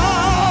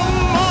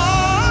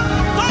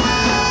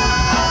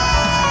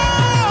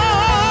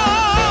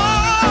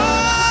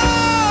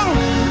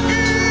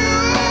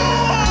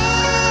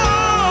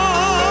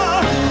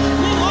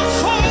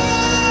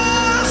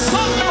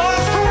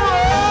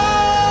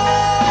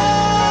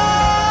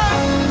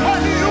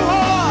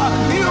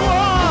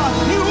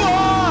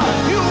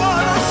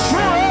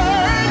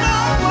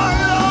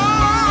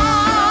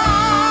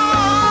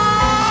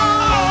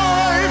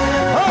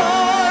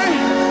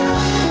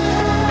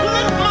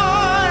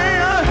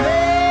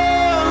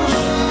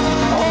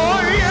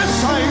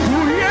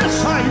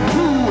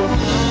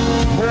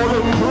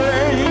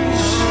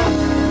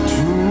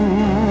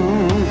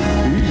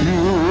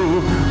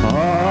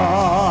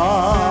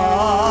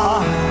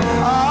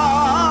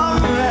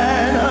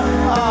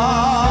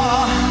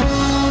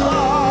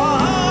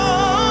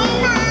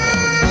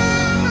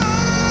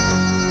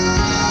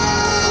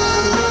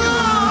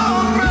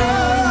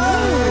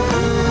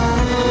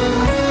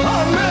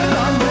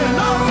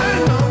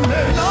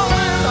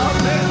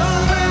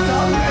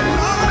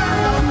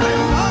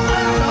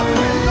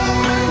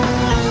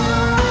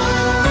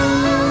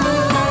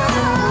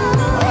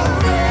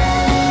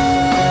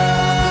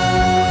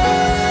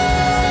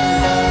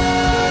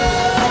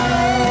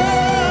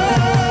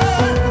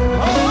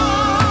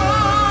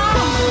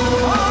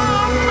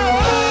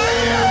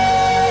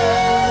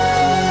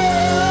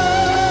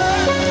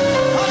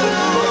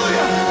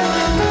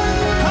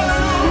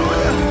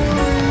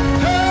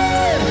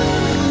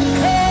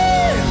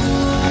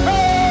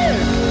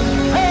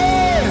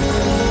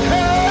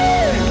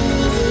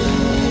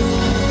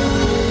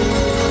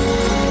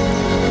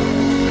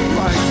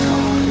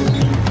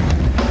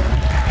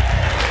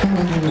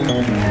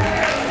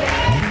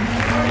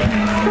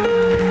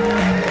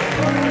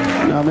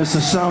Now, Mr.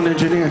 Sound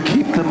Engineer,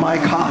 keep the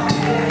mic hot.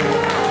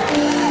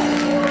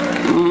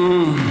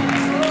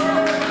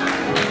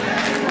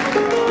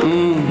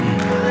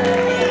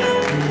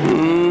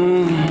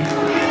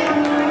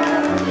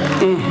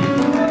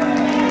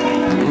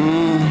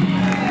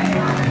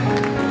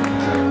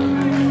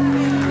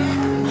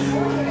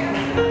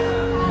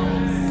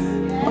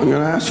 I'm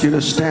going to ask you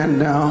to stand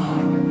now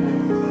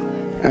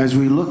as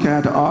we look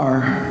at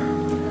our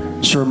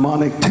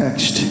sermonic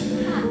text.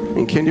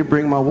 And can you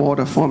bring my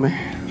water for me?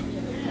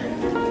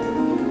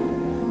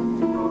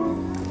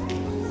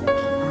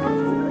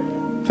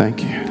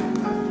 Thank you.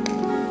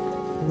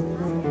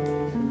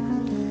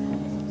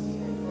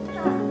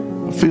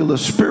 Feel the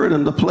Spirit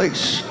in the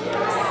place.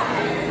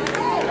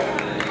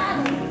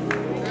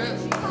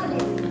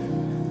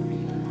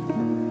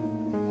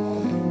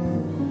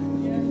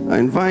 I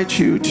invite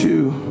you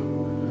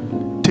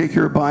to take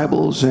your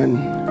Bibles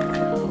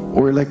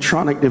or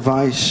electronic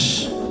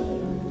device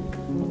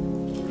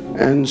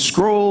and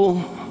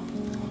scroll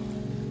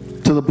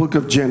to the book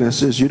of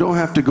Genesis. You don't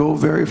have to go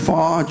very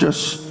far,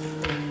 just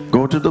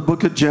go to the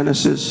book of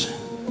Genesis,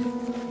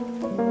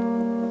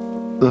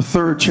 the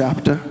 3rd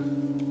chapter.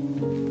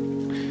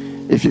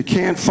 If you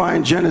can't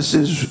find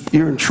Genesis,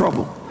 you're in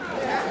trouble.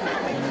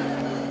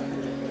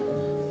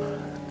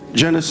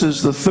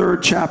 Genesis, the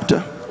 3rd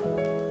chapter.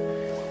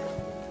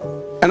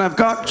 And I've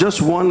got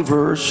just one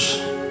verse,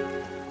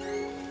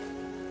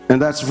 and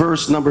that's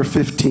verse number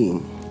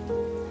 15.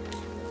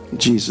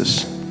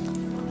 Jesus.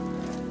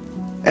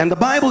 And the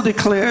Bible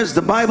declares,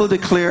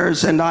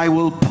 and I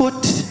will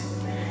put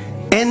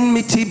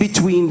enmity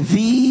between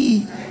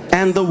thee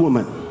and the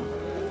woman,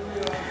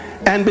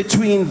 and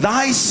between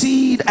thy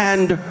seed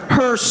and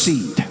her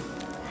seed.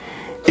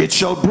 It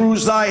shall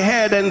bruise thy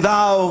head, and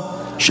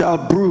thou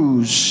shalt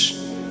bruise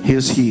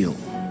his heel.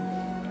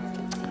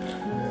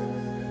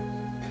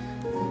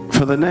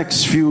 For the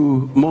next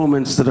few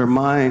moments that are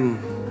mine,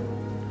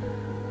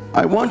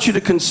 I want you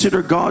to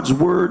consider God's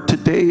word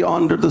today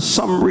under the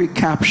summary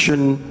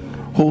caption,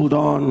 hold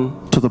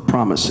on to the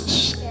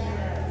promises.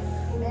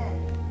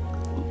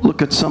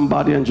 Look at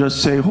somebody and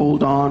just say,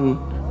 hold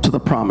on to the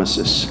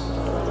promises.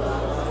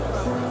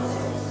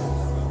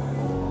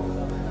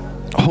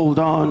 Hold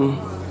on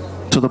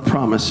to the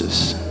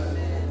promises.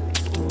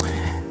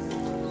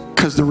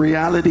 Because the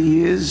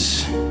reality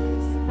is,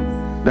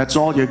 that's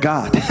all you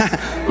got.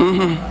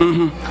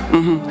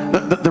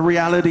 The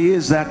reality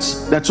is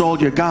that's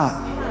all you got.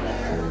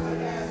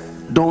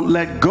 Don't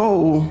let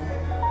go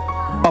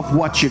of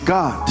what you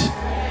got.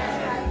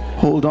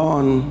 Hold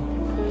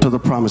on to the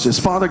promises.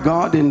 Father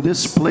God, in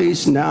this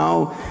place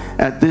now,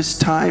 at this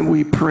time,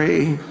 we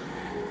pray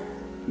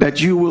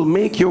that you will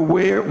make your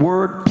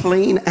word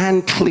plain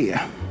and clear.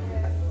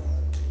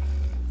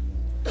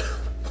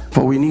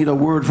 For we need a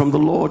word from the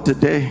Lord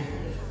today.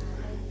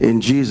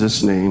 In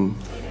Jesus' name,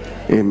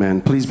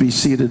 amen. Please be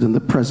seated in the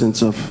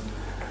presence of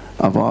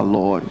our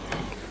Lord.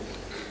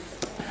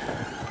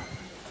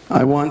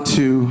 I want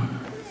to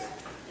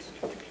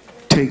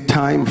take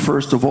time,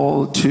 first of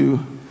all, to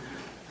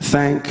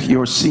thank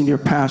your senior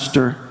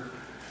pastor,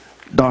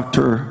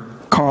 Dr.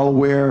 Carl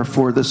Ware,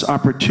 for this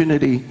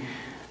opportunity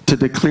to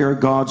declare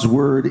God's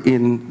word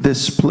in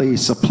this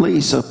place, a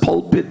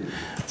pulpit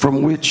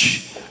from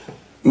which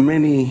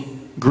many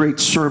great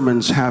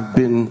sermons have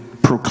been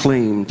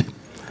proclaimed.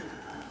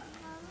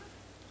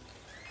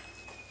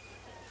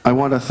 I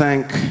want to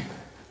thank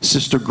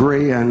Sister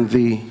Gray and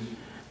the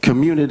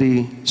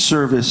community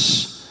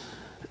service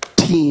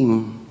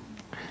team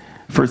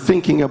for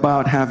thinking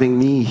about having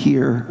me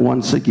here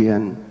once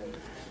again.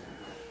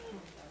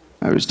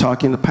 I was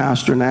talking to the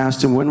pastor and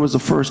asked him when was the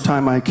first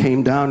time I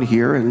came down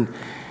here, and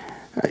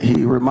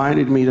he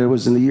reminded me that it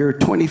was in the year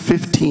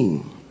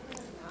 2015.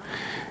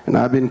 And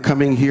I've been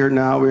coming here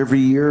now every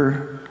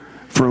year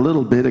for a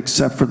little bit,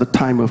 except for the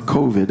time of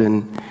COVID.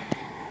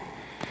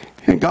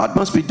 And God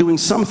must be doing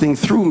something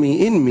through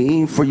me, in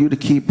me, for you to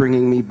keep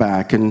bringing me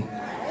back. And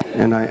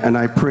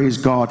I praise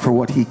God for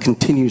what he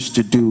continues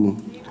to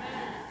do.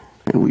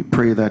 And we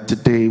pray that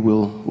today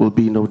will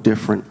be no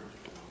different.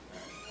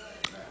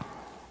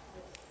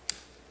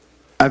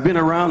 I've been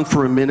around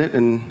for a minute,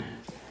 and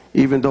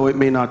even though it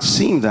may not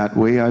seem that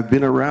way, I've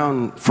been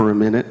around for a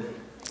minute.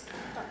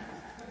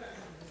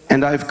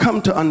 And I've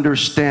come to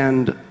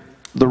understand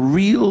the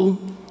real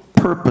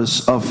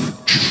purpose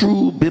of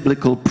true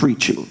biblical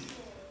preaching.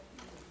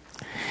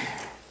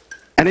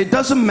 And it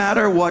doesn't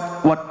matter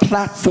what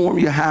platform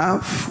you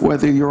have,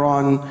 whether you're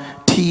on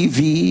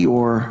TV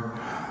or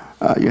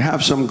you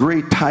have some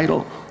great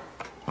title.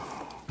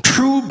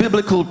 True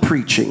biblical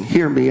preaching,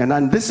 hear me,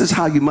 and this is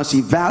how you must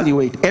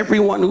evaluate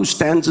everyone who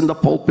stands in the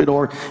pulpit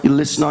or you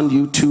listen on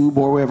YouTube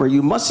or wherever.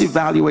 You must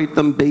evaluate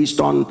them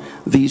based on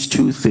these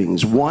two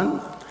things.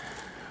 One,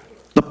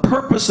 the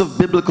purpose of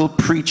biblical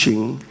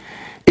preaching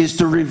is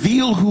to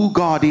reveal who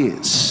God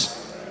is.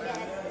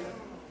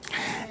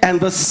 And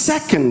the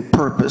second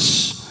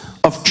purpose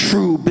of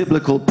true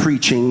biblical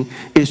preaching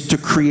is to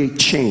create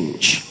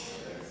change.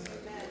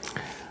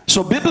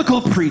 So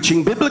biblical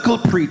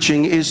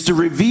preaching is to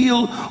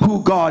reveal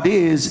who God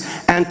is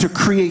and to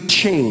create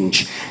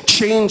change.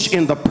 Change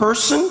in the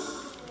person,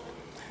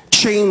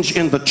 change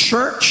in the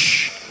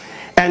church,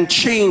 and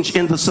change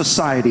in the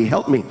society.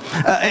 Help me.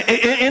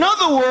 In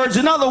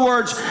other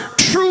words,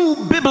 true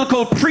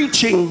biblical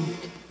preaching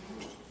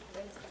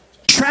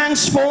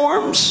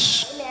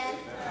transforms,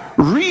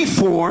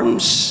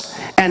 reforms,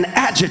 and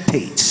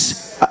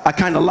agitates. I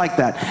kind of like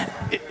that.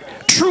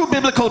 True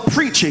biblical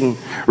preaching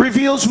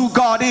reveals who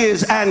God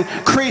is and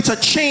creates a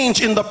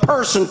change in the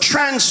person,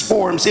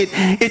 transforms it.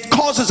 It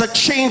causes a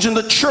change in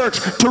the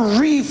church to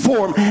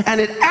reform, and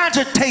it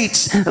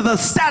agitates the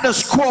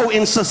status quo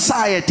in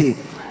society.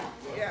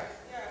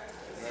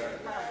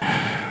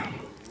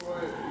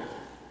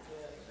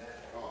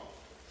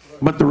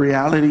 But the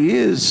reality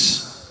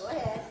is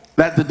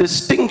that the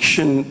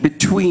distinction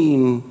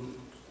between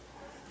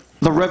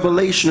the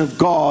revelation of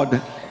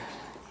God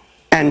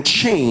and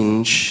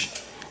change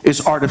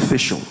is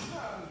artificial.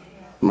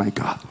 My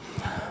God.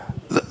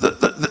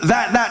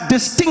 That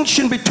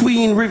distinction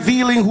between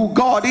revealing who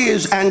God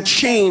is and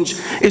change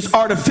is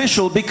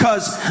artificial,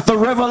 because the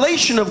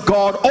revelation of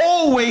God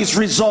always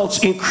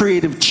results in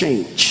creative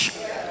change.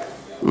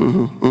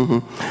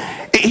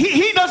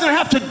 He doesn't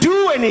have to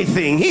do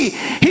anything.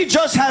 He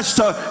just has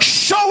to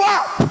show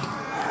up.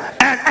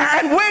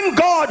 And when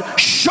God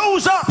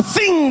shows up,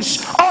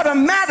 things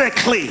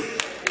automatically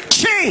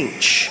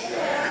change.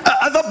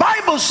 The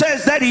Bible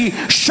says that he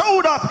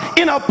showed up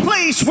in a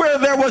place where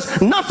there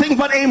was nothing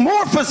but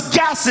amorphous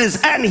gases,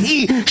 and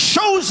he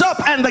shows up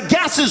and the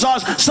gases are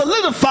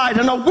solidified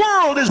and a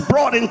world is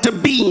brought into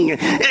being.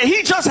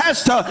 He just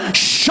has to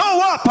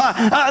show up.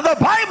 The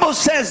Bible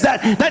says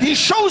that he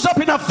shows up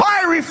in a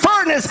fiery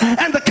furnace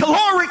and the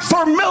caloric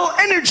thermal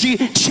energy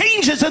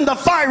changes in the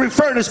fiery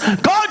furnace.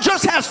 God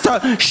just has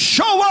to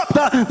show up.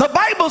 The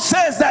Bible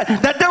says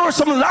that there were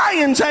some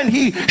lions and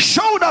he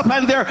showed up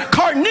and their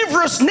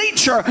carnivorous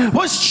nature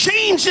was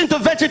changed into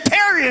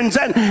vegetarians,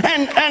 and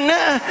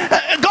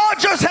God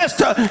just has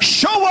to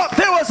show up.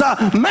 There was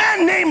a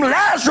man named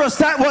Lazarus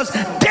that was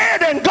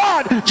dead, and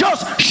God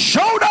just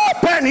showed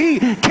up and he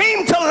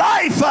came to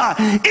life.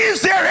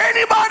 Is there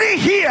anybody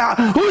here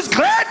who's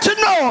glad to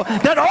know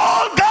that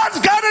all God's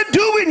got to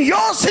do in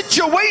your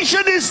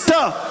situation is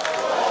to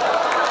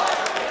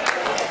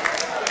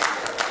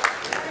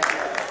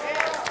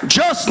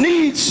just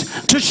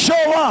needs to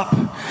show up?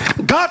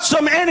 Got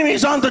some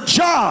enemies on the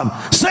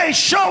job, say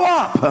show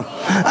up.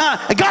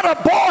 Got a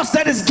boss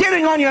that is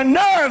getting on your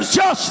nerves,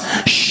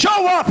 just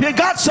show up. You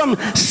got some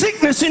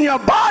sickness in your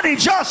body,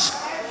 just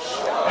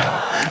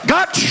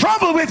got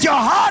trouble with your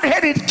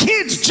hard-headed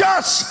kids,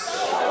 just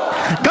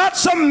got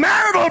some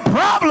marital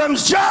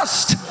problems,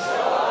 just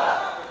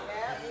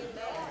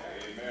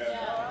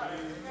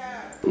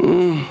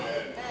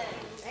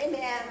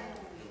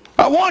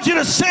I want you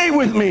to say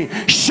with me,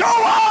 show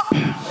up.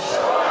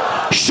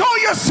 Show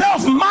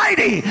yourself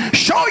mighty.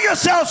 Show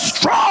yourself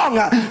strong.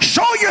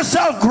 Show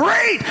yourself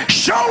great.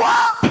 Show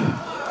up.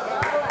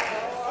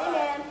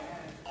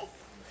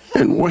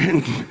 And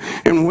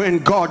when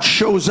God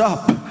shows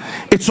up,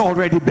 it's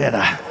already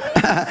better.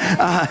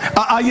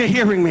 Are you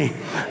hearing me?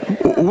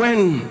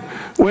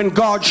 When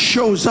God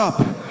shows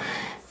up,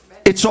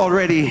 it's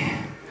already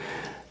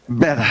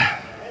better.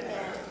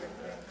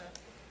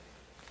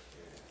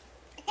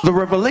 The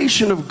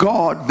revelation of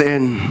God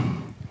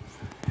then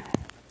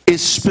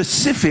is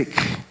specific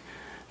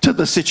to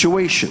the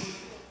situation.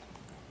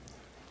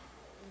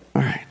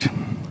 All right.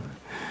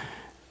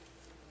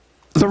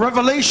 The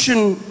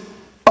revelation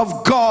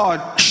of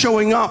God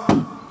showing up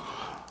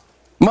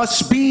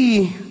must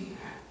be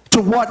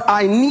to what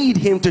I need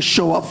him to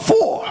show up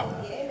for.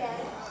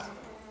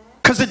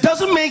 Because it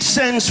doesn't make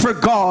sense for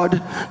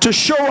God to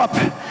show up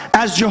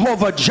as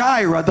Jehovah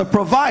Jireh, the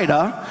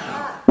provider,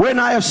 when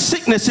I have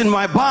sickness in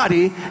my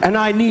body and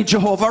I need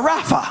Jehovah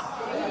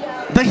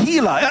Rapha, the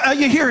healer. Are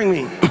you hearing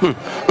me?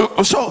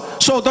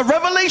 So the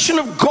revelation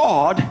of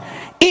God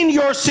in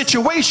your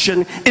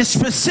situation is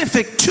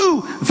specific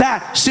to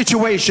that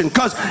situation,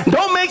 because it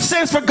don't make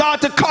sense for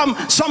God to come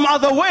some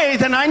other way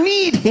than I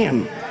need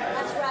him,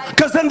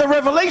 because then the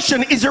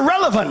revelation is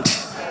irrelevant.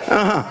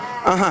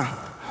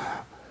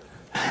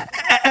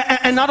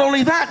 And not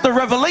only that, the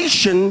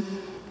revelation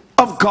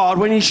of God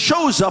when he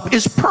shows up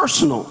is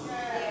personal.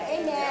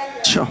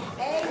 So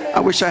I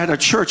wish I had a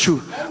church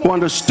who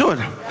understood.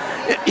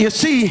 You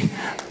see,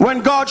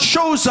 when God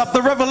shows up,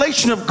 the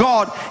revelation of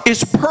God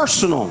is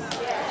personal.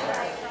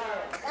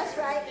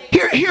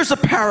 Here's a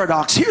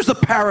paradox. Here's the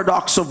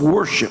paradox of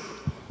worship.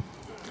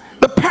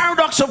 The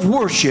paradox of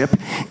worship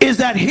is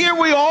that here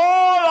we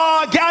all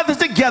are gathered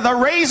together,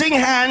 raising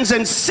hands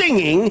and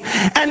singing,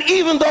 and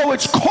even though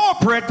it's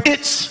corporate,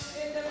 it's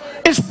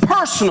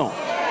personal.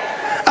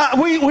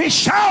 We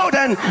shout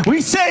and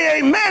we say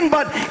amen,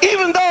 but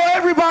even though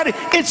everybody,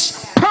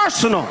 it's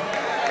personal.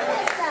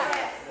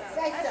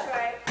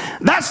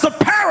 That's the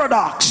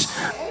paradox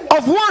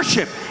of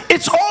worship.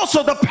 It's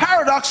also the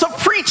paradox of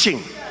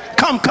preaching.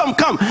 Come.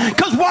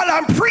 Because while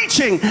I'm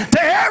preaching to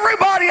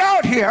everybody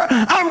out here,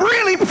 I'm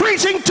really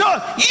preaching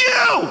to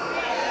you.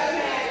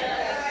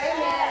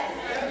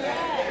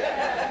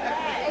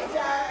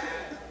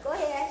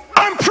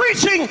 I'm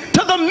preaching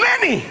to the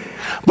many,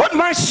 but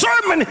my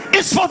sermon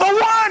is for the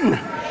one.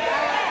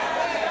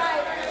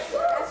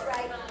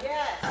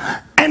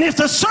 And if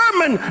the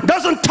sermon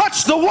doesn't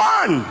touch the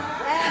one,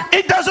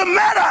 it doesn't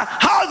matter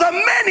how the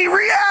many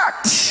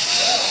react.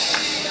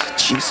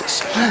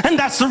 Jesus. And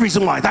that's the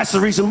reason why. That's the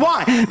reason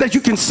why that you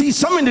can see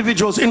some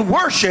individuals in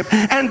worship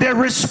and their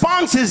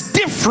response is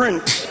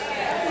different.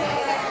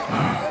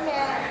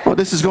 Oh,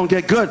 this is going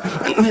to get good.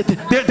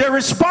 Their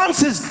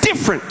response is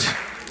different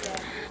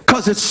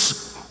because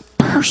it's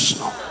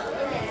personal.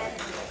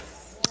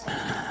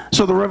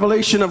 So the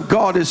revelation of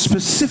God is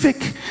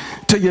specific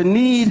to your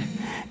need.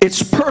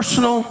 It's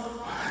personal.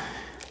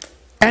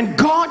 And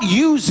God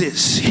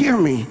uses, hear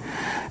me,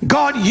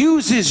 God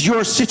uses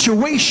your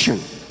situation.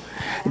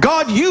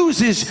 God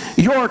uses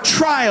your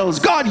trials.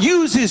 God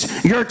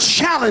uses your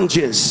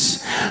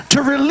challenges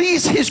to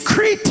release his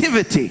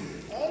creativity.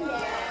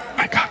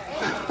 My God.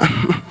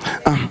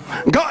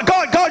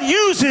 God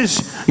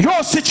uses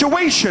your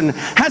situation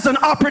as an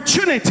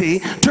opportunity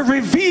to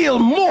reveal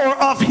more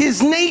of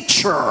his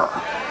nature.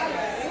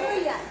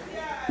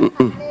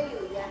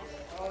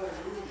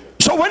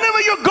 So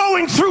whenever you're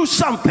going through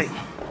something,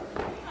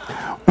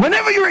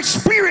 whenever you're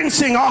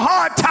experiencing a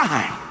hard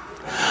time,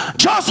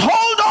 just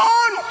hold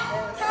on.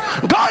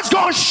 God's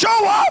going to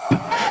show up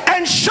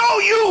and show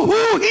you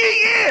who he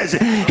is.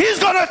 He's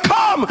going to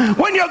come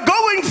when you're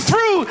going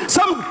through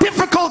some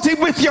difficulty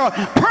with your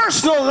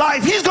personal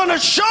life. He's going to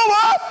show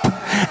up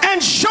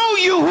and show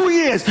you who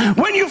he is.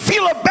 When you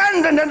feel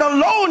abandoned and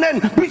alone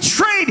and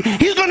betrayed,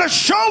 he's going to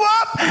show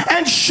up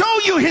and show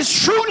you his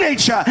true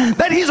nature,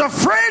 that he's a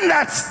friend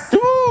that's,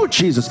 ooh,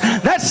 Jesus,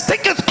 that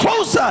sticketh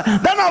closer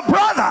than a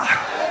brother.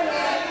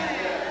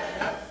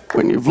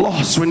 When you've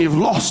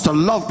lost a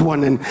loved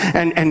one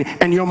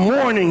and you're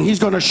mourning, he's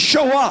going to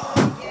show up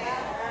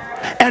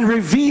and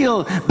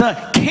reveal the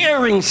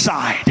caring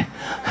side.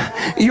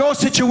 Your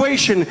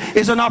situation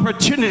is an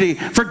opportunity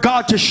for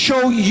God to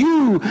show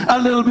you a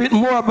little bit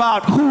more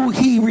about who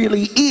he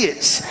really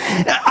is,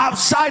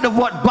 outside of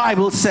what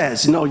Bible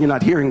says. No, you're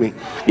not hearing me.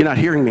 You're not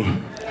hearing me.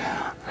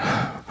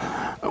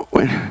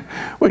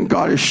 When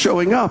God is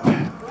showing up,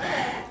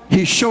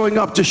 he's showing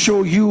up to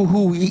show you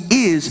who he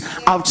is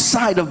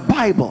outside of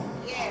Bible.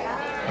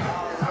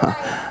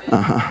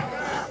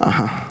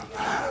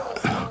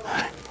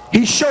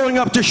 He's showing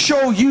up to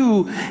show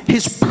you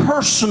his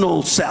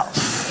personal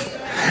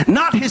self,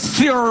 not his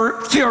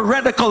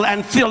theoretical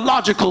and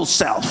theological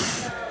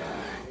self.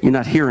 You're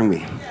not hearing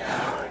me.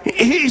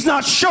 He's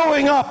not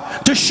showing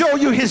up to show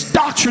you his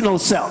doctrinal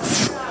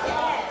self.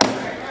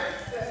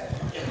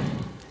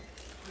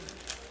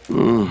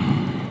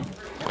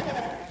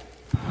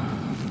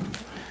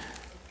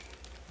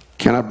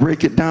 Can I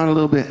break it down a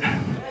little bit?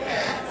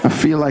 I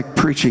feel like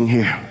preaching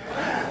here.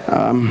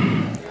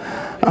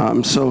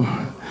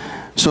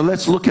 So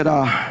let's look at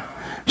our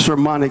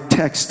sermonic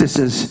text. This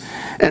is,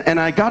 and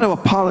I got to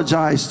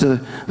apologize to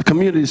the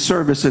community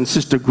service and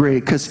Sister Gray,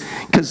 because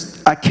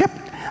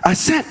I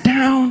sat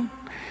down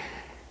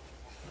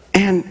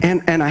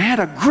and I had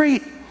a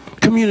great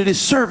community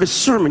service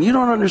sermon. You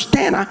don't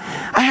understand. I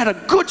had a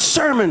good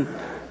sermon.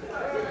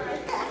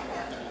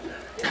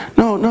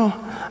 No.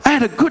 I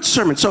had a good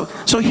sermon. So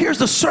here's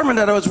the sermon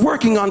that I was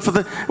working on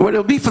for what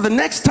it'll be for the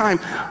next time.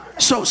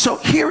 So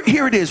here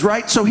it is,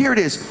 right? So here it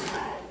is.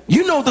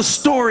 You know the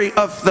story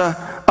of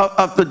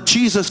the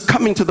Jesus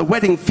coming to the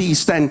wedding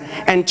feast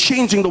and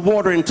changing the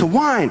water into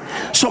wine.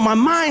 So my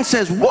mind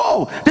says,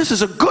 whoa, this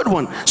is a good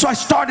one. So I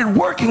started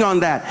working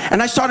on that,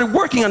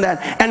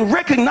 and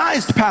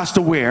recognized,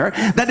 Pastor Ware,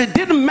 that it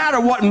didn't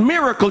matter what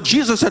miracle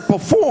Jesus had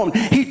performed.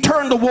 He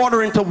turned the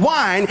water into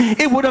wine.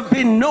 It would have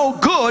been no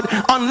good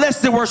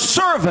unless there were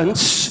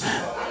servants.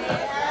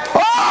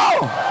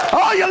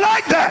 Oh, you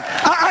like that?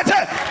 I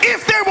tell you,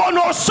 if there were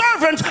no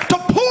servants to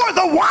pour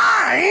the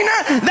wine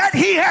that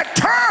he had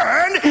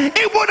turned,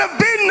 it would have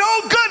been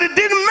no good. It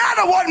didn't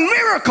matter what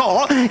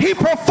miracle he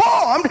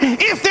performed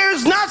if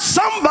there's not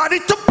somebody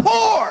to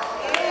pour.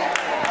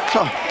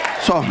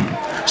 So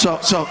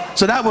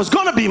that was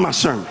going to be my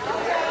sermon.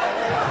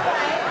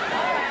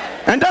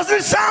 And doesn't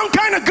it sound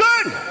kind of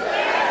good?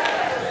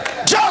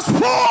 Just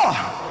pour.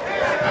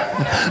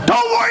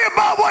 Don't worry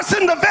about what's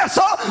in the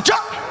vessel.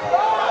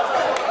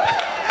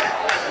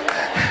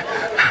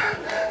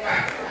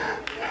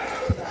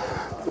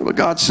 But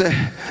God said,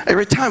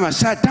 every time I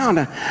sat down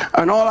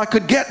and all I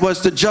could get was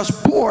to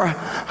just pour,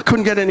 I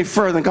couldn't get any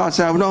further. And God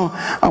said, no,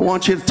 I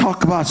want you to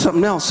talk about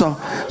something else.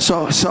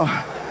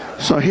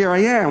 So here I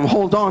am.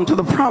 Hold on to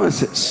the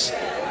promises.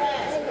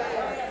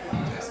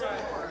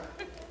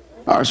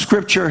 Our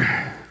scripture,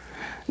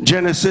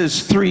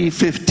 Genesis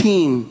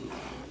 3:15.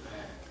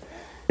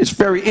 It's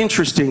very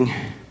interesting,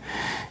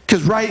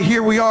 because right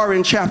here we are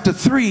in chapter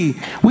 3.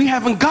 We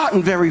haven't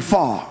gotten very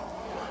far.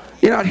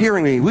 You're not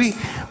hearing me.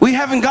 We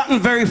haven't gotten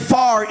very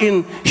far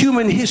in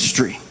human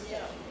history.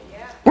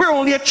 We're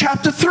only at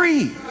chapter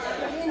 3.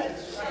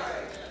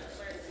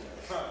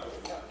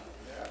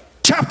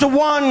 Chapter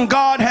 1,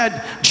 God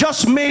had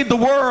just made the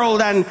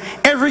world and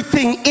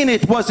everything in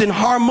it was in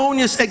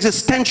harmonious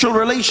existential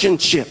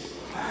relationship.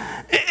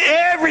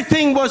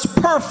 Everything was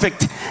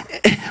perfect.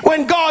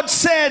 When God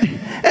said,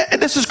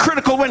 this is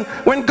critical,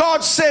 when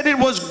God said it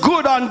was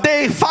good on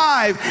day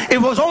 5,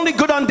 it was only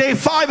good on day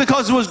 5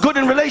 because it was good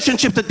in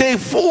relationship to day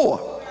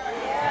 4.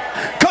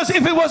 Because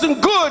if it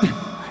wasn't good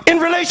in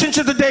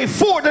relationship to day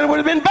 4, then it would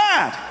have been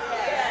bad.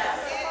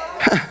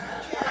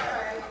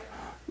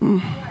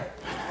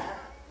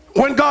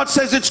 When God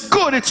says it's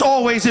good, it's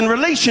always in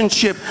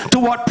relationship to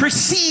what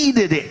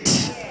preceded it.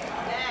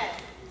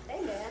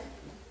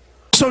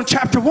 So in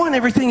chapter 1,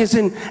 everything is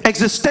in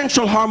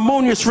existential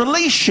harmonious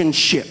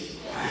relationship.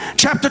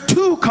 chapter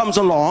 2 comes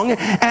along,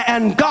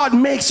 and God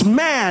makes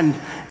man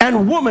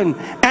and woman,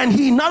 and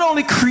he not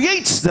only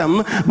creates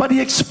them, but he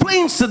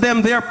explains to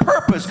them their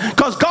purpose,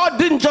 because God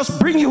didn't just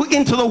bring you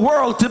into the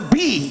world to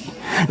be.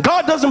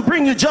 God doesn't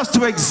bring you just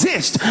to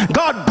exist.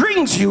 God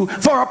brings you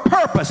for a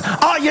purpose.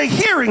 Are you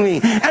hearing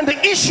me? And the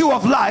issue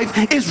of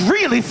life is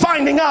really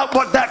finding out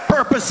what that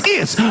purpose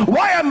is.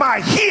 Why am I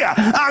here?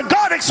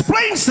 God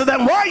explains to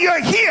them why you're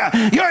here.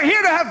 You're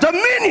here to have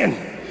dominion,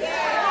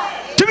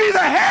 to be the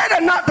head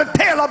and not the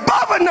tail,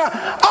 above and not.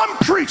 I'm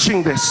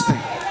preaching this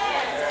thing.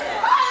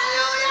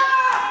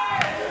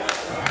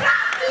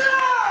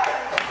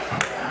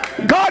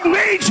 God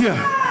made you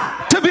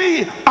to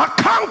be a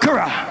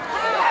conqueror.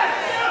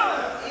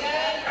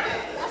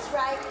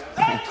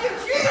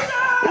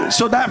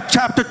 So that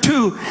chapter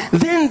 2,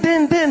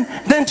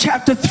 then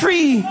chapter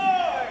 3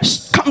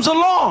 comes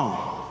along,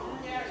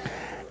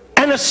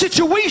 and a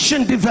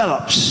situation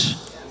develops.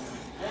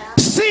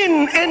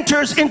 Sin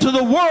enters into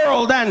the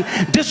world and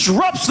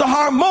disrupts the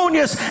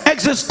harmonious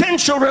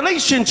existential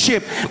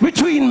relationship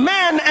between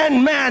man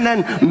and man,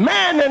 and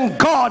man and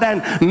God,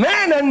 and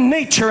man and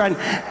nature, and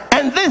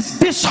this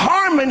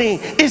disharmony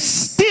is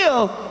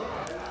still.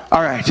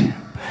 All right,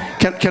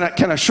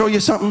 can I show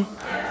you something?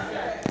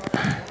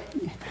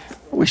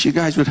 I wish you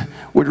guys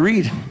would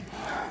read.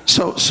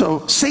 So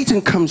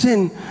Satan comes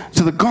in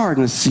to the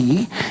garden.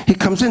 See, he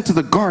comes into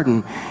the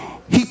garden.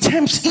 He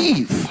tempts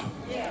Eve.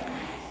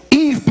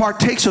 Eve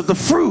partakes of the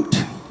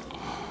fruit.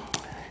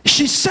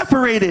 She's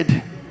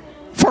separated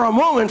for a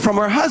moment from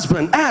her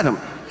husband, Adam.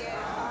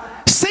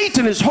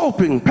 Satan is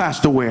hoping,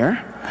 Pastor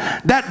Ware,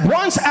 that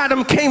once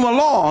Adam came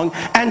along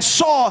and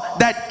saw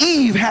that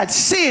Eve had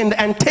sinned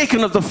and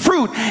taken of the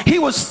fruit, he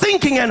was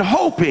thinking and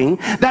hoping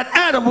that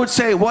Adam would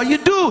say, well, you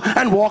do,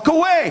 and walk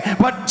away.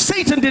 But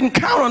Satan didn't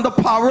count on the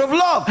power of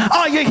love.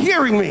 Are you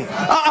hearing me?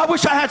 I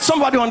wish I had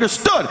somebody who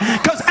understood,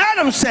 because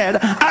Adam said,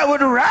 I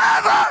would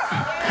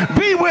rather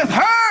be with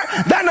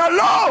her than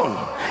alone.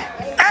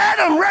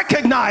 Adam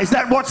recognized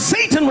that what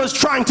Satan was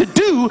trying to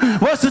do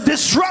was to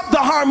disrupt the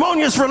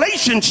harmonious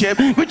relationship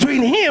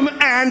between him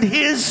and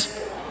his.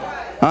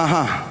 All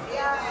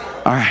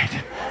right.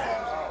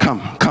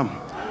 Come.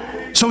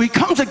 So he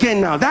comes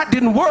again now. That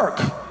didn't work.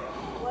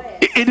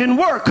 It didn't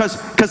work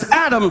because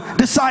Adam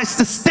decides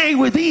to stay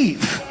with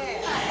Eve.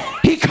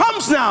 He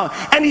comes now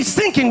and he's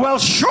thinking, well,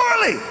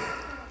 surely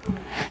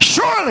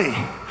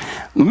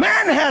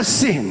man has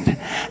sinned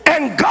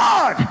and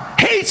God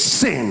hates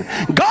sin.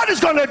 God is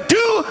going to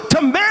do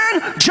to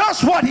man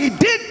just what he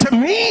did to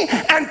me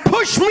and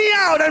push me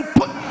out. And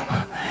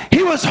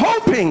he was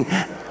hoping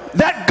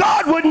that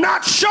God would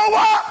not show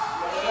up.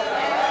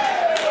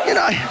 You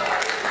know,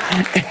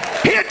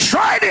 he had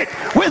tried it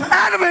with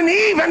Adam and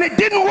Eve and it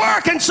didn't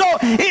work, and so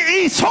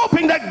he's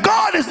hoping that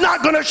God is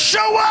not going to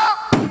show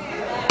up.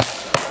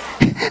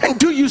 And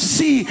do you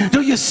see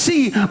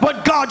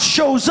what God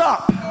shows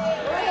up?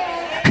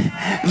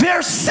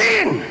 Their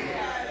sin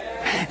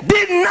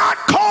did not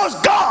cause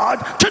God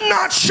to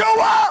not show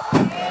up.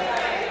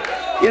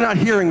 You're not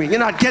hearing me. You're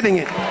not getting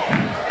it.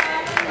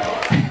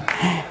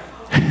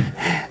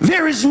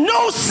 There is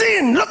no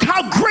sin. Look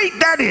how great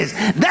that is.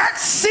 That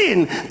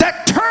sin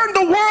that turned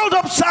the world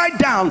upside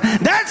down,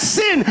 that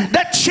sin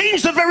that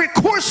changed the very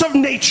course of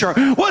nature,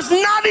 was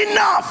not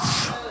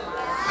enough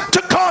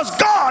to cause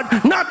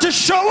God not to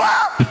show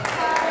up.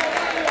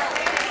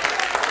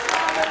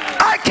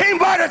 I came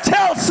by to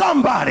tell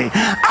somebody,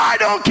 I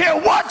don't care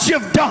what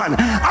you've done,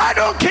 I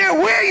don't care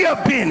where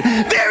you've been,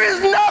 there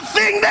is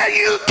nothing that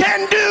you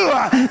can do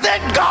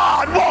that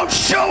God won't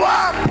show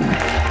up.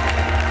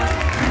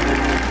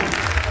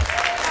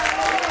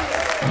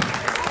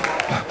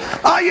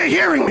 Are you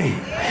hearing me?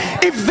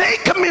 If they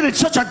committed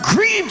such a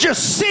grievous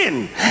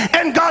sin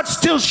and God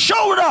still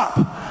showed up,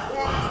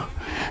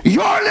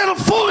 your little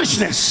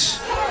foolishness.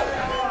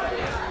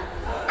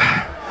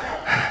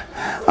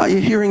 Are you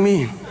hearing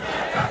me?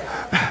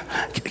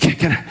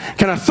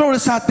 Can I throw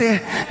this out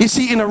there? You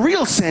see, in a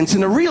real sense,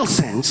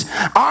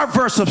 our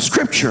verse of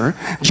scripture,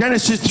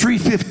 Genesis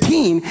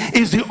 3:15,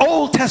 is the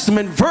Old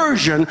Testament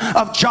version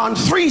of John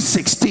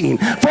 3:16.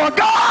 For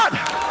God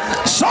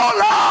so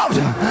loved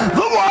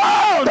the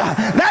world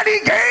that he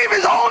gave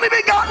his only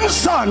begotten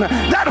Son,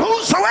 that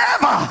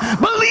whosoever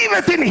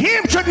believeth in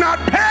him should not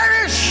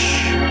perish.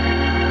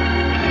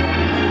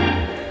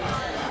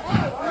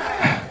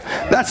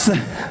 That's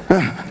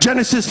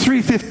Genesis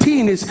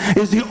 3:15 is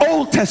the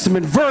Old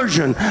Testament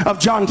version of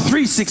John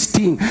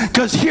 3:16,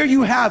 because here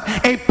you have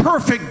a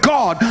perfect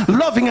God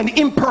loving an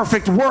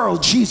imperfect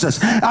world, Jesus.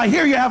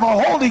 Here you have a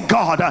holy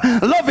God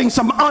loving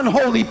some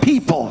unholy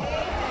people.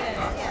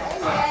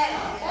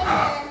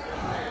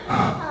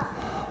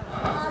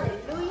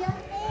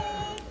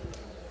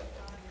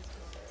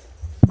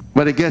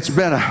 But it gets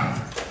better.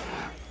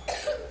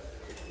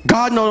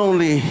 God not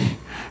only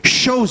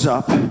shows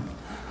up,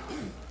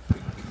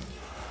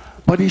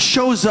 but he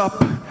shows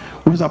up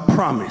with a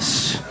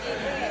promise.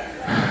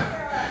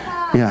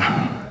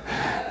 Yeah.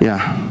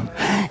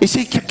 You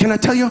see, can I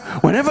tell you,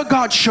 whenever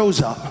God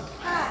shows up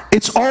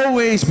it's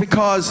always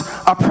because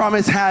a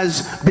promise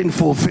has been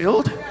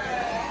fulfilled,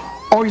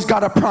 or he's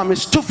got a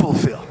promise to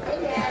fulfill.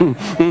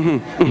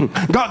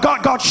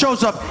 God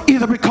shows up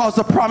either because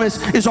the promise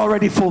is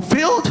already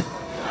fulfilled,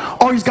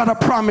 or he's got a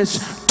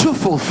promise to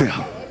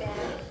fulfill.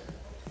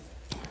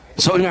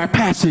 So in our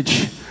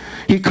passage,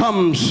 he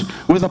comes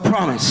with a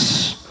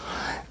promise.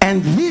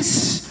 And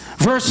this,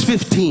 verse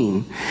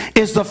 15,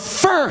 is the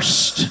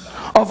first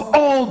of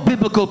all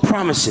biblical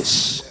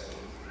promises.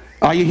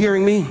 Are you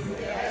hearing me?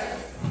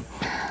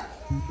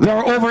 There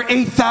are over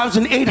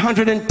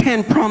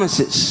 8,810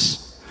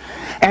 promises.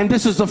 And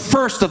this is the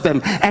first of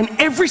them. And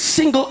every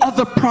single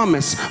other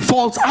promise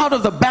falls out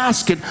of the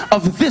basket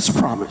of this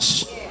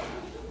promise.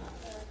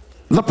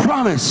 The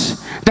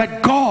promise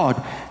that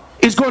God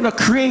is going to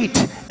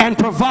create and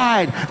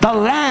provide the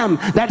lamb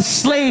that's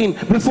slain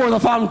before the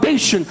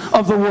foundation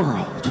of the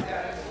world.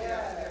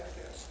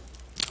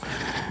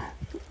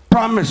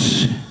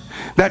 Promise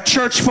that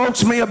church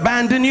folks may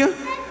abandon you,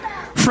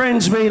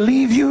 friends may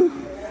leave you,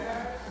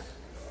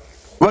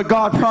 but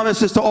God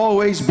promises to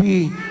always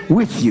be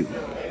with you.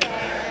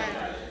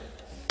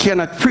 Can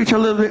I preach a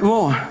little bit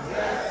more?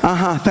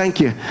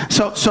 Thank you.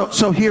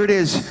 So here it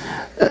is.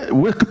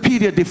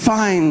 Wikipedia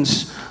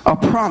defines a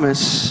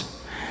promise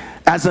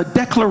as a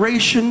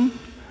declaration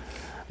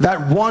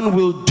that one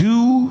will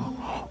do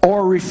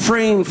or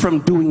refrain from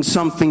doing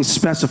something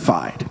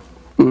specified.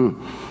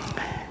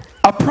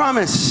 A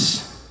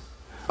promise,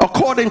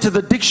 according to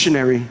the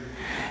dictionary,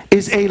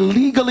 is a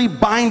legally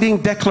binding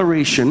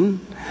declaration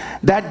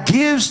that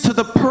gives to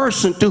the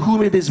person to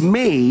whom it is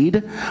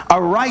made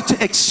a right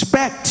to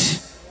expect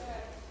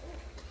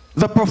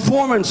the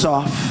performance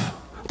of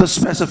the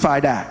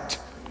specified act.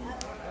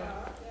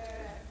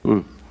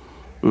 The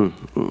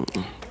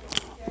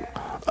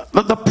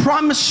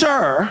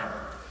promisor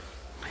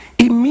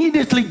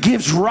immediately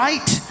gives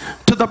right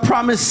to the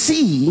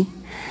promisee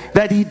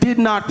that he did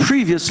not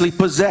previously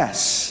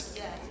possess.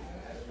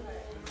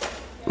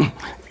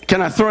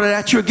 Can I throw that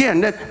at you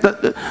again?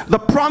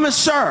 The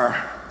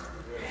promisor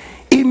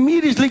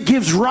immediately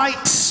gives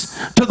rights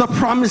to the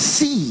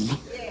promisee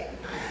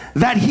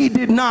that he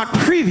did not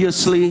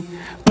previously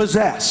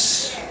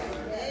possess.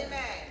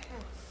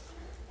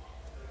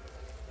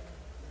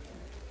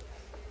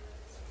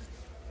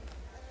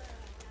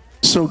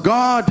 So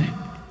God,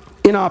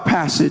 in our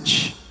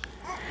passage,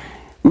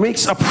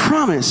 makes a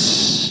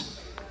promise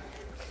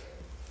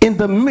in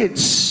the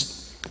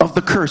midst of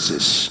the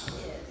curses.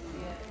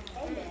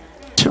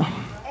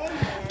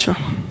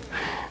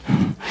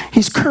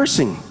 He's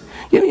cursing.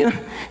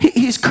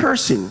 He's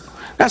cursing.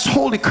 That's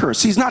holy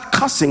curse. He's not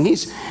cussing.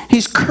 He's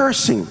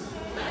cursing.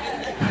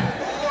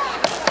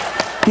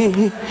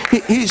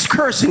 He's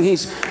cursing.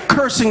 He's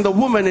cursing the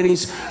woman, and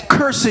he's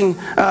cursing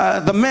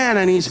the man,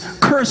 and he's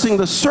cursing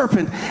the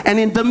serpent. And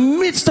in the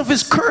midst of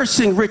his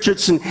cursing,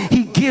 Richardson,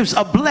 he gives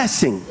a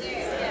blessing.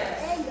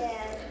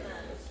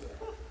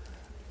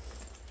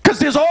 Because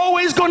there's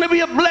always going to be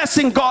a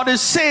blessing, God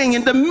is saying,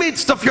 in the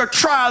midst of your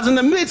trials, in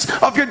the midst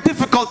of your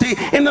difficulty,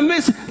 in the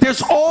midst,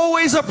 there's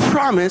always a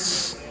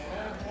promise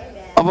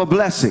of a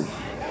blessing.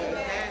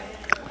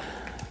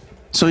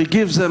 So he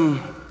gives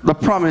them the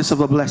promise of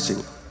a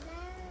blessing.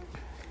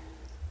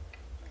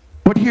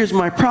 But here's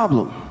my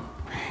problem.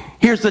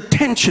 Here's the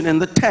tension in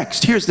the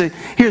text. Here's the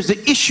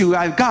issue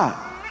I've got.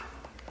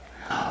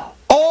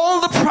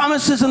 All the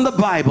promises in the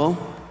Bible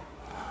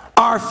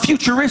are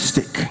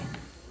futuristic.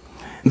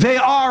 They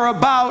are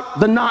about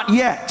the not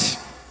yet.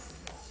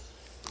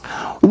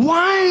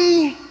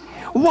 Why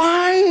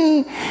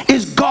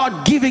is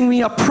God giving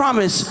me a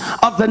promise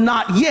of the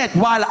not yet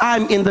while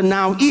I'm in the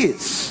now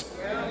is?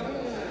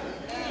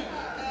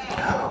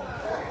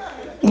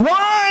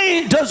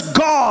 Why does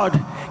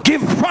God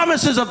give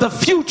promises of the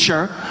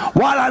future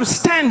while I'm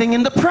standing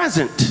in the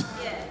present?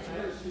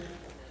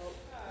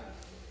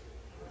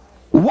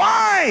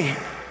 Why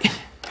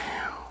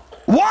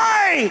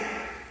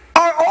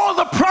are all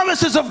the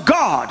promises of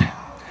God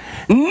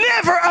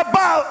never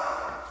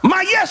about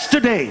my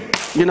yesterday?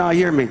 You know,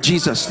 hear me,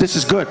 Jesus, this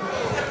is good.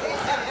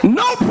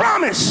 No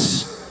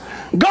promise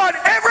God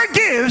ever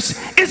gives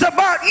is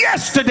about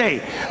yesterday.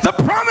 The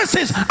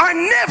promises are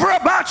never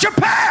about your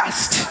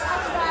past.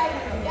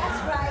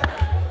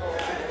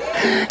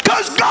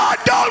 Because God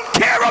don't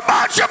care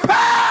about your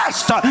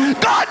past.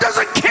 God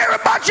doesn't care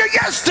about your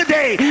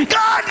yesterday.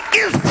 God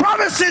gives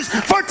promises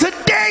for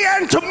today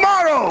and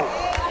tomorrow.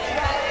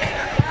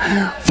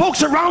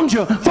 Folks around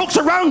you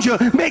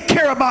may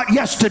care about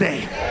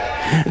yesterday.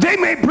 They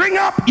may bring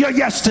up your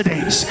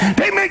yesterdays.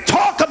 They may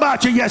talk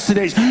about your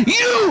yesterdays.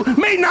 You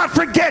may not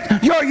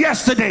forget your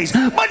yesterdays.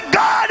 But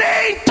God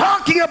ain't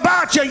talking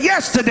about your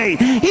yesterday.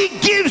 He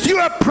gives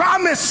you a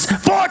promise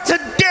for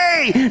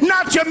today,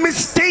 not your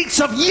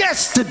mistakes of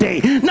yesterday,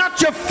 not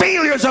your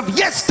failures of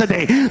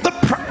yesterday.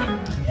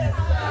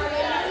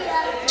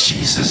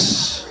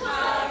 Jesus.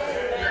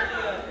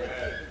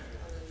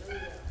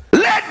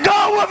 Let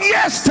go of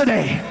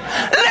yesterday.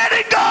 Let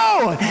it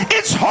go.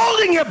 It's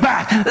holding you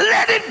back.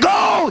 Let it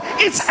go.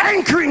 It's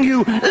anchoring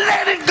you.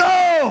 Let it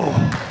go.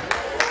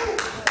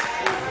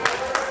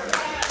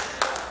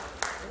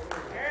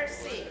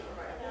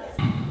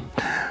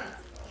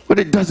 But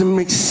it doesn't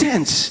make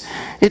sense.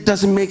 It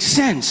doesn't make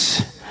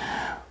sense.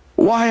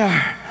 Why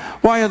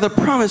are the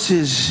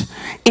promises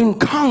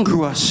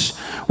incongruous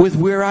with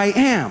where I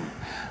am?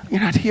 You're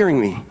not hearing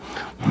me.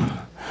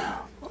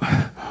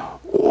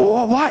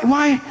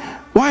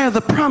 Why are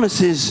the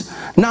promises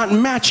not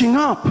matching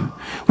up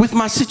with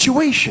my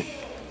situation?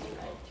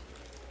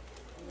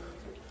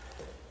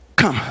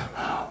 Come.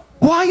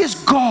 Why is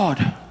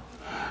God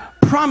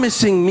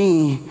promising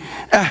me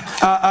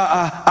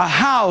a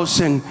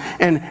house and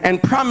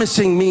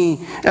promising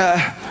me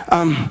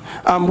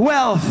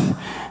wealth?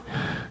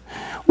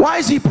 Why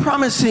is he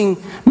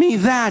promising me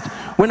that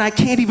when I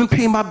can't even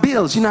pay my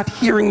bills? You're not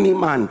hearing me,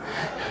 man.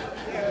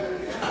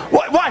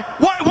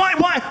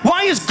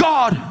 Why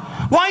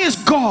is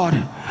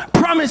God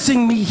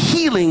promising me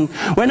healing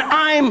when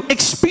I'm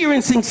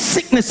experiencing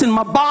sickness in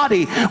my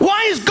body?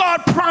 Why is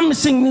God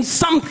promising me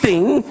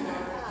something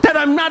that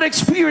I'm not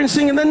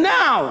experiencing in the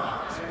now?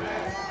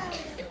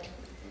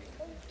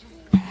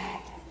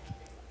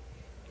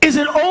 Is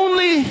it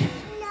only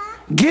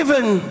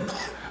given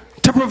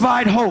to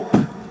provide hope?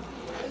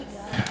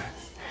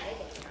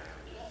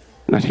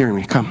 Not hearing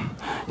me. Come.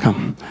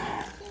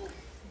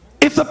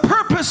 If the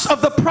purpose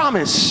of the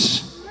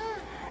promise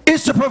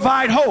is to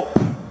provide hope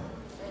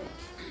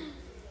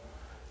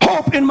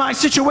in my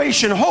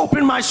situation, hope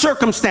in my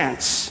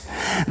circumstance,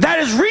 that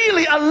is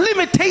really a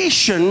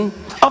limitation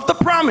of the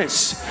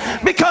promise.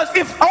 Because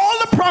if all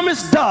the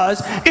promise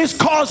does is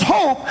cause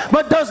hope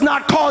but does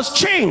not cause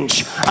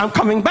change, I'm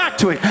coming back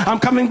to it.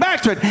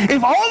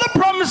 If all the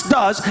promise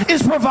does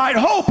is provide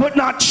hope but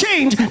not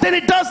change, then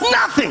it does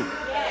nothing.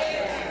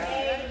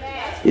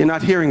 You're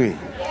not hearing me.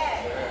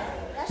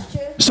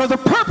 So the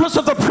purpose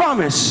of the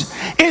promise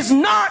is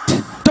not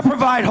to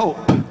provide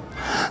hope.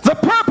 The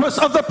purpose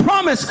of the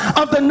promise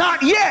of the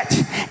not yet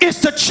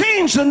is to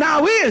change the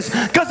now is.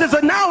 Because if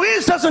the now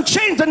is doesn't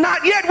change, the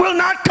not yet will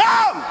not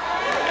come.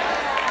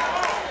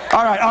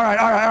 All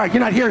right. You're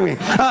not hearing me.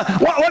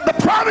 What the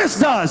promise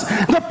does,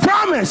 the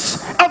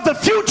promise of the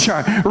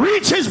future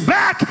reaches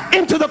back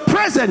into the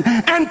present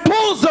and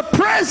pulls the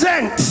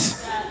present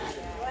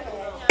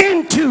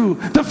into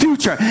the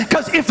future.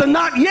 Because if the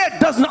not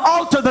yet doesn't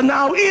alter the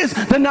now is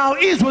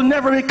will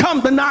never become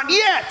the not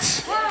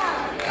yet.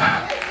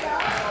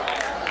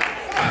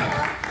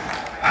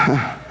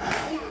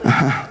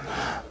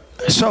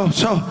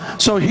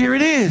 So here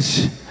it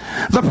is.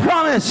 The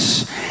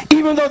promise,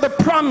 even though the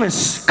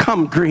promise,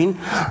 come Green,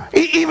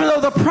 even though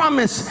the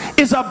promise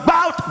is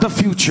about the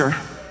future,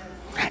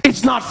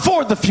 it's not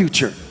for the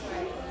future.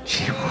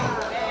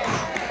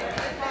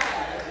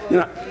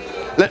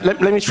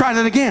 Let me try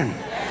that again.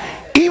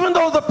 Even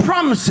though the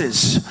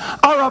promises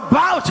are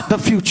about the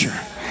future,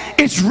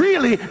 it's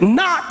really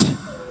not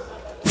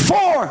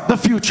for the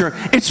future,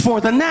 it's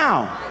for the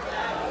now.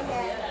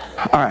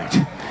 All right,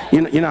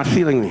 you're not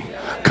feeling me.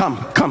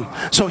 Come.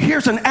 So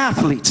here's an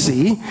athlete,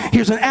 see?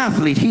 Here's an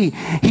athlete. He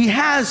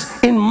has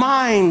in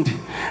mind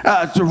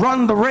to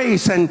run the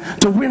race and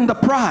to win the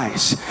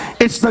prize.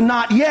 It's the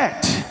not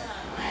yet.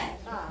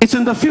 It's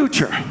in the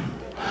future.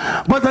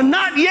 But the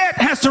not yet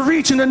has to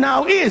reach in the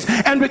now is.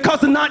 And because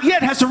the not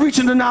yet has to reach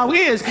in the now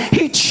is,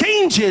 he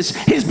changes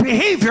his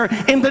behavior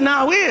in the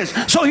now is.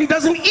 So he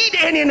doesn't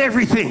eat any and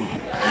everything.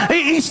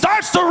 He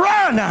starts to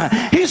run.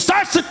 He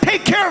starts to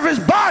take care of his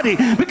body.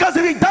 Because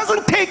if he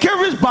doesn't take care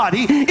of his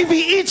body, if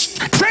he eats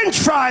French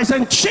fries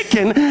and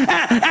chicken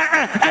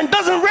and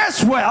doesn't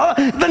rest well,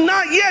 the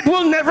not yet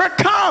will never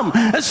come.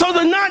 And so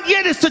the not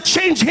yet is to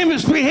change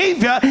his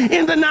behavior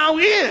in the now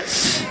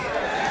is.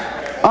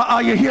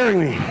 Are you hearing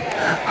me?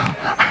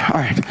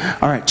 All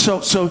right.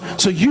 So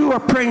you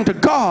are praying to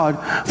God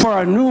for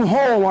a new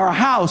home or a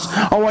house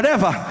or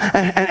whatever,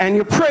 and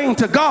you're praying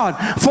to God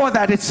for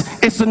that.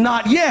 It's the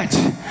not yet.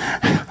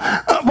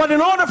 But in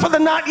order for the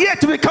not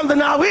yet to become the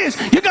now is,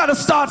 you got to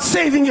start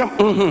saving your.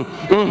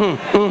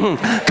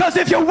 Because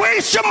if you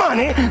waste your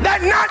money,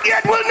 that not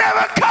yet will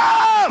never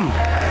come.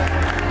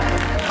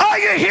 Are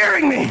you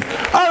hearing me?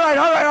 All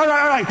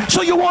right.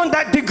 So you want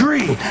that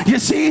degree. You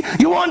see?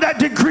 You want that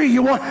degree.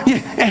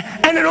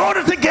 And in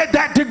order to get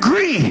that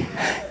degree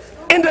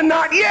in the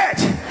not yet,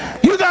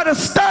 you got to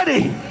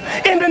study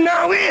in the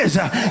now is.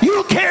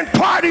 You can't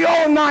party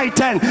all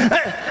night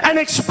and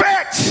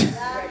expect.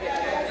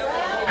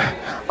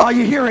 Are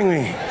you hearing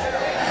me?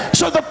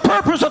 So the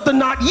purpose of the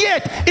not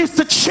yet is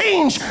to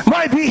change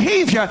my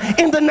behavior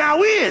in the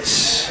now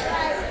is.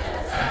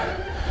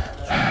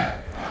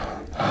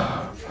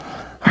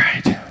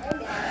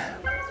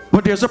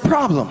 But there's a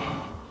problem.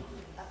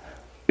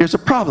 There's a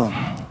problem.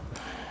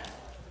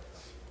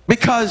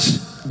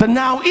 Because the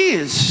now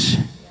is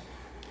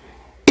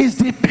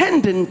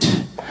dependent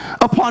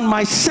upon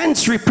my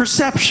sensory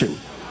perception.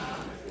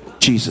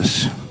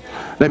 Jesus.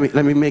 Let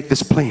me make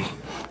this plain.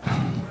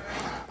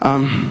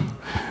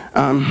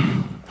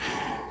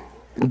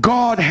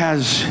 God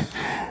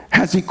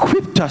has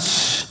equipped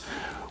us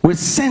with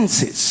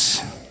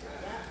senses.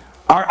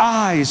 Our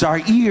eyes, our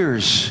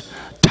ears,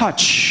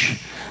 touch,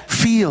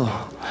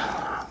 feel.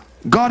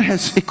 God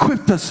has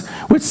equipped us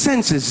with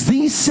senses.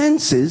 These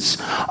senses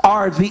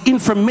are the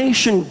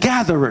information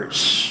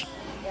gatherers.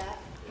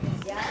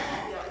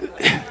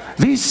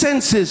 These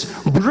senses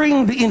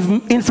bring the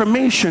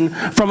information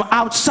from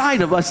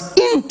outside of us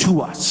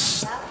into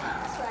us.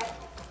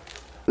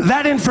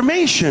 That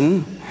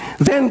information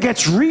then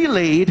gets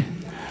relayed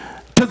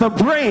to the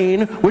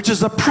brain, which is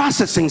the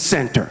processing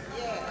center.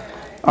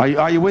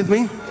 Are you with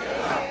me?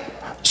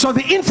 So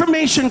the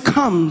information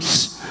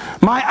comes.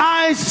 My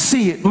eyes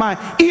see it, my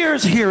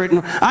ears hear it,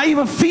 and I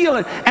even feel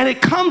it, and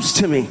it comes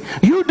to me.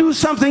 You do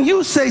something,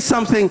 you say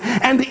something,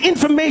 and the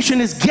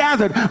information is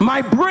gathered.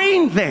 My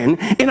brain then,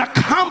 in a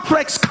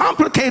complex,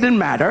 complicated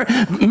manner,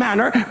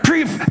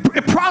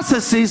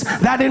 processes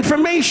that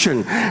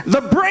information.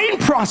 The brain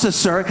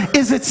processor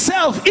is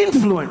itself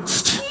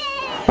influenced.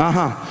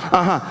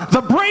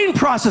 The brain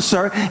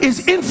processor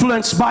is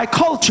influenced by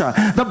culture.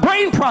 The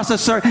brain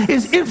processor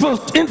is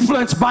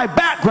influenced by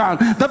background.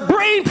 The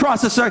brain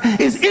processor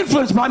is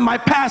influenced by my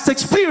past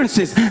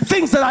experiences,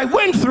 things that I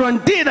went through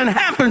and did and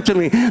happened to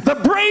me. The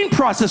brain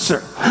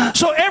processor.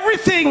 So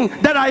everything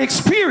that I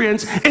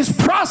experience is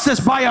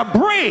processed by a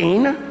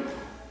brain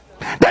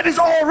that is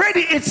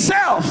already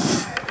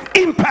itself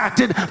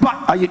impacted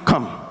by,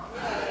 come.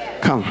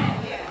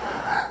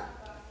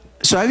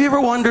 So have you ever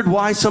wondered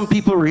why some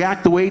people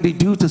react the way they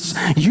do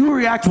to you?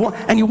 React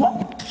and you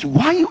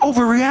why are you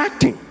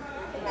overreacting?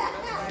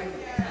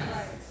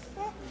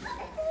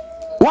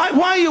 Why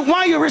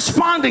are you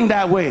responding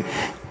that way?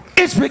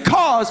 It's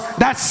because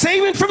that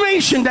same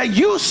information that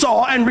you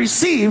saw and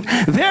received,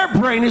 their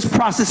brain is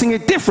processing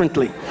it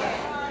differently.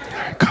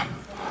 Come.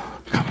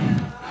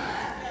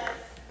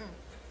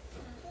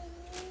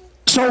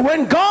 So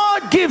when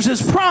God gives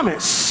his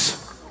promise,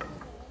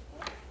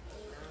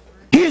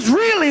 he's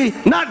really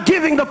not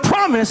giving the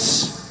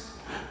promise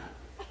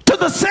to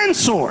the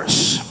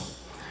censors.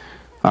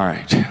 All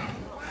right,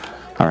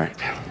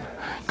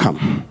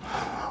 come.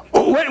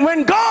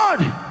 When God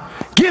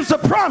gives a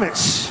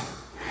promise,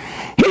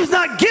 he's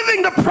not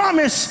giving the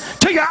promise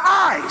to your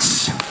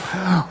eyes.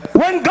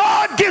 When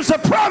God gives a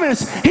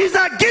promise, he's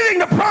not giving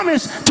the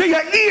promise to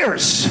your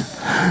ears.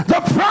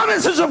 The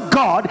promises of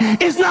God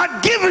is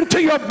not given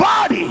to your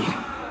body.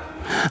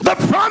 The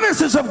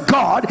promises of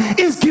God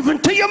is given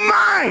to your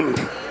mind.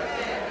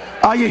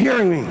 Are you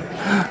hearing me?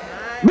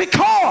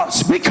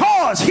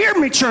 Because, hear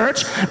me,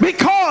 church,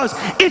 because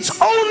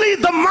it's only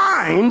the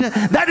mind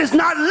that is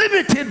not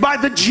limited by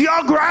the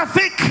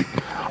geographic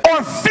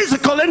or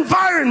physical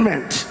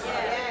environment.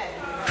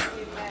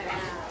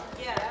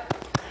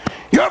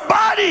 Your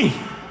body,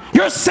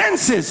 your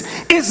senses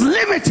is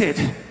limited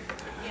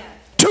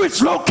to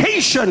its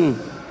location.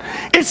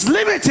 It's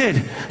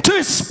limited to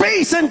its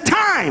space and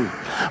time.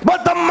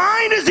 But the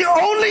mind is the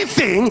only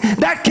thing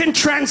that can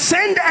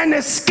transcend and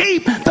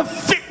escape the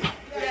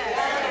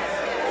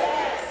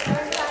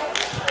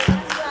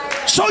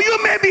So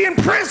you may be in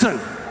prison,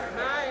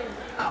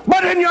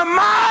 but in your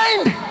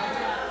mind,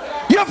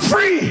 you're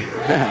free.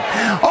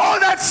 Oh,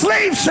 that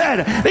slave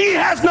said he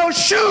has no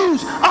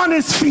shoes on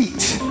his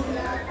feet.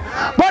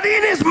 But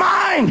in his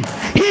mind,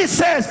 he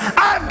says,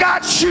 I've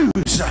got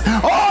shoes.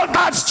 All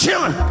God's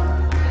children.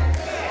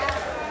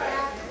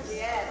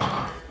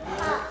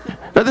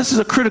 Now this is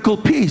a critical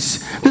piece.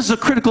 This is a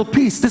critical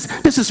piece.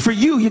 This is for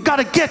you. You got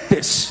to get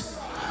this.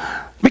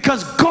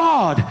 Because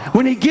God,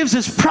 when he gives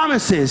his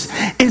promises,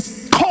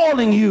 is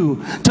calling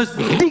you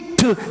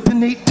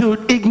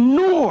to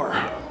ignore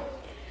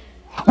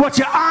what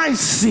your eyes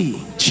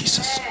see.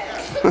 Jesus.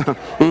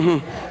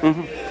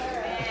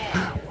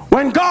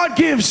 When God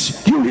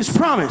gives you his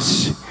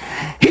promise,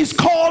 he's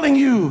calling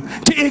you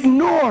to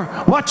ignore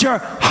what your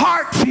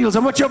heart feels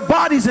and what your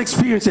body's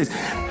experiences.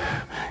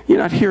 You're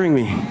not hearing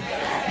me.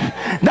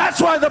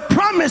 That's why the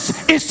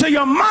promise is to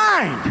your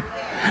mind,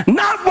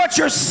 not what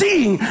you're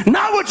seeing,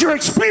 not what you're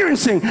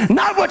experiencing,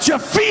 not what you're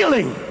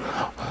feeling.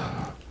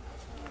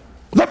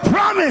 The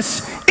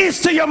promise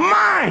is to your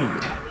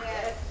mind.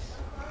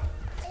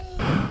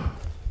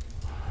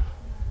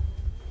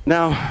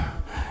 Now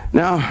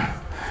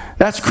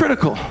that's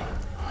critical,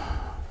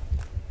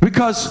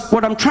 because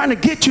what I'm trying to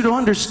get you to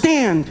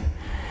understand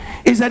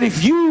is that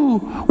if you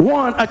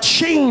want a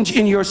change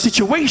in your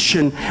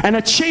situation and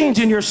a change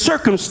in your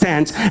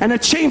circumstance and a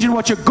change in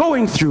what you're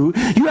going through,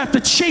 you have to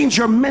change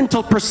your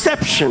mental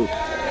perception.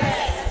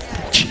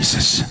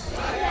 Jesus.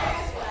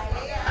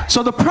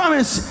 So the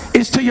promise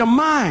is to your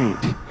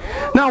mind.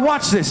 Now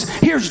watch this.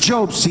 Here's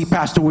Job. See,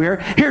 Pastor Ware.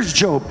 Here's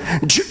Job.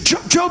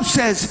 Job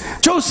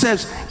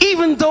says,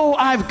 even though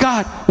I've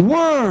got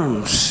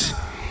worms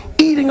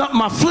eating up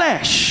my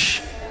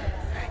flesh,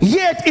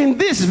 yet in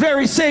this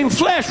very same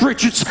flesh,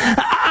 Richards,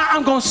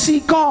 I'm going to see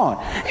God.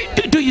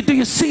 Do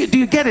you see it? Do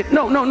you get it?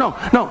 No.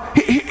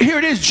 Here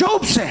it is.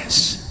 Job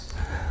says,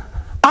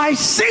 I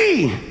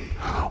see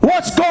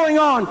what's going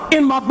on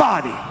in my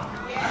body,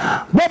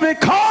 but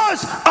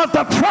because of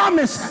the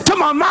promise to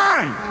my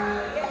mind,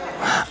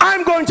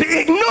 I'm going to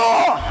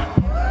ignore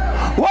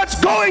what's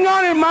going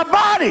on in my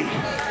body.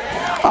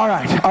 All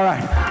right.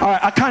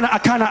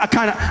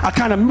 I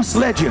kind of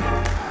misled you.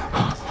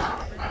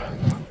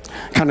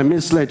 kind of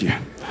misled you,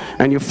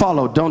 and you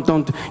follow.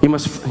 You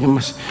must.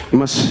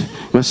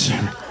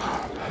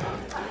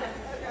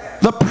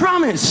 The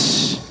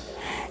promise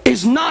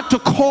is not to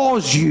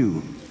cause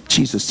you,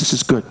 Jesus, this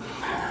is good.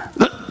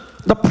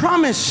 The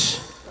promise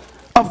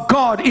of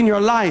God in your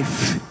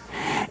life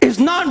is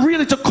not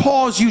really to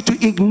cause you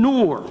to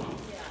ignore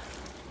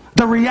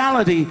the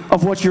reality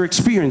of what you're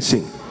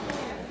experiencing.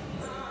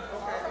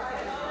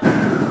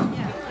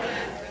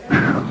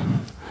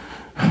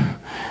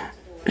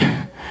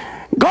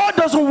 God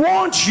doesn't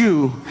want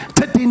you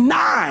to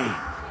deny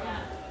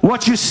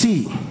what you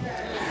see.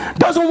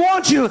 Doesn't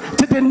want you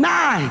to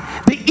deny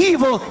the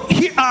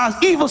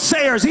evil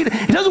sayers. He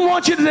doesn't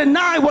want you to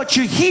deny what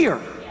you hear.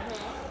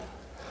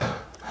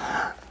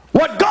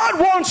 What God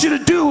wants you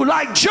to do,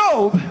 like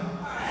Job,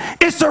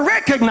 is to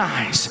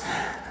recognize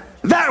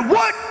that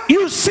what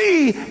you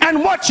see and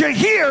what you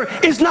hear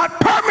is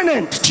not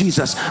permanent.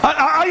 Jesus,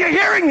 are you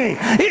hearing me?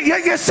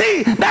 You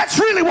see, that's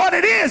really what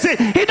it is.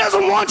 He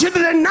doesn't want you to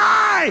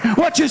deny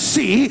what you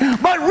see,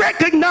 but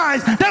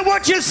recognize that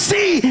what you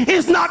see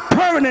is not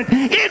permanent.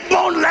 It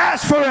won't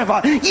last forever.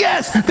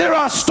 Yes, there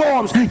are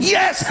storms.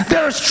 Yes,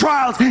 there's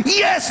trials.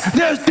 Yes,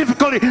 there's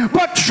difficulty,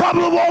 but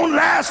trouble won't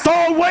last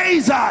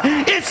always.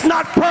 It's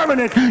not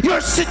permanent.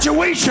 Your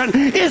situation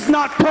is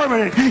not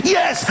permanent.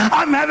 Yes,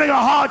 I'm having a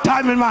hard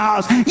time in my house.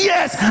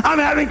 Yes, I'm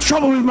having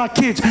trouble with my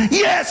kids.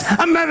 Yes,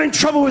 I'm having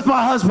trouble with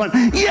my husband.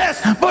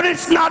 Yes, but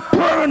it's not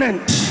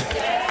permanent.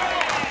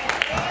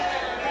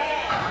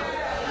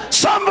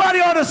 Somebody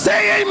ought to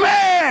say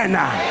amen.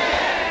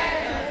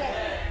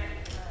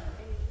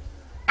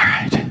 All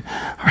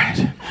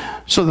right.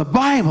 So the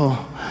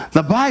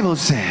Bible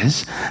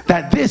says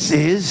that this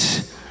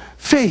is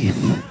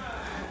faith.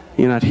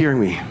 You're not hearing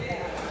me.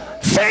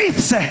 Faith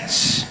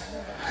says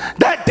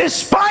that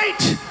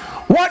despite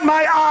what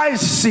my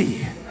eyes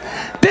see,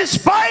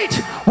 despite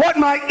what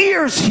my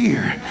ears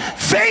hear,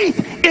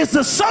 faith is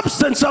the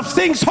substance of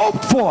things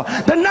hoped for,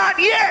 the not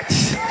yet.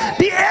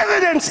 The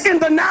evidence in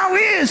the now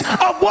is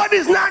of what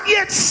is not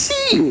yet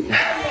seen.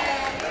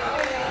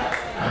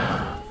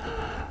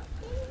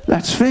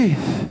 That's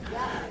faith.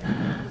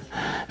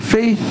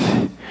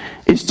 Faith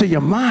is to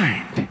your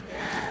mind.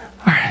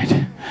 All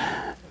right.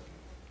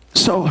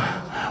 So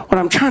what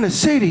I'm trying to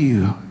say to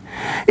you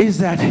is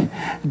that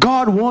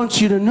God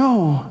wants you to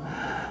know,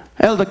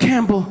 Elder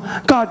Campbell,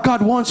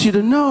 God wants you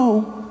to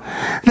know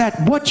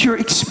that what you're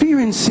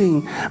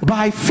experiencing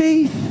by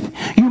faith,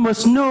 you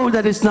must know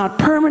that it's not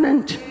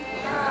permanent.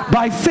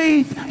 By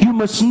faith, you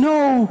must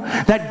know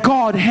that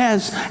God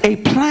has a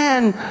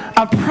plan,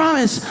 a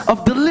promise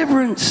of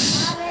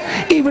deliverance,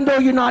 even though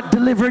you're not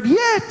delivered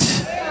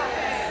yet.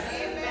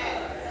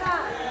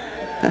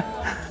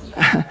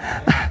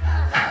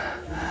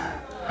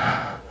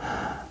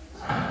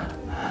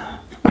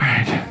 All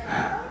right.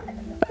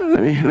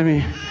 Let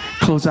me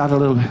close out a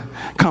little bit.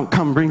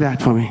 Come, bring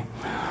that for me.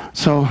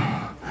 So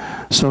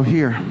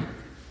here,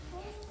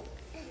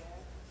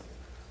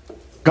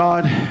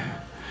 God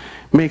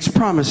makes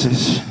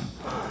promises.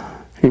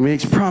 He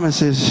makes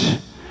promises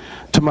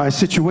to my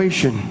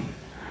situation.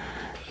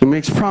 He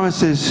makes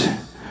promises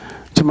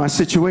to my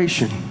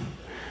situation.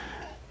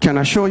 Can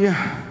I show you?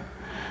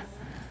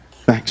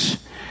 Thanks.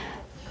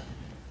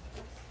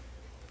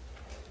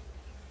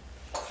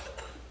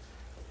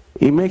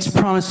 He makes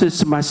promises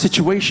to my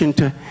situation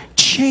to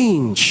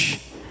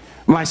change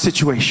my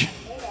situation.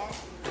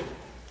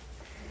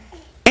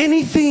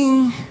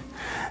 Anything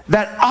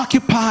that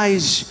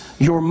occupies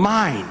your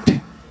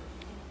mind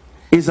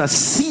is a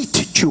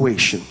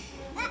situation.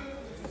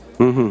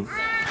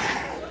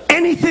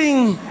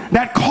 Anything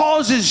that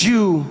causes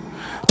you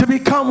to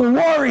become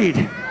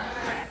worried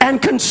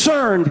and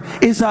concerned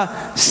is a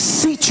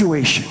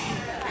situation.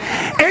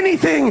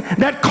 Anything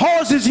that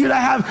causes you to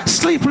have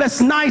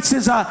sleepless nights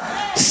is a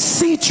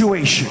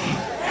situation.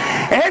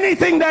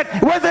 Anything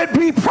that, whether it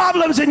be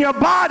problems in your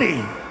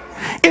body,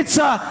 it's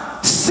a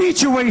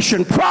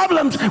situation.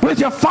 Problems with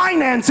your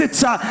finance,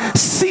 it's a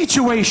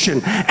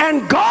situation.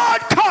 And God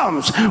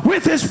comes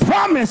with his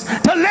promise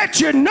to let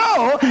you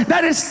know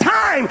that it's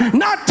time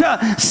not to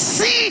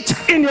sit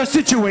in your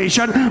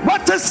situation,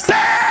 but to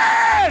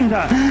stand.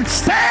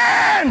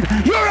 Stand.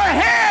 You're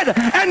ahead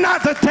and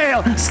not the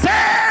tail.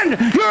 Stand.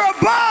 You're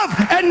above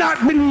and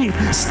not beneath.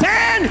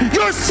 Stand.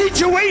 Your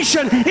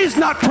situation is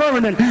not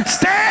permanent.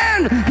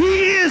 Stand.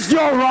 He is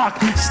your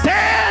rock.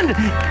 Stand.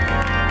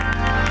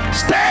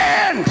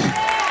 Stand.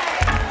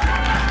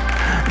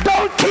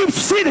 Don't keep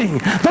sitting.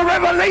 The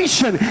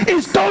revelation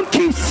is don't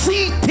keep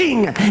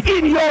sitting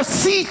in your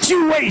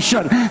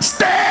situation.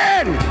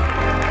 Stand.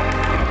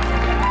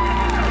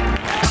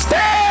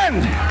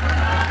 Stand.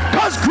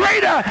 Because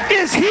greater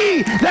is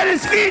he that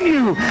is in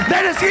you,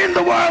 that is in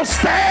the world.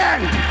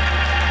 Stand.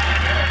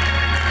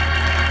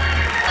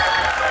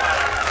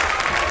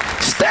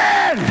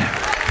 Stand.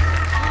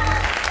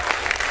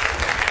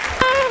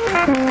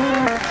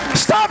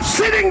 Stop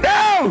sitting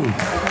down.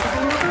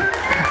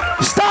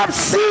 Stop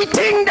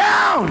seating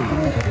down.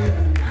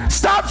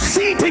 Stop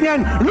seating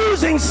and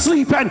losing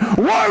sleep and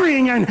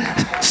worrying, and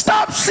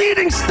stop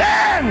seating.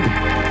 Stand.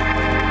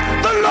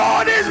 The The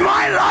Lord is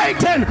my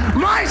light and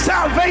my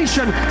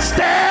salvation.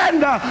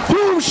 Stand,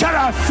 whom shall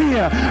I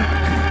fear?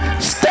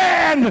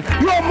 Stand,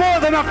 you're more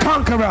than a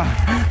conqueror.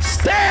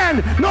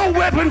 Stand, no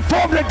weapon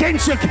formed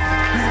against you.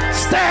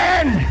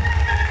 Stand.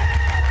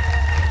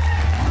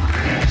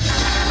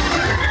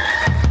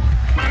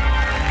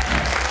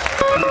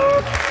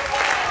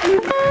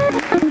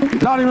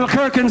 Donnie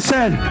McClurkin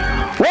said,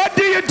 what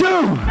do you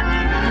do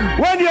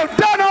when you've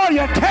done all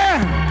you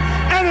can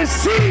and it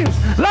seems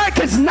like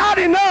it's not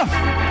enough?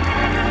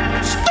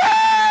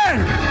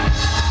 Stand!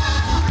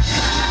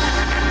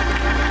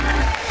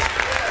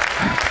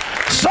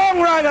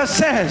 Songwriter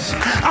says,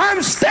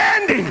 I'm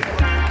standing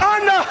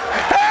on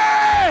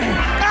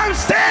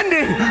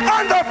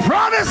the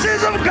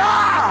promises of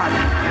God.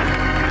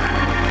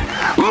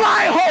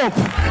 My hope,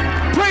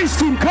 praise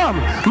team, come.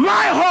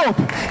 My hope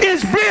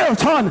is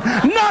built on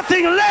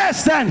nothing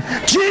less than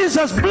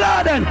Jesus'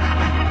 blood, and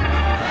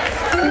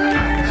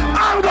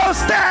I'm gonna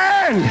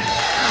stand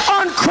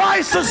on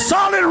Christ, the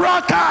solid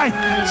rock. I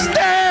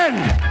stand.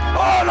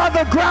 All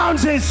other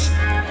grounds is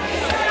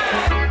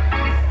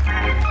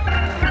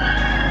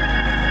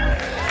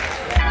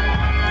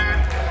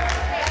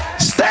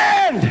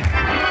stand.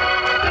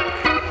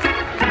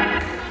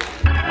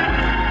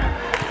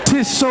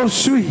 'Tis so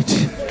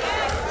sweet.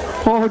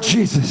 Oh,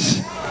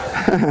 Jesus.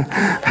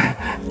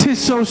 'Tis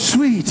so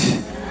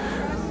sweet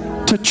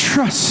to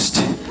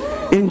trust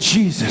in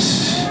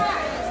Jesus.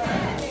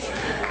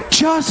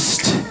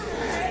 Just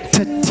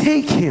to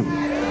take him,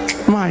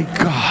 my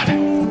God.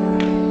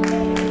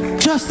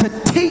 Just to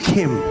take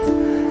him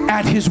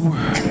at his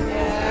word.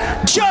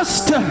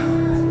 Just to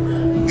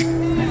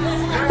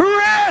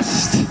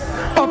rest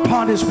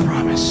upon his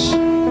promise.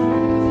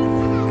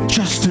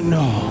 Just to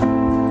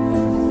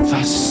know,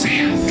 thus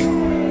saith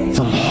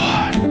the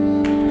Lord.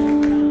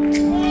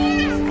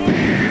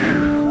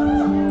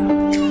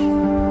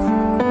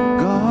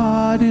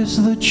 God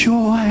is the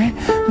joy,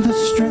 the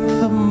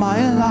strength of my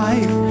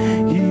life.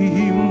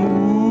 He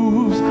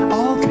moves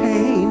all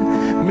pain,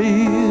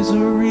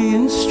 misery,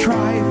 and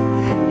strife.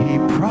 He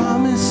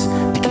promised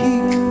to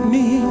keep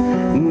me,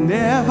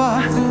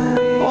 never,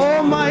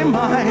 oh my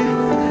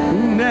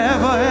mind,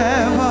 never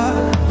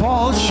ever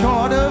fall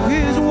short of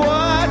his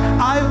word.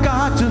 I've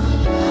got to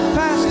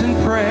fast and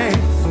pray.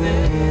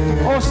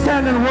 Oh,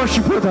 stand and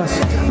worship with us.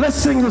 Let's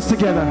sing this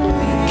together.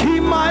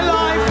 Keep my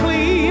life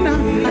clean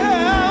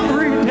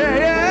every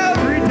day,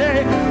 every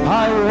day.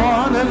 I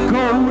want to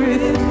go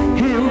with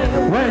him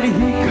when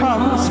he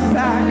comes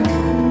back.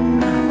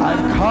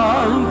 I've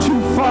come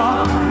too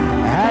far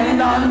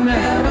and I'll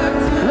never.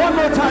 One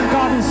more time,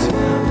 God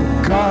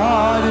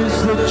is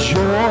the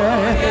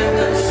joy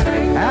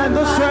and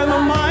the strength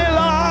of my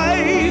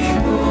life.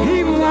 He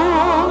moves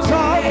all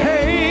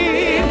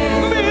pain,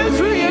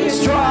 misery, and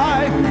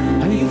strife.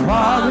 And he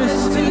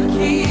promised to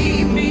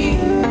keep me,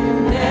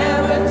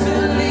 never to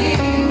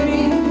leave me.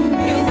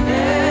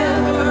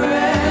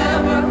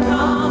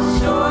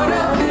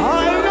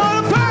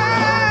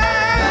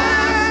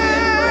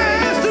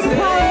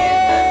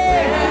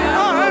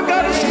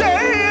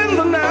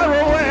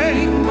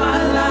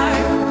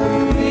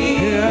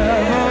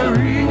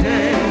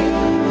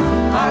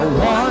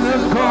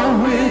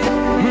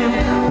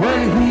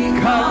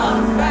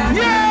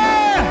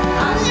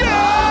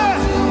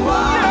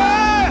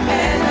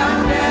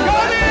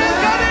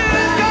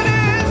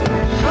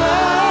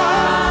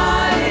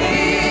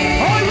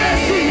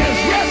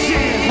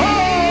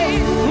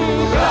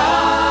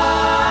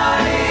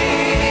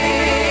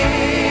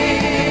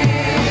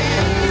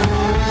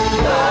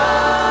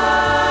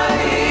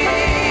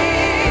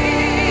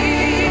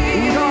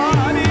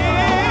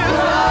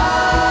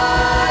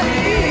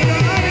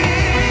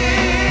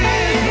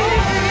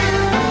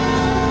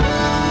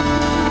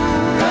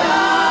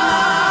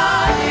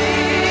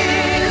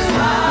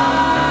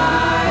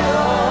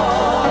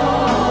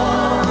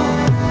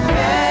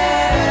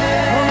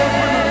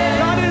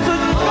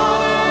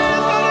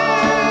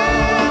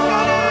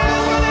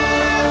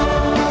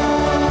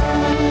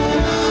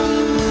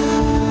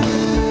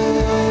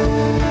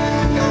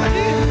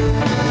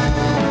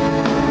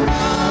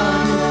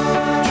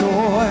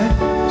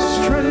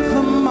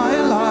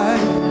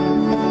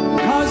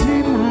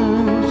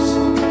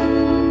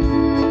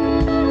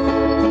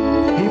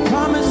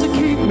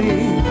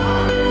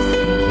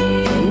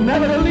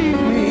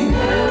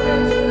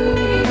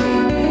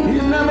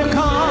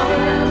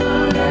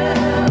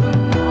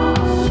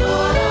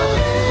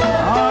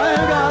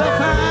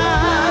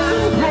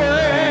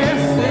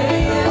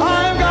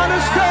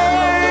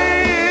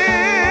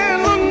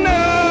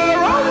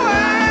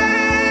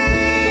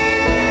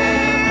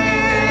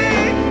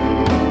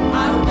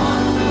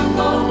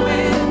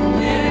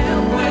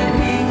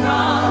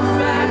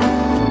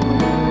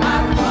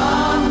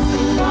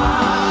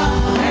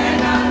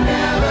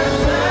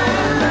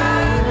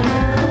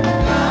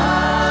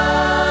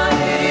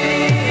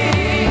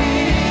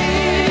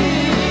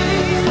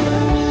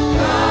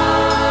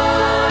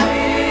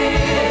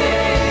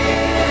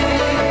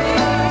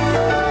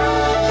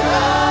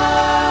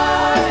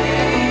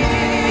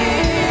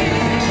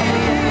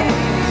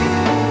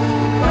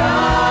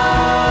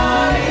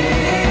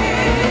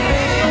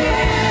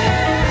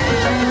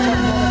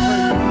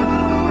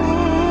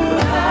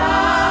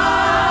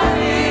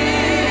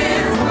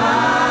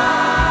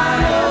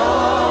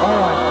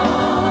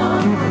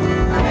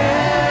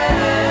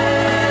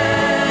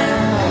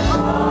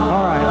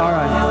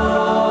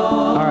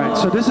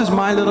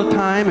 my little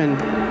time,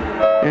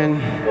 and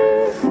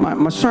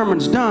my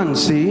sermon's done,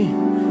 see?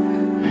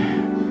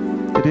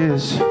 It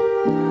is.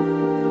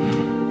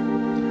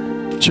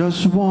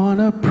 Just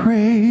wanna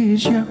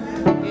praise you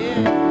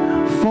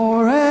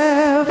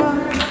forever,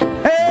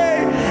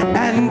 hey,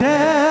 and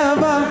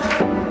ever,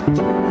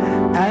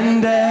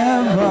 and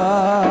ever,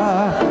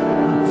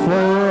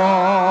 for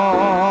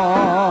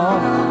all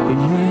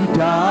you've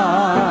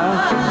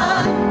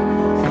done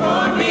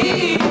for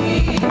me.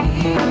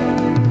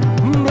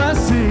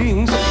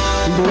 Blessings,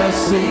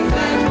 blessings,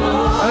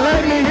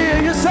 let me hear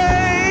you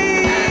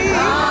say,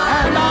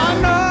 and I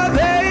know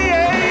they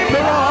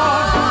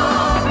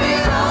belong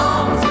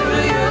to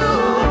you.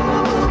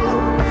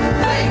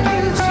 Thank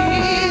you,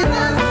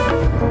 Jesus,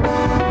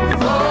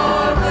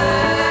 for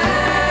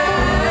blessing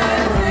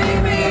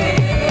me.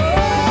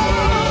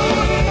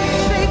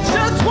 They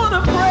just want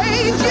to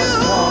praise you.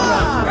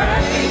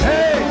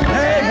 Hey,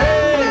 hey,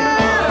 hey.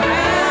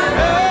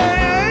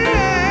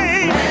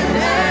 Hey,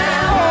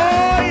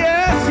 oh,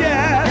 yes,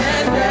 yes.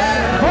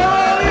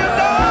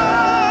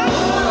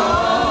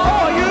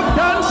 Oh, you've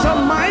done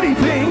some mighty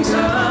things.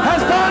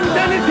 Has done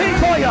anything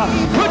for you.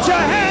 Put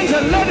your hands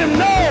and let him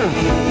know.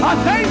 I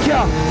thank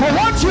you for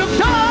what you've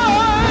done.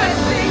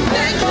 Blessings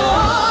and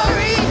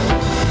glory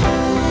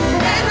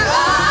and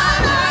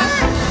honor,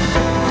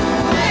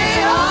 they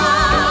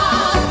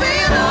all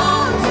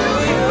belong to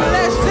you.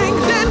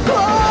 Blessings and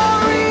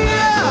glory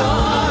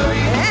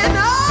and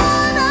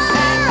honor,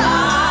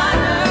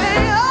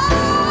 they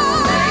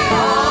all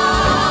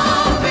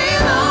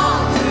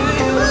belong to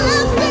you.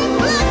 Blessing,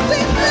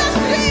 blessing,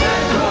 blessing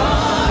and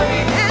glory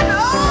and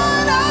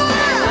honor,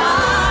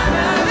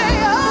 they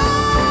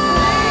all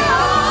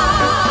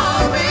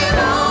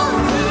belong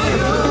to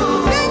you.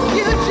 Thank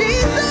you,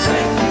 Jesus,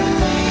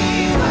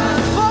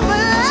 for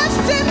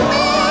blessing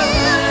me.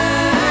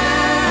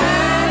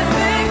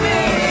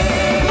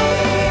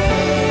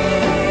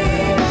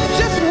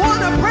 Just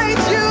wanna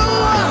praise you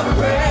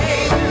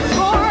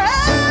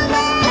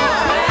forever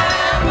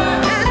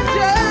and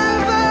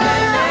ever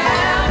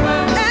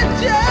and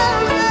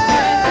ever.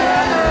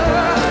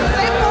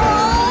 Say for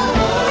all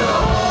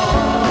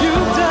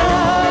you've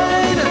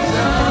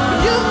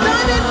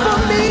done it for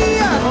me.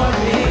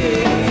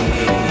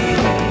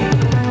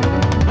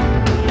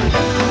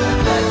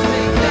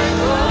 Blessings and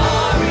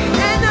glory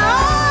and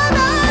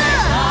honor,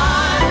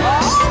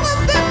 all of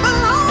them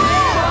belong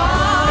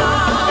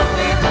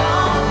to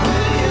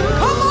you.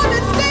 Come on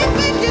and say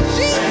thank you,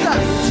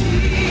 Jesus,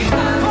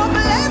 for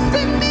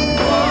blessing me.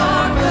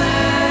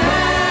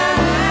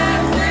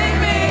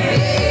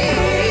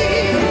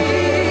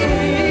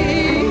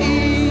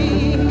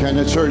 Can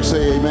the church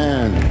say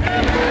amen?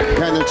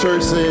 Can the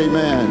church say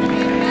amen?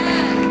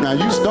 Now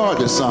you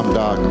started some,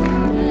 Doc.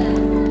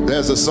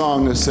 There's a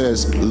song that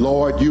says,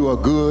 Lord, you are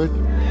good,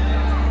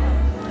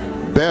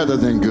 better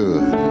than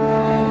good.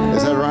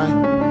 Is that right?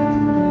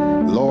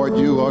 Lord,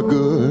 you are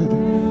good.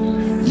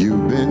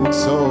 You've been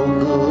so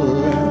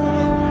good.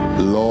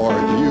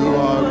 Lord, you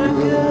are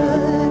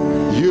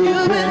good.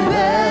 You've been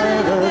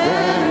better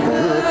than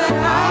good.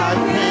 I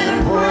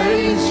can't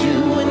praise you.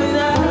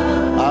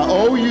 I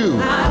owe you.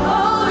 I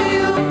owe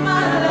you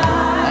my life.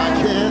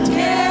 I can't.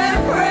 Can't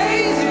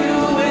praise you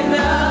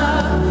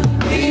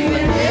enough.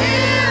 Even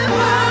if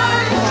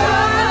I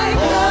try,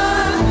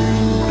 'cause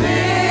you've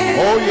been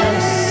Oh,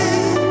 yes.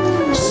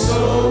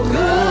 so good.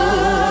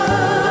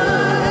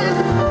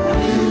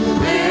 You've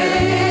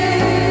been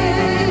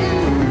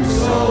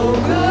so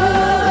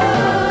good.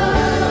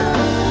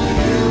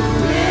 You've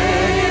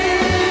been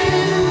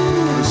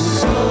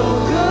so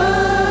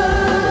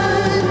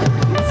good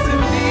to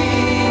me.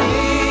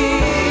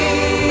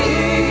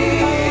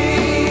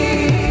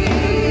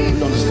 We're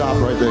going to stop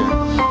right there.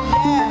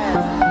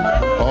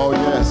 Oh,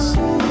 yes.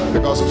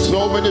 Because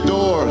so many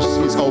doors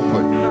he's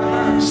opened.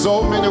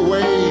 So many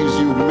ways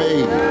you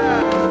made.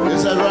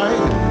 Is that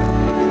right?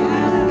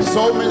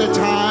 So many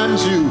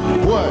times you,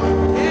 what?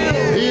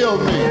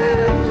 Healed me.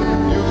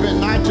 You've been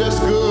not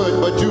just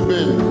good, but you've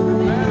been,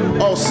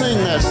 oh, sing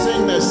that,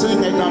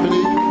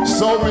 Dominique.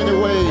 So many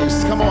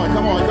ways. Come on,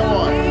 come on, come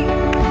on.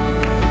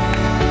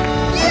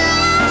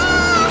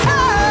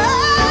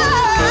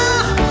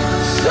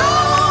 So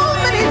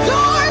many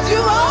doors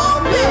you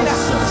opened,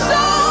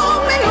 so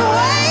many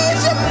ways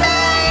you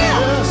made,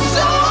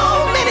 so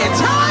many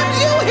times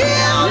you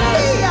healed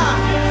me.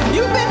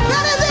 You've been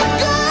better than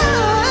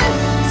good.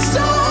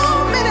 So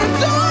many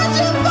doors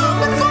you've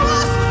opened for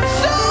us,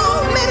 so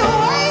many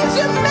ways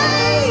you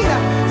made,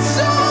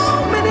 so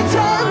many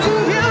times you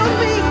healed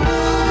me.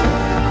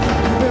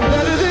 You've been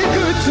better than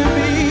good to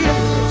me.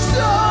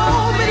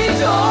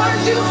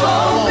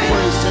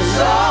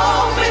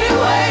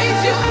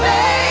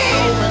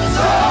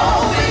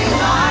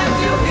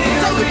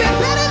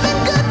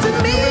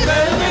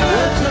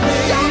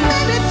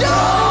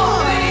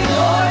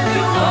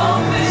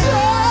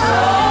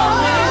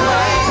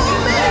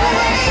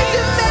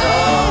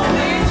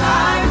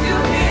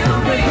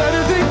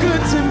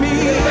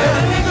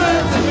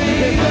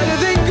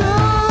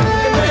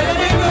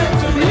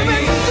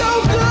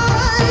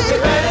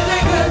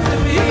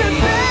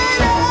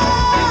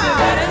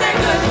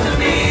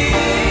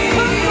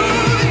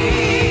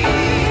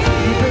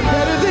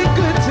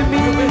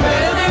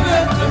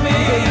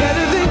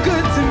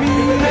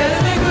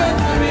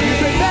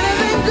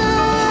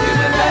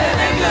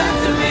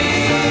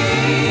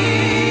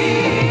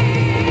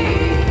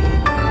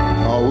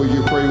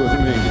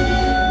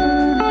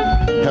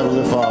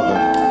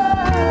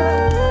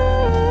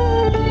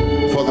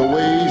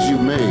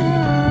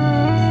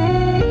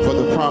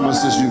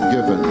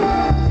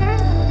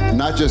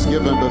 just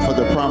given, but for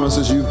the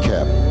promises you've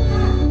kept.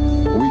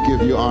 We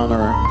give you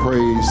honor,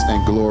 praise,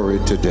 and glory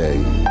today.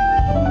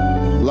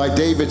 Like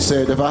David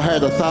said, if I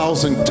had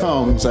 1,000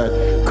 tongues, I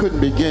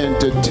couldn't begin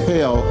to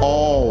tell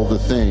all the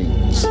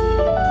things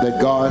that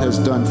God has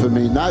done for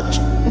me, not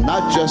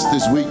just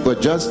this week,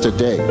 but just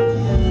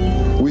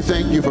today. We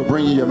thank you for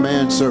bringing your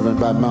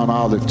manservant by Mount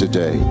Olive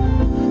today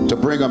to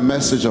bring a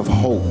message of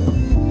hope,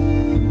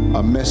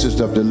 a message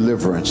of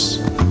deliverance.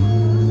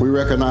 We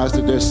recognize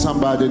that there's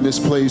somebody in this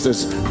place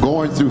that's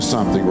going through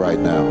something right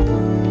now.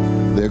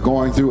 They're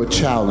going through a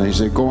challenge.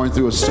 They're going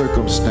through a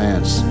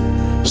circumstance.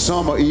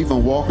 Some are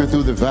even walking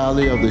through the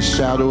valley of the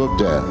shadow of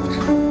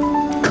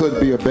death.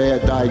 Could be a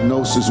bad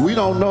diagnosis. We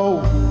don't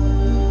know.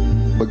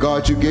 But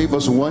God, you gave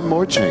us one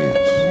more chance.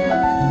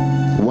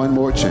 One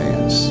more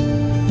chance.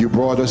 You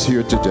brought us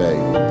here today.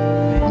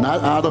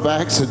 Not out of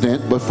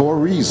accident, but for a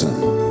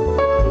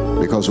reason.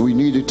 Because we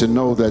needed to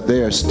know that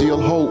there's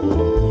still hope.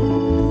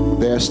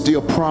 There are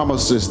still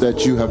promises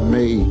that you have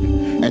made.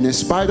 And in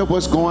spite of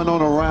what's going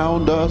on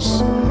around us,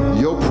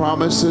 your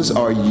promises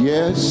are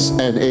yes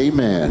and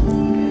amen.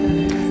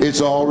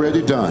 It's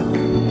already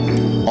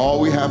done.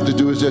 All we have to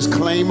do is just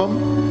claim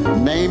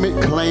them, name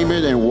it, claim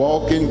it, and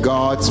walk in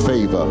God's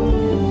favor.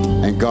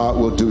 And God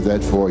will do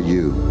that for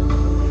you.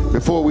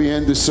 Before we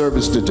end this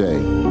service today,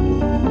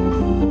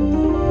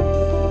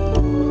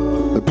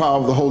 the power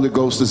of the Holy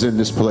Ghost is in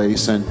this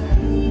place, and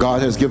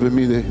God has given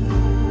me the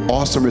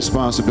awesome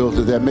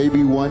responsibility. There may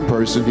be one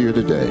person here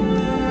today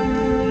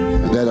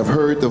that have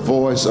heard the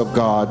voice of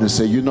God and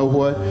say, you know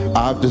what?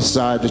 I've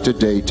decided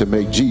today to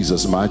make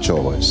Jesus my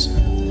choice.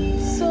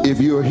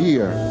 If you're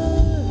here,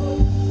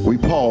 we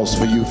pause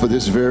for you for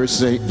this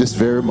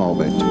very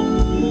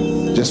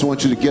moment. Just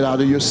want you to get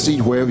out of your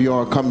seat wherever you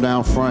are, come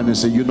down front and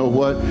say, you know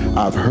what?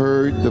 I've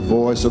heard the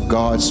voice of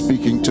God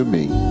speaking to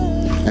me.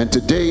 And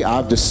today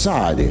I've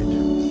decided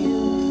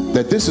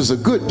that this is a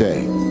good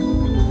day.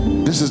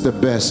 This is the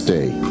best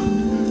day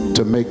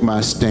to make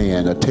my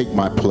stand or take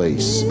my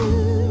place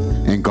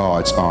in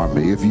God's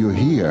army. If you're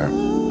here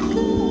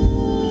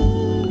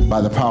by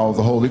the power of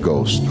the Holy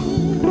Ghost,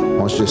 I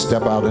want you to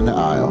step out in the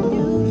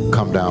aisle,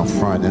 come down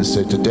front and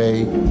say,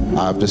 today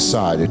I've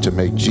decided to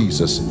make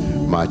Jesus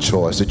my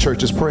choice. The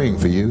church is praying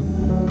for you.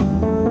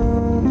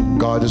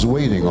 God is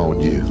waiting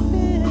on you.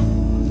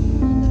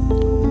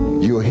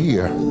 You're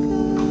here.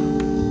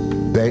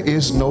 There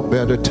is no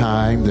better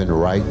time than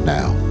right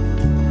now.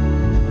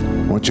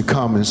 Won't you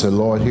come and say,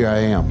 Lord, here I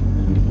am.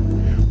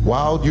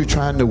 While you're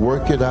trying to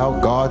work it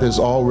out, God has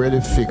already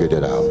figured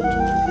it out.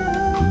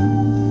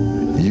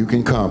 You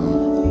can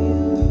come.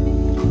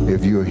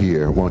 If you're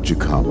here, won't you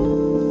come?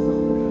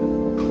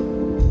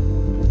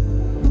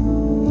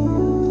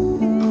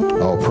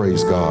 Oh,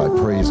 praise God,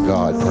 praise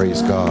God,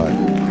 praise God.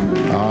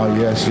 Oh,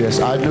 yes, yes.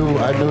 I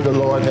knew the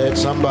Lord had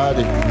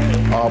somebody.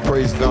 Oh,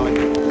 praise God.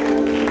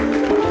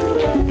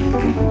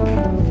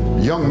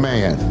 Young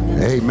man,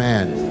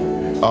 amen.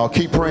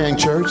 Keep praying,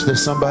 church.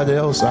 There's somebody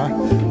else.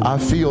 I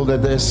feel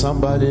that there's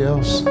somebody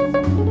else.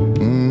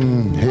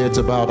 Heads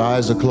about,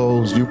 eyes are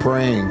closed. You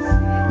praying.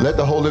 Let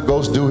the Holy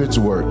Ghost do its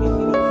work.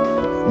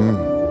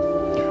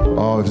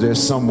 Oh, if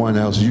there's someone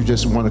else, you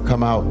just want to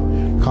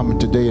come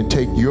today and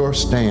take your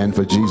stand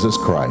for Jesus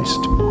Christ.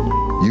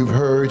 You've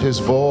heard his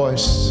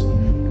voice.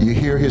 You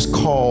hear his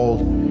call.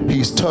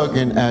 He's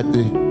tugging at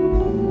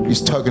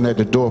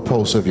the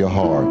doorpost of your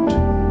heart.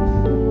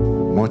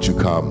 Won't you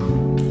come?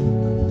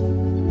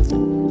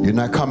 You're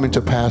not coming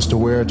to Pastor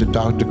Ware, to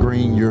Dr.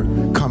 Green. You're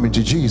coming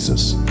to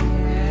Jesus.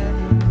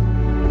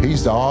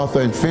 He's the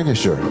author and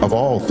finisher of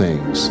all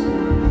things.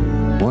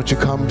 Won't you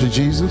come to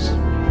Jesus?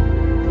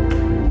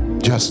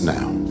 Just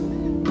now.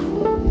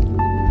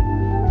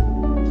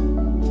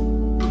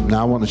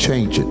 Now I want to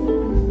change it.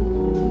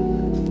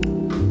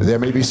 There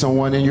may be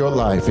someone in your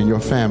life, in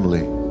your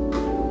family,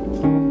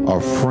 or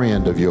a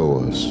friend of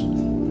yours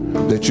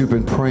that you've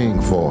been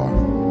praying for,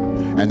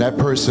 and that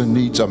person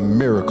needs a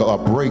miracle, a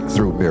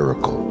breakthrough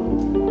miracle.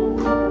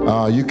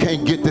 You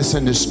can't get this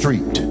in the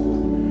street,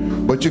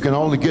 but you can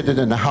only get it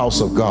in the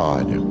house of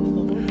God.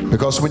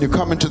 Because when you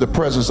come into the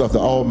presence of the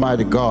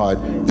Almighty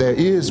God, there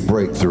is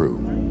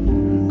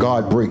breakthrough.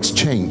 God breaks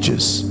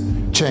chains.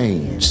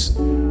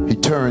 He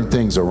turns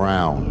things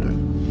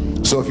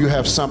around. So if you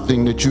have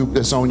something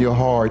that's on your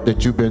heart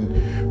that you've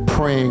been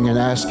praying and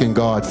asking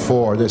God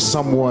for, there's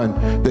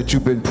someone that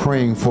you've been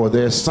praying for,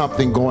 there's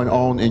something going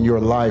on in your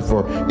life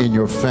or in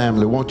your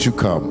family, won't you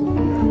come?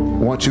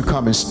 Won't you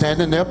come and stand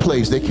in their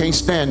place? They can't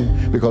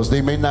stand because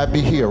they may not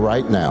be here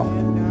right now.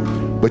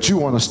 But you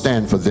want to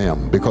stand for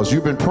them because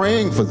you've been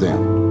praying for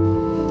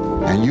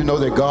them. And you know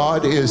that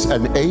God is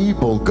an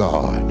able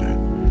God.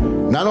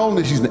 Not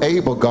only is he an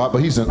able God,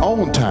 but he's an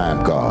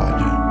on-time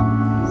God.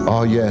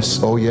 Oh yes,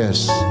 oh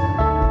yes.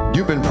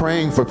 You've been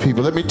praying for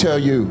people. Let me tell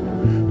you,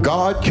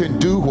 God can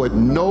do what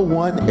no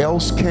one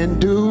else can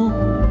do.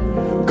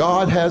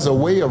 God has a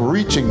way of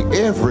reaching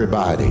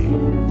everybody.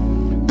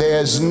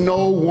 There's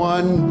no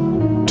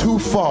one too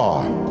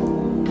far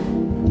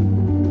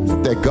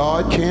that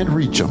God can't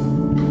reach them.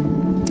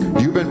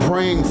 You've been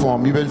praying for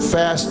them. You've been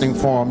fasting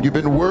for them. You've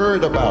been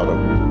worried about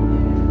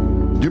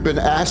them. You've been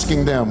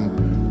asking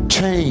them,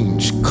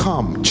 change,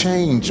 come,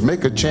 change,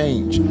 make a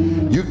change.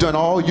 You've done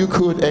all you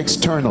could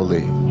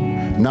externally.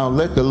 Now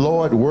let the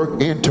Lord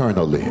work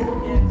internally,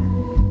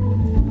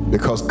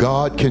 because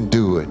God can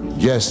do it.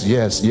 Yes,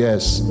 yes,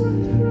 yes.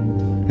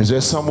 Is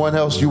there someone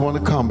else you want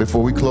to come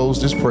before we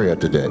close this prayer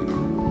today?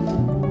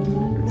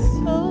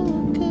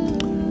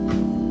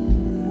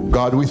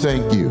 God, we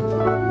thank you.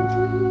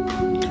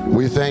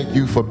 We thank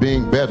you for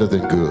being better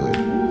than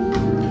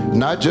good.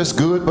 Not just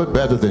good, but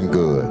better than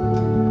good.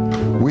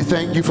 We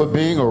thank you for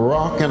being a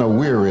rock in a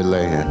weary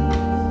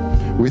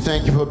land. We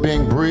thank you for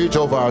being bridge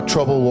over our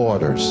troubled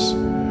waters.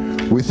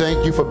 We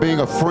thank you for being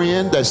a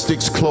friend that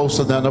sticks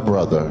closer than a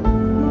brother.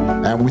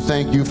 And we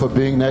thank you for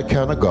being that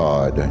kind of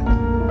God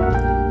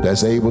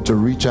that's able to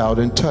reach out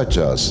and touch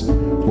us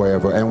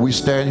wherever. And we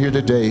stand here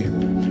today,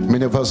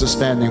 many of us are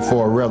standing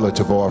for a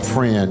relative or a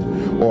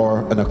friend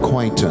or an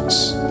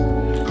acquaintance.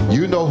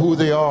 You know who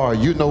they are.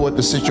 You know what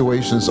the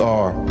situations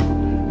are.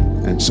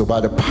 And so by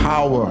the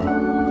power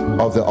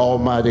of the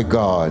Almighty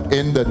God,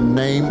 in the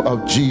name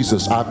of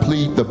Jesus, I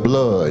plead the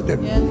blood.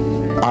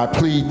 I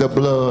plead the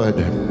blood.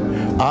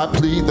 I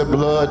plead the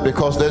blood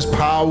because there's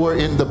power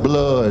in the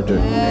blood.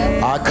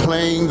 I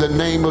claim the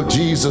name of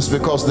Jesus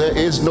because there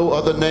is no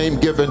other name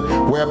given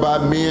whereby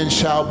men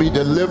shall be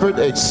delivered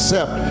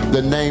except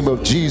the name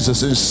of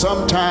Jesus. And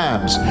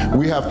sometimes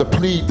we have to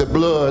plead the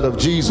blood of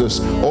Jesus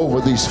over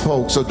these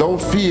folks. So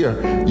don't fear.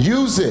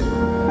 Use it.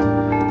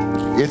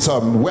 It's a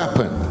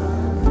weapon.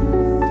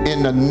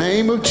 In the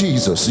name of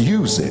Jesus,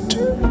 use it.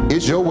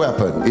 It's your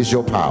weapon. It's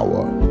your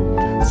power.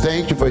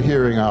 Thank you for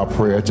hearing our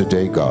prayer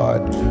today,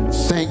 God.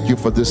 Thank you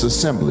for this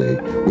assembly.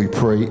 We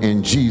pray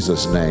in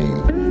Jesus'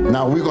 name.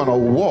 Now we're going to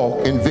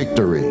walk in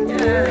victory.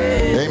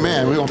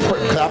 Amen. We're going to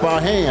clap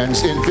our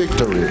hands in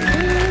victory,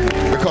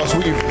 because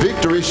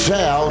victory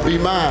shall be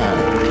mine.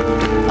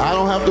 I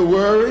don't have to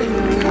worry.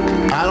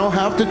 I don't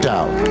have to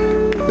doubt.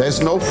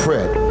 There's no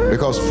fret,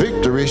 because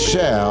victory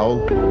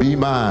shall be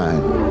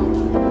mine.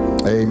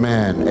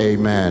 Amen.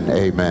 Amen.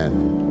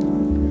 Amen.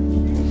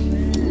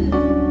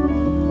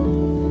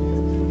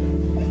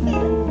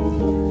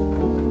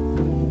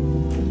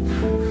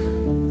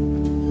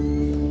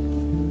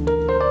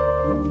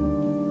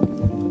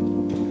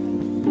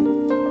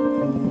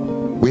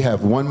 We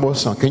have one more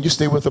song. Can you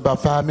stay with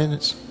about 5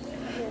 minutes?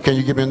 Can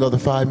you give me another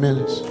 5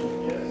 minutes?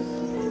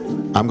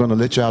 I'm going to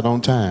let you out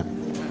on time.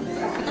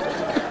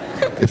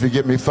 If you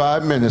give me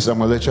 5 minutes, I'm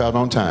going to let you out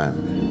on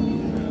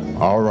time.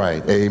 All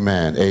right.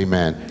 Amen.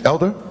 Amen.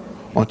 Elder,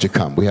 why don't you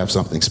come? We have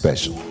something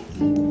special.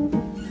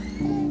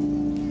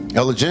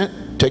 Elder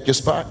Gent, take your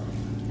spot.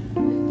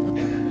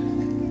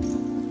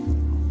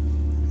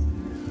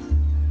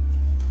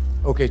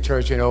 Okay,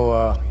 church, you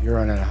know, you're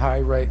on a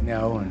high right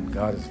now, and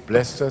God has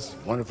blessed us.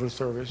 Wonderful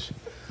service.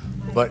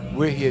 But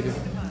we're here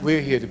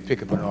to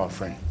pick up an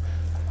offering.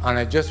 And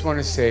I just want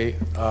to say,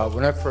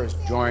 when I first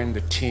joined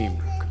the team,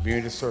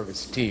 community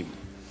service team,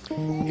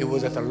 it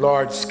was at a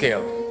large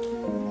scale.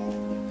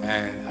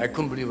 And I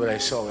couldn't believe what I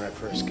saw when I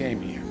first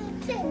came here,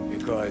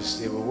 because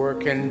they were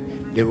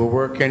working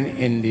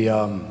in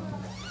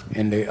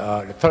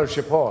the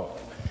fellowship hall.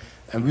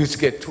 And we used to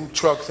get 2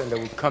 trucks, and they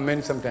would come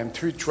in, sometimes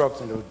 3 trucks,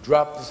 and they would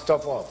drop the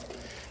stuff off.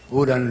 We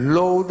would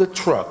unload the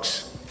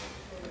trucks,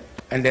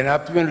 and then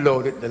after we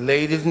unload it, the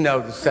ladies now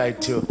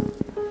decide to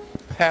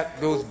pack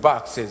those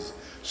boxes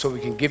so we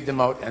can give them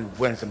out on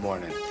Wednesday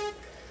morning.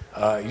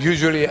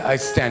 Usually I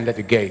stand at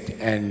the gate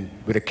and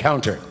with a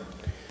counter,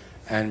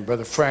 and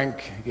Brother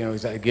Frank, you know,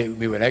 he's at the gate with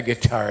me. When I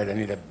get tired, I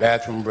need a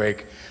bathroom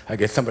break, I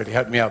get somebody to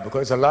help me out,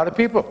 because it's a lot of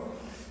people.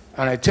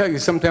 And I tell you,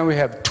 sometimes we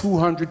have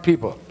 200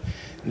 people.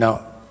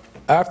 Now,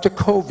 after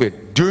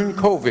COVID, during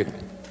COVID,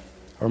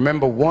 I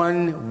remember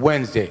one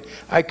Wednesday,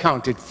 I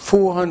counted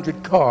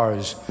 400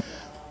 cars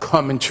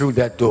coming through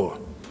that door.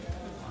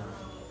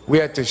 We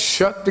had to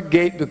shut the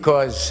gate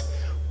because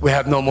we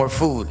have no more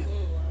food.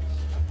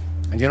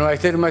 And you know, I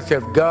said to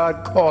myself,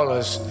 God called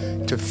us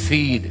to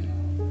feed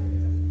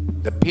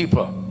the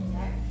people.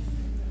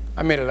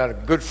 I made a lot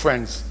of good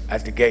friends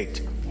at the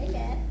gate.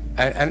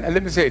 And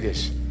let me say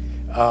this,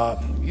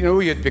 you know,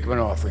 we had to pick up an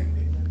offering.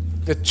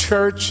 The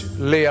church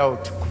lay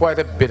out quite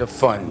a bit of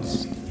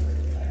funds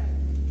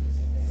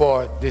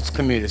for this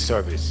community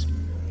service.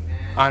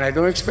 And I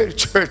don't expect the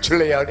church to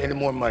lay out any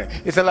more money.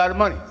 It's a lot of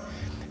money.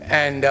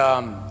 And,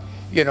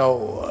 you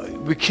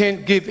know, we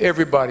can't give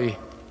everybody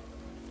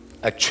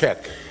a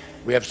check.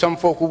 We have some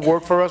folk who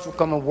work for us, who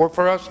come and work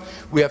for us.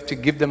 We have to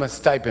give them a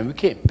stipend. We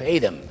can't pay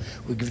them.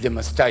 We give them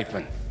a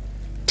stipend.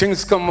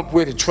 Things come up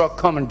where the truck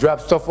come and drop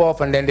stuff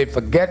off, and then they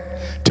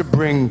forget to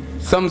bring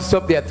some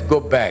stuff. They have to go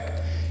back.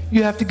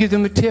 You have to give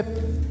them a tip.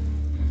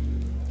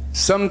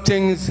 Some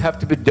things have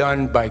to be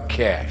done by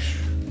cash.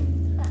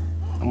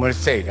 I'm going to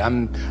say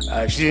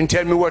it. She didn't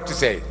tell me what to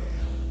say.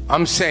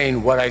 I'm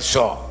saying what I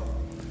saw.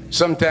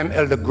 Sometime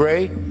Elder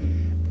Gray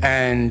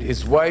and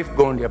his wife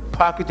go in their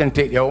pocket and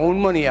take their own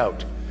money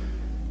out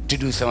to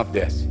do some of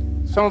this.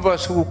 some of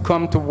us who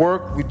come to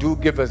work, we do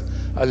give us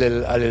a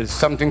little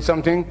something,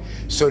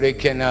 so they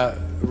can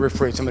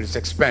refrain some of this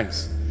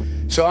expense.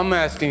 So I'm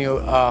asking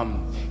you,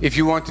 if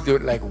you want to do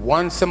it like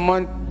once a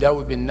month, that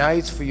would be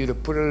nice for you to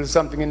put a little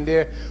something in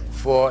there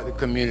for the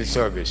community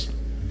service.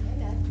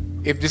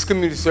 If this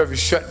community service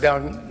shut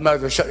down, might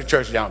as well shut the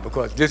church down,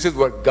 because this is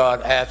what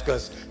God asked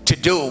us to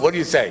do. What do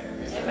you say?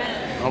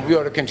 Amen. And we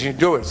ought to continue to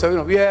do it.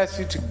 So we ask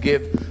you to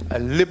give a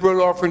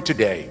liberal offering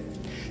today.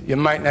 You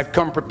might not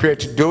come prepared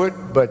to do it,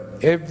 but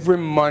every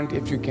month,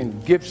 if you can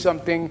give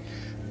something,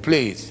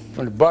 please,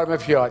 from the bottom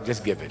of your heart,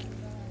 just give it.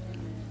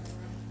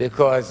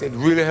 Because it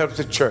really helps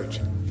the church.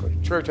 The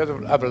church has a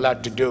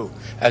lot to do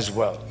as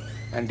well.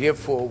 And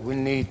therefore, we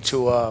need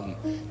to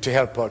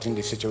help out in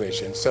this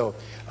situation. So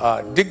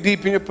dig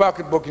deep in your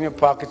pocketbook, in your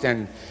pocket,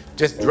 and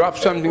just drop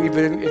something. If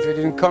it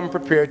didn't come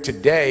prepared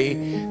today,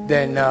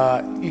 then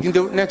you can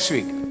do it next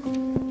week.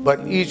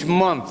 But each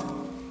month,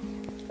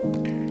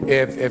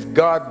 if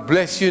God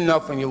bless you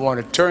enough and you want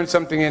to turn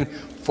something in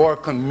for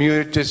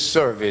community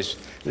service,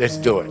 let's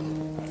do it.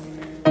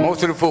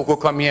 Most of the folk who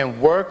come here and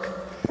work,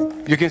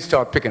 you can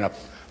start picking up.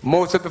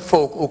 Most of the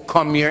folk who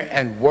come here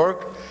and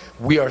work,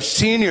 we are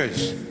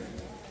seniors.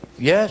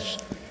 Yes,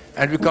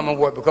 and we come and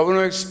work because we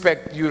don't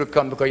expect you to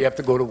come because you have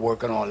to go to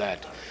work and all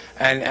that.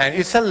 And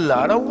it's a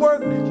lot of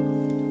work.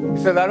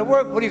 It's a lot of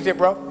work. What do you say,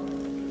 bro?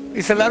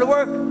 It's a lot of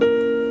work.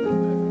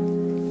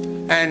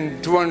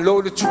 And to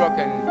unload the truck,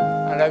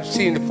 and I've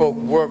seen the folk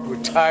work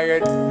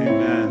retired.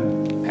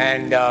 Amen.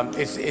 And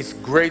it's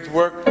great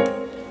work.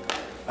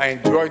 I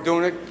enjoy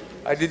doing it.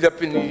 I did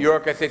up in New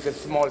York. I say it's a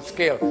small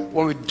scale.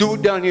 When we do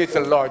it down here, it's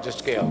a larger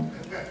scale.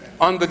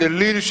 Under the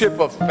leadership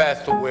of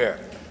Pastor Ware.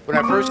 When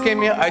I first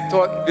came here, I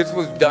thought this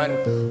was done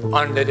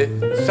under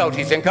the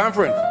Southeastern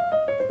Conference.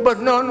 But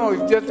no,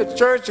 it's just the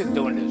church is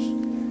doing this.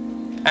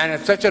 And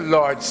it's such a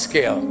large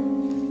scale.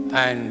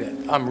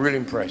 And I'm really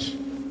impressed.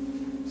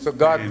 So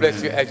God Amen.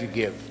 Bless you as you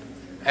give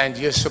and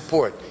your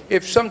support.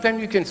 If sometime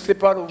you can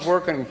slip out of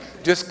work and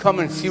just come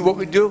and see what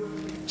we do,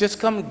 just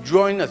come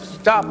join us.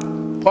 Stop,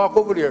 park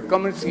over there,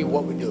 come and see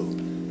what we do.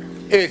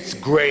 It's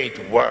great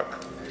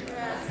work.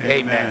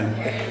 Amen.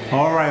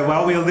 All right,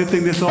 while we are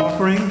lifting this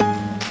offering,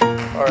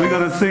 we're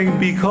going to sing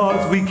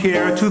Because We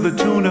Care to the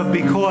tune of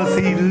Because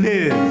He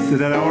Lives. Is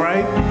that all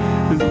right?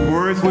 The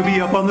words will be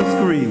up on the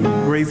screen.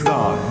 Praise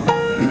God.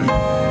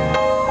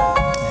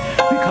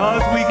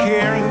 Because we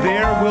care,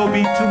 there will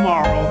be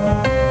tomorrow.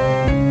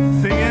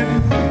 Sing it.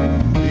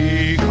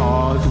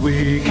 Because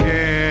we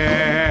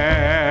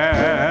care,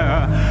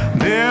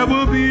 there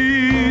will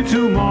be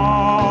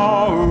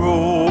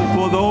tomorrow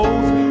for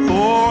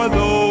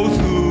those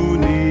who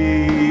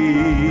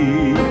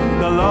need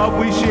the love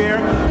we share.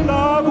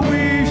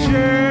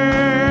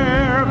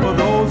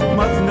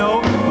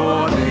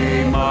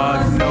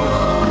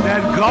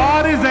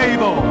 God is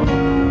able,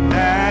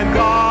 and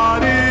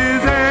God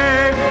is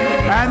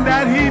and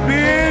that He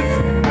bids,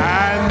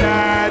 and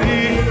that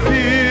He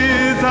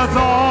bids us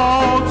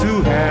all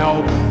to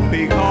help,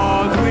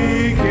 because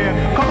we care.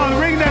 Come on,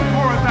 ring that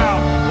chorus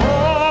out.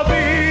 Oh,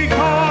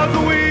 because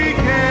we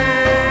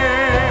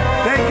care,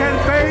 they can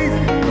face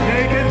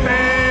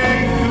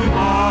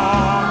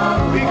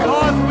tomorrow.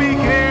 Because we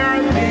care,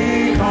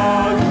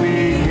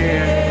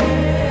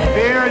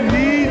 their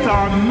needs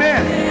are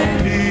met.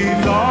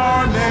 Needs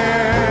are met.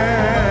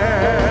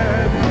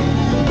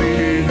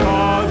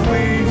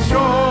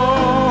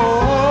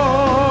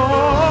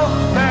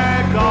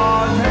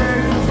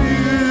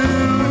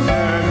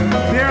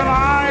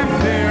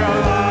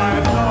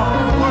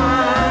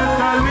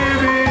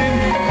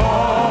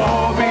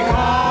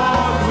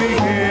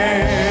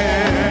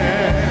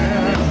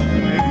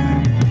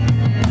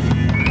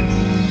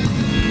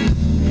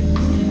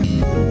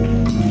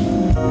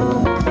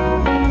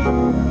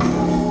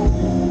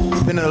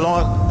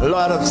 A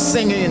lot of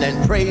singing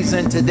and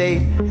praising today,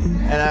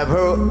 and I've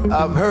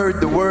heard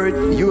the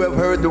word. You have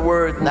heard the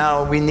word.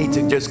 Now we need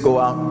to just go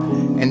out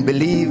and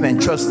believe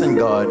and trust in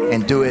God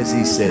and do as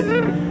He said.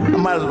 I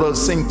might as well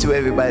sing to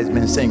everybody's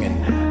been singing.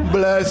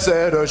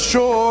 Blessed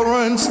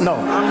assurance. No,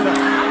 I'm not.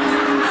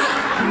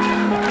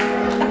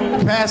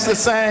 Pastor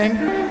sang,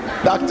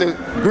 Dr.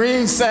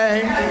 Green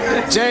sang,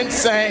 Gent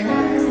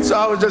sang, so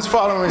I was just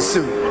following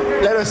suit.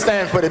 Let us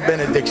stand for the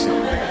benediction.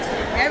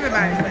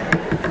 Everybody sang.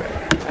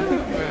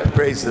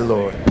 Praise the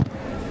Lord.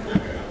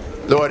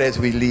 Lord, as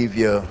we leave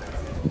your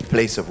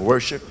place of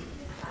worship,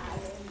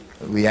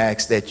 we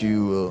ask that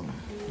you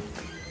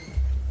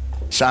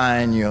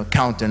shine your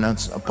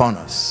countenance upon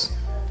us.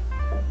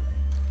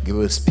 Give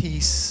us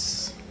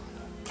peace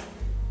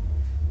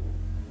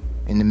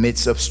in the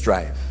midst of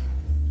strife.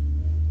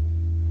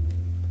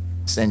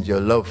 Send your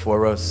love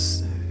for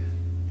us,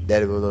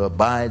 that it will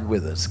abide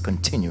with us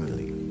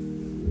continually,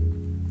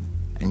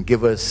 and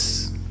give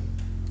us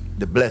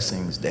the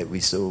blessings that we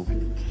so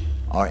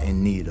are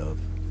in need of.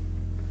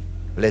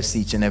 Bless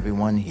each and every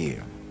one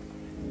here,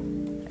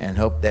 and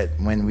help that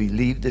when we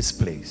leave this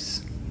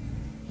place,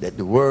 that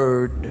the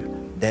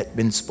word that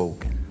been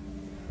spoken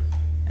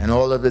and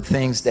all of the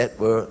things that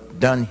were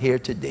done here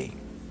today,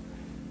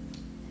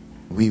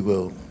 we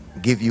will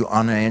give you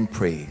honor and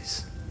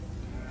praise,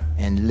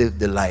 and live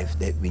the life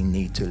that we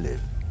need to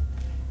live.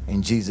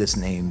 In Jesus'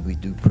 name we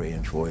do pray,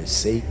 and for his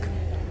sake.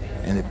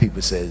 And the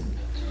people said,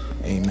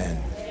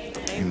 amen.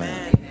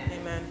 Amen.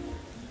 Amen.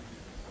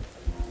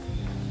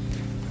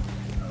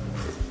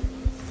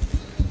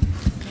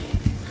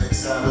 Next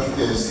Sabbath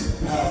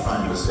is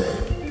Pathfinder's Day.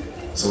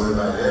 So we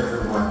invite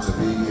everyone to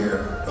be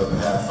here for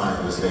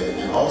Pathfinder's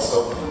Day. And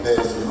also,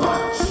 there's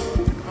lunch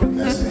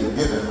that's being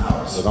given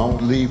out. So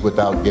don't leave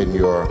without getting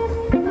your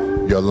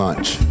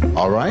lunch.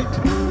 All right?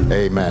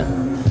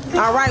 Amen.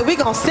 All right, we're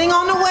going to sing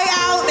on the way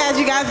out as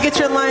you guys get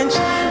your lunch.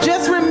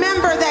 Just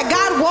remember that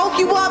God woke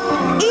you up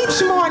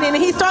each morning and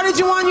he started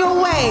you on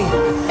your way.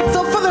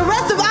 So for the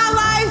rest of our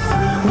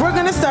life, we're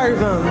going to serve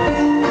him.